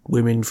twin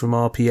women from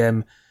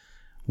RPM,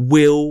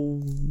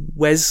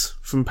 Wes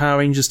from Power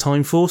Rangers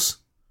Time Force,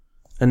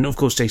 and of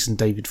course Jason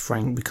David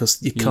Frank, because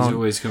He's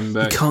always coming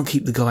back. You can't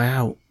keep the guy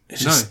out.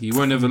 He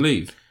won't ever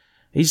leave.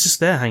 He's just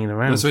there hanging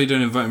around. That's why you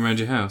don't invite him around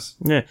your house.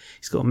 Yeah,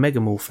 he's got a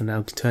Megamorph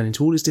now, can turn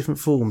into all his different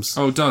forms.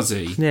 Oh, does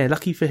he? Yeah,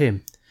 lucky for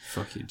him.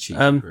 Fucking cheap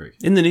prick.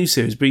 In the new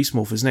series, Beast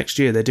Morphers, next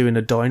year they're doing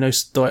a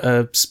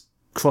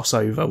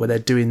crossover where they're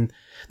taking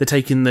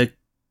the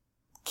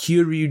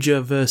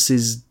Kyoryuger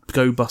versus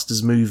Go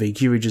Busters movie.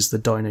 Kyoryuger's the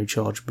Dino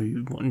Charge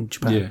movie in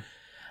Japan. Yeah.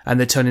 And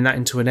they're turning that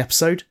into an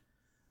episode,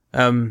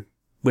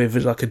 with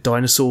like a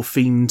dinosaur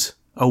themed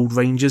old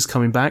Rangers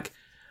coming back.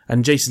 And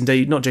not Jason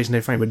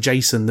David Frank, but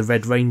Jason, the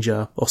Red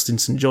Ranger, Austin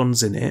St.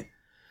 John's in it.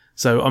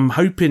 So I'm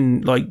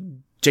hoping, like,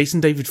 Jason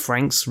David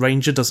Frank's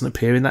Ranger doesn't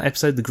appear in that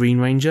episode, the Green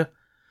Ranger.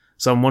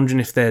 So I'm wondering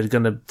if they're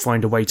going to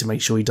find a way to make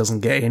sure he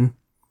doesn't get in.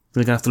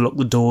 They're going to have to lock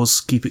the doors,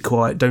 keep it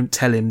quiet, don't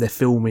tell him they're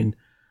filming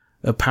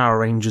a Power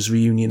Rangers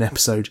reunion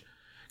episode,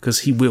 because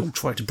he will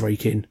try to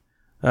break in.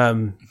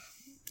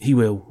 He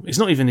will. It's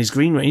not even his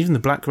Green Ranger, even the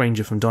Black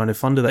Ranger from Dino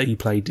Thunder that he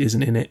played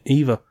isn't in it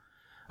either.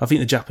 I think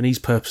the Japanese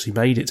purposely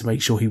made it to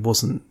make sure he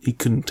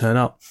couldn't turn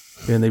up.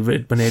 And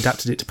when they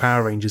adapted it to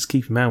Power Rangers,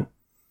 keep him out.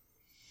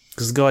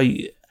 Because the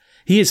guy,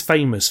 he is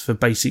famous for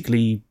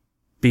basically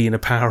being a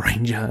Power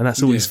Ranger, and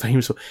that's all he's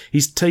famous for.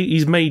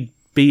 He's made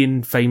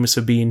being famous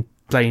for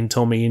playing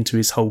Tommy into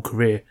his whole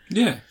career.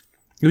 Yeah.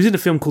 He was in a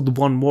film called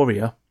The One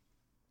Warrior.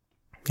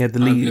 Yeah, the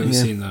lead. I've never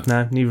seen that.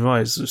 No, neither have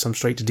I. It's some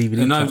straight to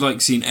DVD. And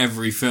I've seen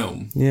every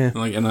film. Yeah.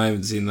 And I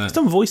haven't seen that. He's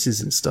done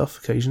voices and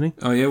stuff occasionally.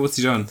 Oh yeah, what's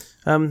he done?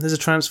 There's a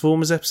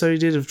Transformers episode he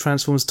did of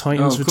Transformers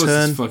Titans Return.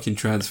 Return. It's fucking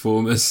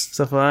Transformers.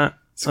 Stuff like that.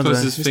 It's the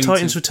closest Is thing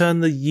Titans to... Return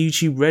the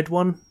YouTube Red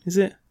one, is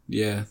it?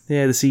 Yeah.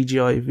 Yeah, the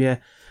CGI, yeah.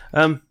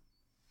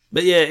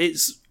 But yeah,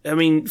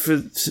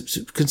 for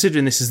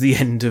considering this is the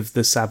end of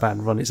the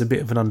Saban run, it's a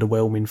bit of an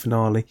underwhelming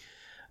finale.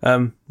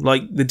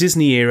 Like, the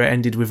Disney era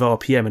ended with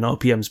RPM, and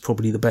RPM's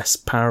probably the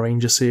best Power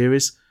Ranger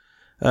series.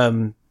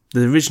 The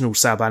original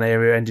Saban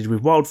era ended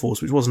with Wild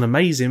Force, which wasn't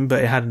amazing,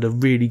 but it had a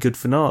really good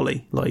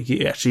finale. Like,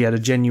 it actually had a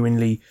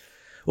genuinely,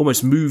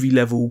 almost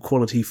movie-level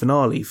quality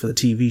finale for the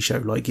TV show.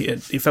 Like, it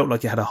felt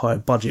like it had a higher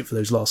budget for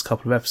those last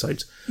couple of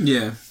episodes.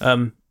 Yeah.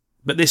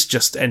 But this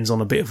just ends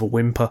on a bit of a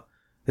whimper.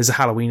 There's a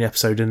Halloween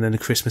episode and then a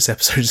Christmas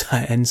episode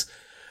that ends.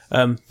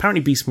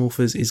 Apparently Beast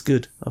Morphers is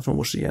good. I've not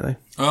watched it yet, though.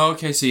 Oh,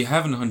 okay, so you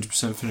haven't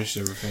 100% finished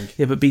everything.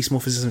 Yeah, but Beast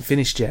Morphers isn't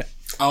finished yet.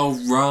 Oh,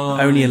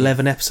 right. Only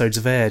 11 episodes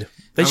have aired.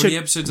 How many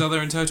episodes are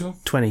there in total?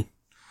 20.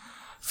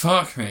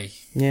 Fuck me.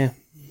 Yeah.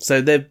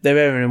 So they're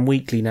airing them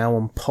weekly now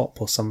on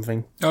Pop or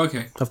something. Oh,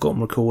 okay. I've got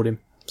them recording.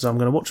 So I'm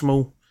going to watch them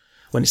all.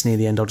 When it's near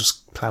the end, I'll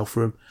just plough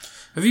through them.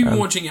 Have you been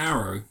watching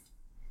Arrow?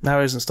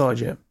 Arrow hasn't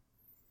started yet.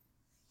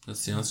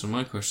 That's the answer to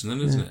my question then,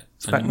 isn't it?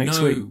 It's back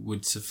next week.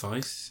 Would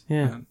suffice.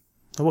 Yeah.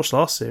 I watched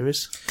last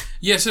series.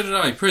 Yeah, so did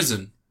I.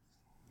 Prison.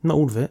 Not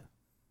all of it.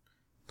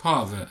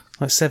 Part of it.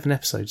 Like 7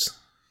 episodes.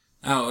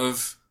 Out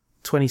of...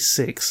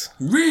 26.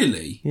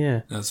 Really?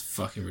 Yeah. That's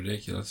fucking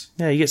ridiculous.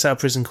 Yeah, he gets out of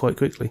prison quite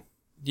quickly.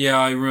 Yeah,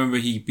 I remember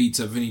he beats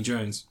up Vinnie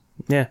Jones.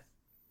 Yeah.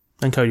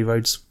 And Cody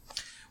Rhodes.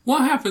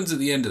 What happens at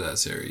the end of that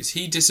series?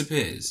 He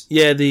disappears.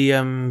 Yeah, the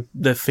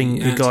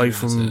guy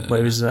from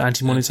where is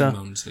Anti-Monitor?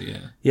 Anti-Monitor,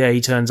 yeah. Yeah,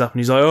 he turns up and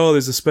he's like, "Oh,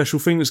 there's a special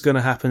thing that's going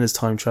to happen. There's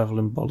time travel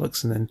and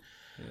bollocks." And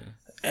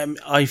then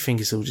I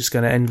think it's all just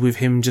going to end with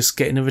him just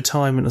getting a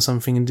retirement or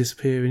something and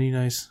disappearing. Who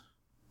knows?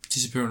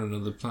 Disappear on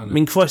another planet. I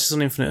mean, Crisis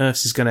on Infinite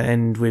Earths is going to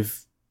end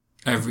with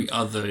every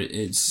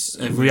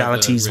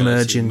realities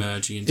merging.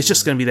 Into it's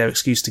just going to be their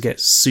excuse to get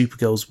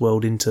Supergirl's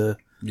world into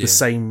the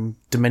same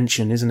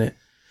dimension, isn't it?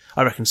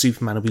 I reckon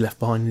Superman will be left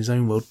behind in his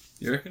own world.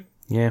 You reckon?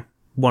 Yeah,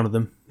 one of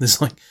them.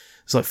 There's like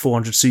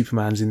 400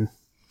 Supermans in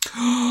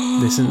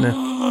this, isn't there?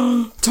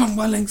 Tom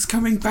Welling's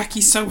coming back.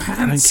 He's so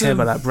handsome. I don't care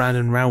about that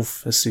Brandon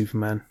Routh as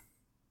Superman.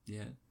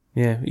 Yeah.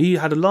 Yeah, he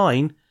had a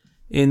line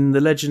in the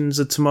Legends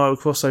of Tomorrow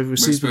crossover with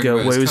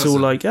Supergirl where he was all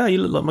like, "Ah, you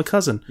look like my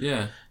cousin."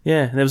 Yeah.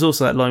 Yeah, and there was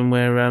also that line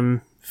where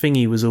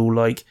Thingy was all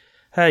like,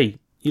 "Hey,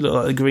 you look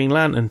like the Green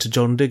Lantern" to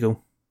John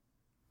Diggle.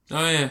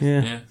 Oh, yeah.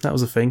 Yeah, that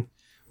was a thing.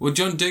 Well,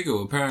 John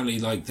Diggle, apparently,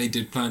 like, they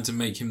did plan to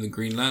make him the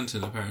Green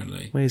Lantern,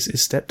 apparently. Well, his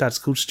stepdad's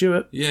called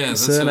Stuart. Yeah,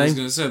 that's what I was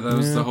going to say. That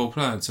was the whole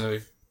plan, so...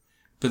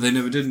 But they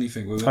never did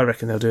anything with it. I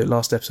reckon they'll do it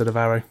last episode of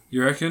Arrow.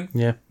 You reckon?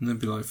 Yeah. And they'd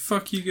be like,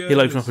 fuck you guys.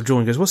 He'll open up a drawer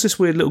and goes, "What's this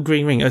weird little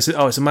green ring?" I said,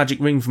 "Oh, it's a magic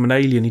ring from an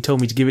alien. He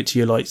told me to give it to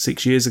you like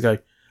 6 years ago."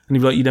 And he'd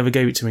be like, "You never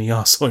gave it to me."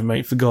 "Oh, sorry,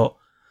 mate, forgot."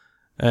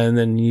 And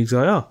then he's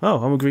like,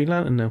 oh, I'm a Green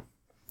Lantern now.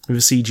 With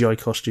a CGI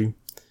costume.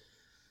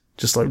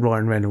 Just like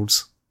Ryan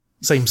Reynolds.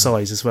 Same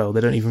size as well.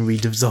 They don't even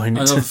redesign it.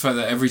 I love the fact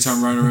that every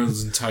time Ryan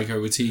Reynolds and Taika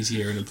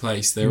Waititi are in a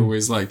place, they're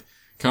always like,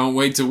 "Can't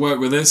wait to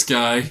work with this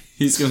guy.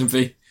 He's going to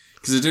be..."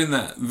 Because they're doing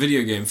that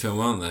video game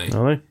film, aren't they?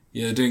 Are they?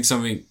 Yeah, they're doing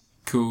something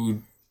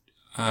called...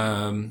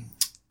 I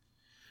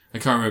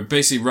can't remember.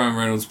 Basically, Ryan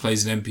Reynolds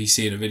plays an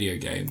NPC in a video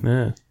game.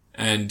 Yeah.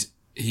 And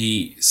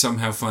he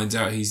somehow finds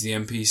out he's the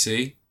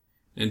NPC.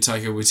 And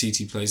Taika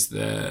Waititi plays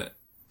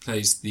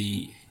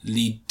the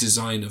lead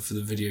designer for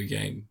the video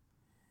game.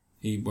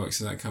 He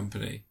works at that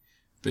company.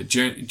 But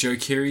Joe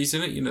Keery's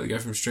in it, you know, the guy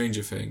from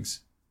Stranger Things.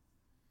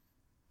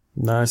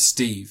 No.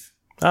 Steve.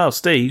 Oh,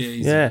 Steve.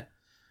 Yeah.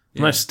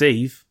 No,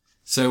 Steve.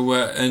 So,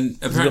 and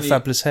apparently... He's got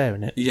fabulous hair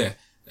in it. Yeah.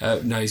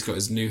 No, he's got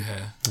his new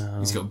hair. Oh.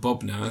 He's got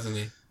bob now, hasn't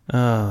he?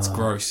 Oh. It's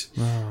gross.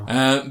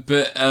 Oh.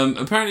 But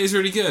apparently it's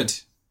really good.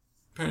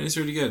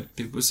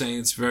 People are saying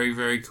it's very,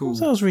 very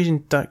cool. I was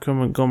reading Dacre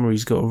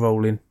Montgomery's got a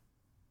role in.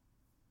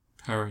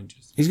 Power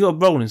Rangers. He's got a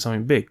role in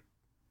something big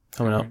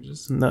coming Power up.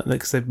 Rangers? No,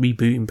 because they're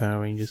rebooting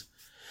Power Rangers.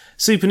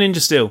 Super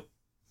Ninja Steel.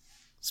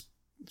 It's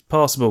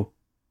passable.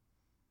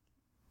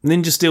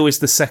 Ninja Steel is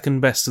the second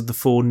best of the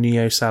 4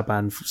 Neo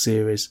Saban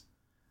series.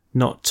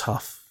 Not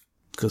tough,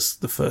 because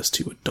the first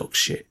 2 were dog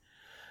shit.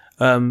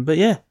 But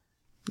yeah,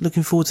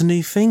 looking forward to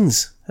new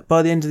things.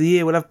 By the end of the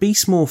year, we'll have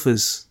Beast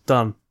Morphers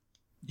done.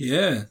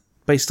 Yeah.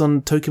 Based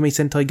on Tokimei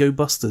Sentai Go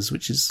Busters,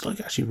 which is like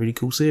actually a really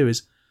cool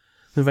series.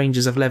 The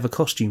Rangers have leather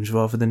costumes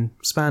rather than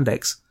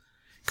spandex.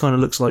 Kind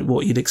of looks like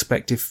what you'd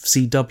expect if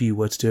CW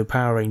were to do a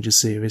Power Rangers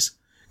series.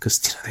 Because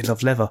they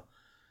love leather.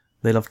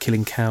 They love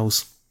killing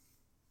cows.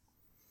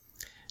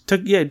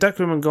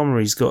 Dacre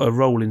Montgomery's got a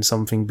role in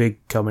something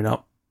big coming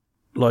up.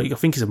 Like, I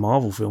think it's a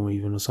Marvel film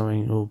even or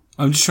something. Or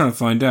I'm just trying to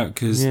find out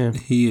because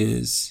he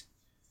is...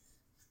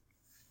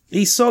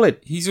 He's solid.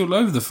 He's all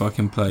over the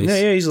fucking place.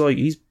 Yeah,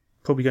 he's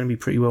probably going to be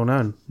pretty well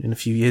known in a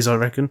few years, I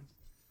reckon.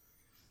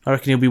 I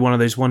reckon he'll be one of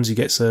those ones who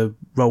gets a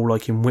role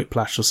like in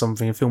Whiplash or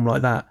something, a film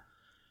like that.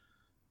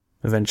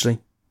 Eventually.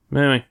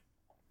 Anyway.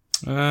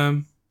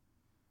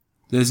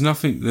 There's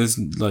nothing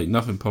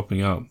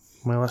popping up.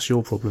 Well, that's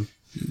your problem.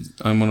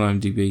 I'm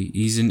on IMDb.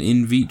 He's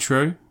in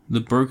Vitro,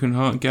 The Broken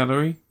Heart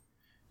Gallery,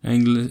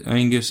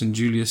 Angus and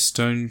Julius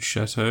Stone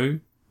Chateau,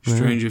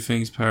 Stranger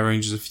Things, Power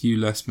Rangers, A Few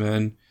Less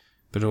Men,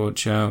 Better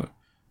Watch Out,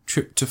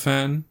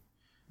 Tryptophan,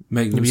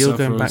 Make Them You're Suffer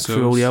going back Ourselves.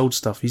 through all the old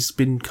stuff. He's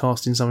been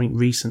cast in something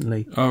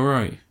recently. Oh,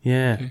 right.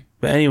 Yeah. Okay.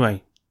 But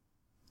anyway,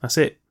 that's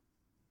it.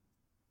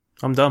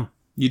 I'm done.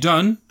 You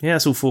done? Yeah,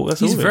 that's all for.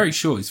 That's He's all of it. very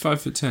short. He's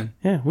 5'10".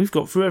 Yeah, we've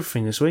got through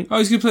everything this week. Oh,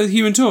 he's going to play the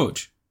Human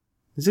Torch.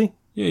 Is he?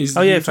 Yeah, he's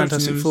Oh, the yeah, Human Torch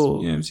Fantastic in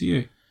Four. Yeah,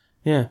 MCU.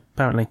 Yeah,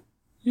 apparently.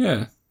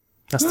 Yeah.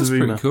 That's the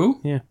rumour. Pretty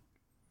cool. Yeah.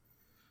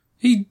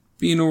 He'd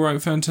be an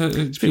alright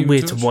fantastic. It's a bit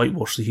weird to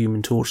whitewash the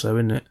Human Torch, though,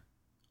 isn't it?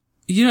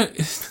 You know,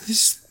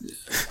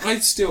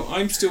 I'm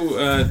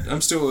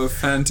still a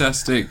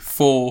Fantastic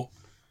Four.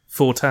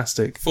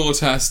 Fantastic. I'm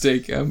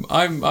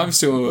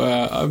still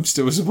a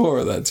supporter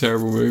of that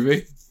terrible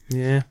movie.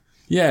 Yeah.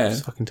 Yeah.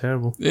 It's fucking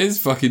terrible. It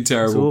is fucking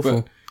terrible. It's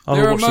awful. But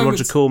I'd watch the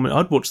Roger Corman.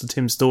 I'd watch the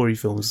Tim Story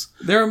films.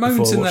 There are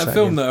moments in that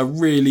film that are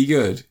really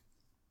good.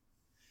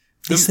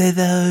 Is there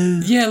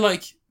though? Yeah,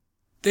 like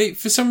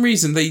for some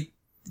reason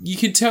you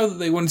can tell that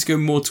they wanted to go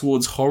more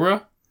towards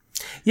horror.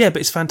 Yeah, but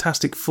it's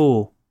Fantastic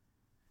Four.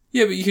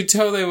 Yeah, but you could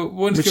tell they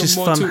wanted to go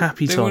more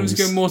happy they times. wanted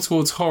to go more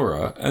towards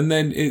horror, and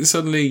then it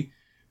suddenly.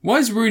 Why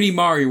is Rooney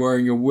Mara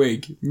wearing a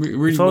wig?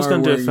 If I was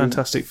going to do a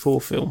Fantastic Four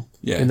film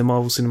in the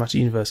Marvel Cinematic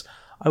Universe,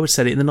 I would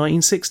set it in the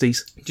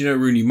 1960s. Do you know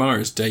Rooney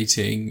Mara's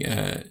dating?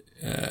 Guy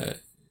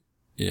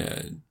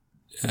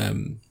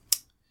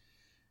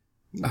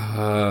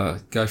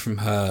from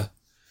Her.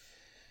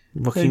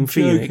 Joaquin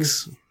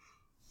Phoenix.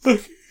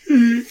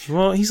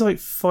 Well, he's like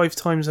 5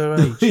 times her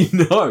age.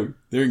 No,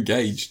 they're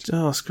engaged.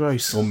 Oh, that's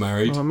gross. Or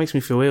married. Oh, it makes me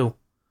feel ill.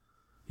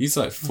 He's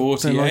like I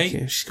 48. don't like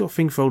it. She's got a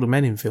thing for older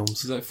men in films.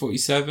 She's like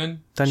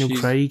 47. Daniel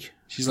Craig.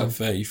 She's like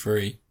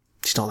 33.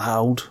 She's not that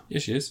old. Yeah,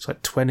 she is. She's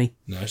like 20.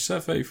 No, she's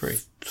like 33.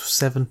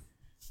 7.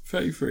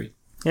 33.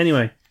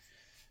 Anyway.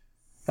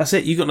 That's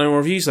it. You got no more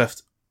reviews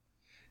left.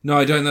 No,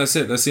 I don't. That's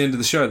it. That's the end of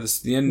the show. That's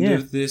the end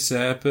of this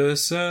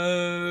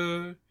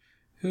episode.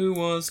 Who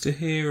wants to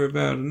hear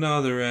about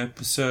another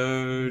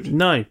episode?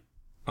 No.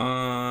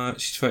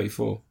 She's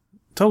 34.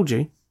 Told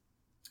you.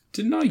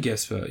 Didn't I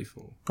guess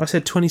 34? I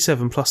said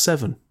 27 plus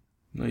 7.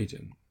 No, you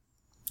didn't.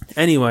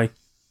 Anyway.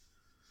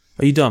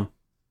 Are you done?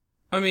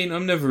 I mean,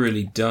 I'm never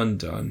really done.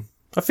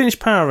 I finished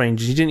Power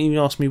Rangers. You didn't even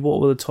ask me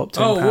what were the top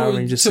 10 Power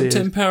Rangers top series.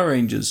 10 Power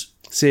Rangers?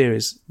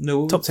 Series.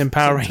 No. Top 10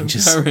 Power top 10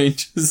 Rangers. Power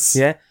Rangers.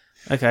 Yeah.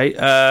 Okay.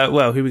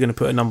 Well, who are we going to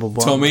put at number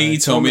 1? Tommy.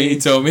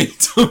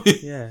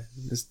 Yeah.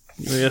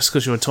 That's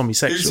because you're a Tommy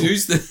sexual.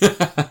 Who's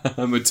the...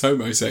 I'm a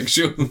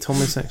Tomo-sexual.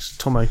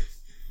 Tomo.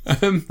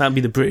 That'd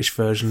be the British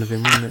version of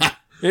him, wouldn't it?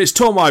 It's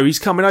Tomo. He's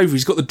coming over.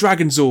 He's got the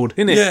Dragon Sword,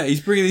 isn't it? Yeah, he's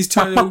bringing his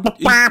tunnel.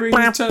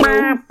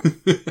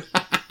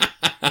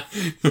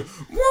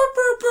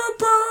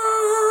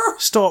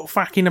 Stop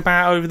fucking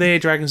about over there,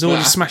 Dragon Sword.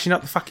 He's smashing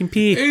up the fucking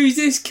pier. Who's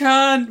this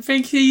cunt?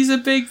 Think he's a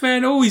big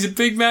man? Oh, he's a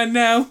big man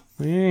now.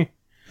 Yeah.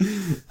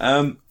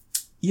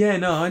 Yeah,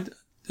 no,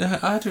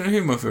 I don't know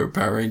who my favourite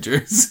Power Ranger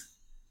is.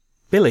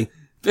 Billy.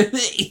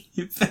 Billy.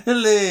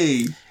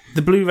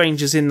 The Blue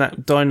Ranger's in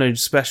that Dino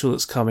special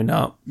that's coming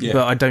up, Yeah.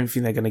 but I don't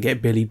think they're going to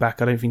get Billy back.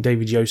 I don't think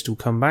David Yost will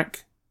come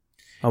back.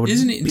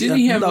 Didn't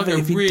he have like a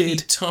if he really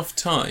did. tough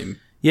time?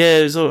 Yeah,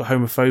 there's all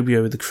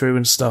homophobia with the crew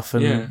and stuff,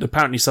 and Yeah.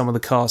 apparently some of the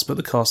cast, but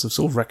the cast have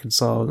sort of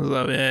reconciled. And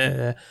like,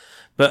 yeah.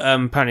 But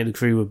apparently the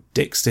crew were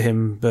dicks to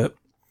him, but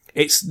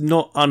it's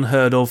not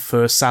unheard of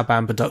for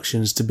Saban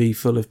Productions to be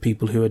full of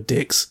people who are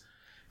dicks,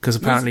 because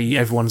apparently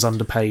everyone's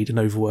underpaid and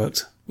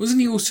overworked. Wasn't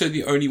he also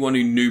the only one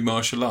who knew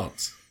martial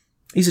arts?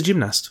 He's a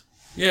gymnast.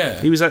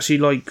 Yeah. He was actually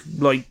like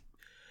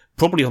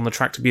probably on the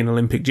track to be an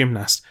Olympic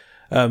gymnast.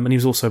 And he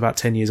was also about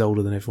 10 years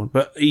older than everyone.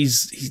 But he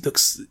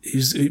looks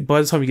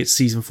by the time he gets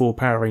season 4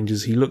 Power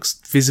Rangers, he looks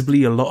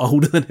visibly a lot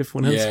older than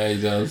everyone else. Yeah,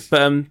 he does.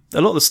 But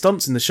a lot of the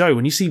stunts in the show,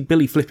 when you see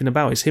Billy flipping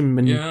about, it's him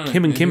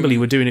and Kimberly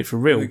were doing it for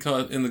real.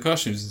 In the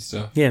costumes and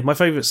stuff. Yeah, my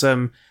favourite's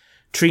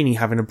Trini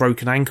having a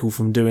broken ankle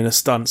from doing a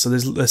stunt. So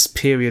there's this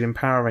period in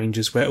Power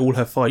Rangers where all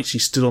her fights, she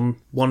stood on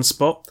one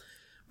spot,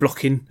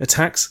 blocking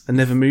attacks and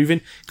never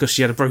moving because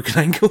she had a broken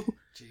ankle.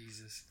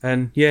 Jesus.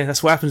 And yeah,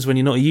 that's what happens when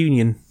you're not a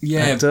union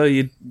actor.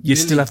 You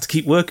still have to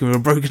keep working with a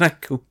broken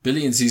ankle.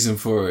 Billy in season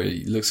 4,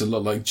 he looks a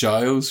lot like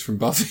Giles from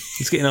Buffy.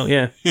 He's getting on,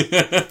 yeah.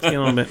 Getting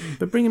on a bit.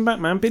 But bring him back,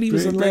 man. Billy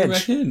was a Bring him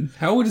ledge. back in.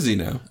 How old is he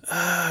now?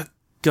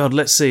 God,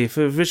 let's see. If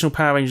the original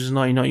Power Rangers was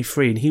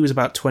 1993, and he was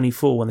about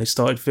 24 when they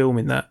started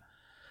filming that.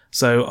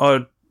 So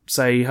I'd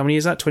say, how many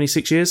years is that?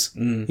 26 years?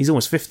 He's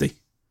almost 50.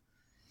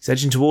 He's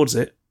edging towards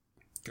it.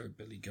 Go,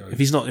 Billy, go.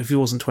 If he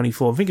wasn't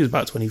 24, I think he was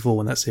about 24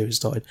 when that series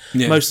started.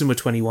 Yeah. Most of them were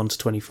 21 to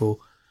 24.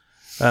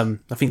 I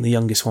think the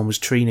youngest one was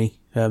Trini,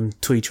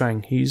 Tui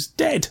Trang, who's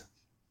dead.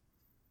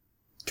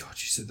 God,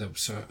 you said that with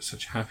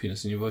such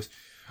happiness in your voice.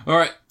 All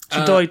right. She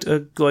died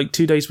like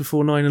 2 days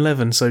before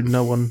 9/11, so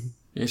no one.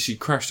 Yeah, she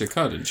crashed her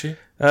car, didn't she?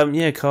 And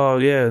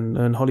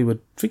Hollywood.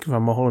 I think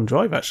around Mulholland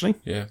Drive, actually.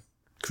 Yeah.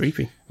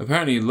 Creepy.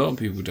 Apparently, a lot of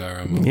people die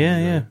around Mulholland.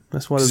 Yeah.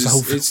 That's why there's a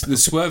whole. It's the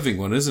swerving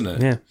one, isn't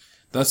it? Yeah.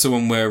 That's the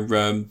one where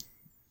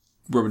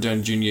Robert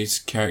Downey Jr.'s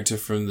character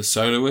from The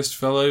Soloist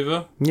fell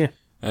over. Yeah.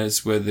 And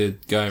it's where the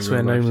guy That's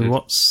where Naomi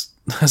Watts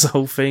has a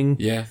whole thing.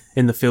 Yeah.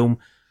 In the film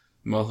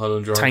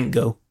Mulholland Drive. Tank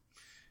Girl.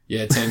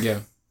 Yeah, Tank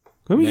Girl.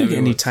 When are we going to get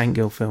a new Watts. Tank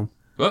Girl film?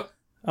 What?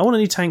 I want a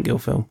new Tank Girl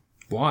film.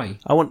 Why?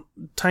 I want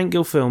Tank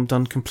Girl film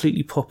done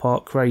completely pop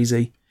art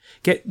crazy.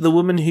 Get the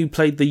woman who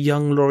played the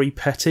young Laurie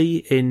Petty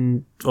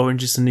in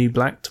Orange is the New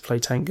Black to play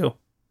Tank Girl.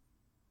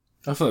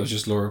 I thought it was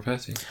just Laura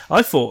Petty.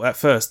 I thought at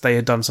first they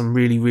had done some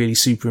really, really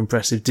super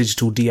impressive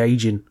digital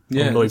de-aging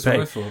on Laurie that's what I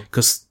Petty. thought.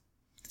 Because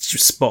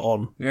she's spot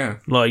on. Yeah.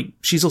 Like,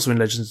 she's also in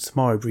Legends of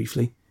Tomorrow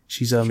briefly.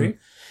 She's, She?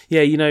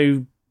 yeah, you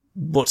know,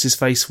 what's his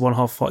face, one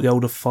half, the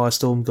older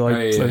Firestorm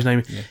guy, yeah, his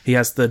name. yeah. He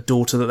has the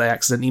daughter that they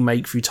accidentally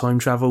make through time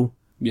travel.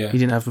 Yeah. He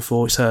didn't have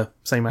before. It's her,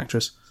 same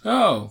actress.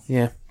 Oh.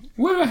 Yeah.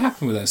 Whatever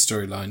happened with that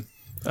storyline?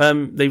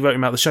 They wrote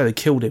him out of the show. They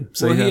killed him.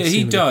 So Well, you don't he see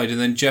him again. died, and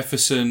then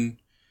Jefferson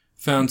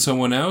found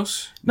someone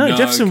else? No,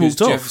 Jefferson 'cause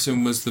walked off.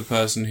 Jefferson was the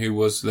person who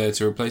was there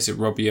to replace it,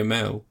 Robbie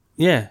Amell.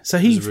 Yeah, so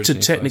he Was to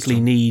originally technically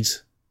Firestorm. need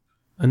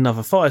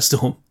another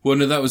Firestorm, Well,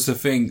 no, that was the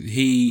thing.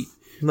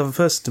 another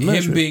person to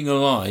merge Him with. being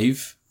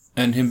alive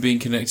and him being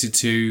connected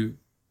to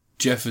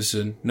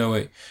Jefferson. No,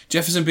 wait.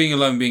 Jefferson being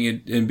alive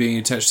and being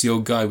attached to the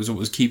old guy was what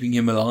was keeping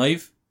him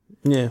alive,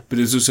 Yeah, but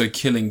it was also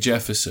killing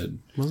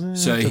Jefferson. was it?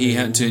 So he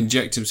had to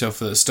inject himself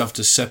with that stuff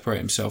to separate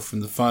himself from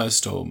the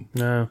Firestorm,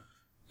 No,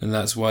 and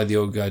that's why the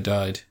old guy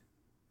died.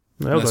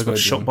 no, That's I got what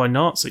shot I do. by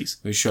Nazis.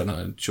 He was shot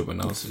by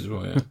Nazis as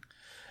well, yeah.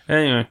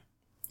 Anyway,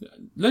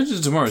 Legends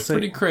of Tomorrow is So-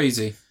 pretty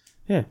crazy.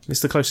 yeah,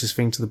 it's the closest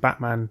thing to the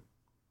Batman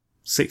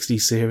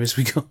 60s series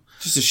we got.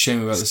 Just a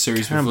shame about the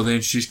series camp. before they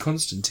introduced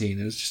Constantine.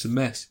 It was just a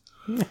mess.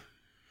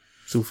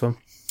 It's all fun.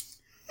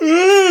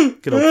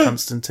 Good old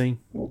Constantine.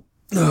 Oh,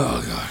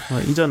 God.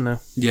 Right, you done now?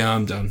 Yeah,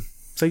 I'm done.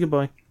 Say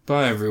goodbye.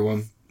 Bye,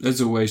 everyone.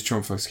 As always,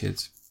 Trump fucks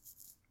kids.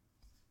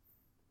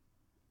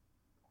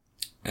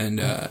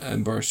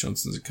 And Boris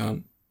Johnson's a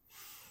cunt.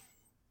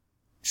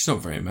 She's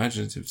not very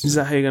imaginative. Is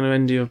that how you're going to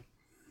end your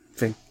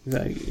thing? Is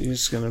that you're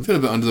just going I to... feel a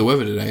bit under the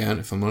weather today, Ant,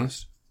 if I'm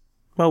honest.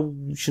 Well,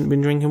 you shouldn't have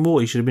been drinking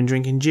water. You should have been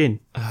drinking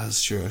gin.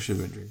 That's true. I should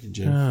have been drinking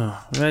gin. Oh.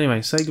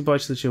 Anyway, say goodbye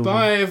to the children.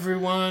 Bye,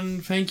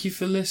 everyone. Thank you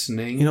for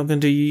listening. You're not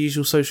going to do your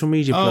usual social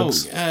media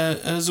plugs?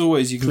 As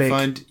always, you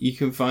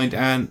can find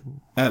Ant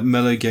at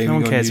Mellow Gaming No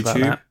one on cares YouTube. about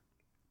that.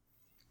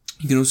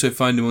 You can also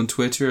find him on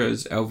Twitter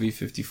as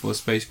LV54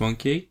 Space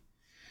Monkey.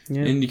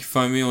 Yeah. And you can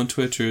find me on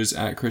Twitter as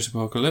at Chris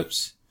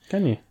Apocalypse.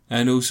 Can you?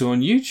 And also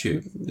on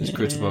YouTube as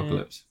Chris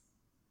Apocalypse.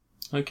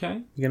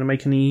 Okay. You're going to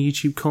make any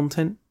YouTube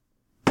content?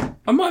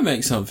 I might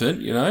make something,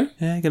 you know?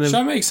 Yeah, Should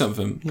I make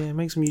something? Yeah,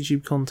 make some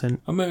YouTube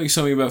content. I might make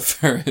something about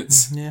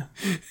ferrets. Yeah.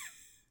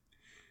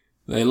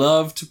 They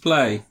love to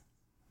play.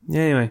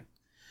 Yeah, anyway.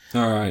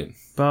 Alright.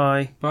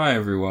 Bye. Bye,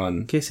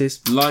 everyone.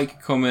 Kisses.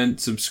 Like, comment,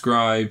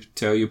 subscribe,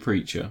 tell your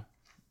preacher.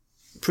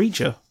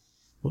 Preacher?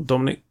 Well,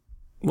 Dominic,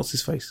 what's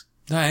his face?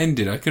 That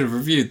ended. I could have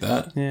reviewed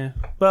that. Yeah.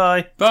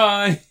 Bye.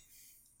 Bye.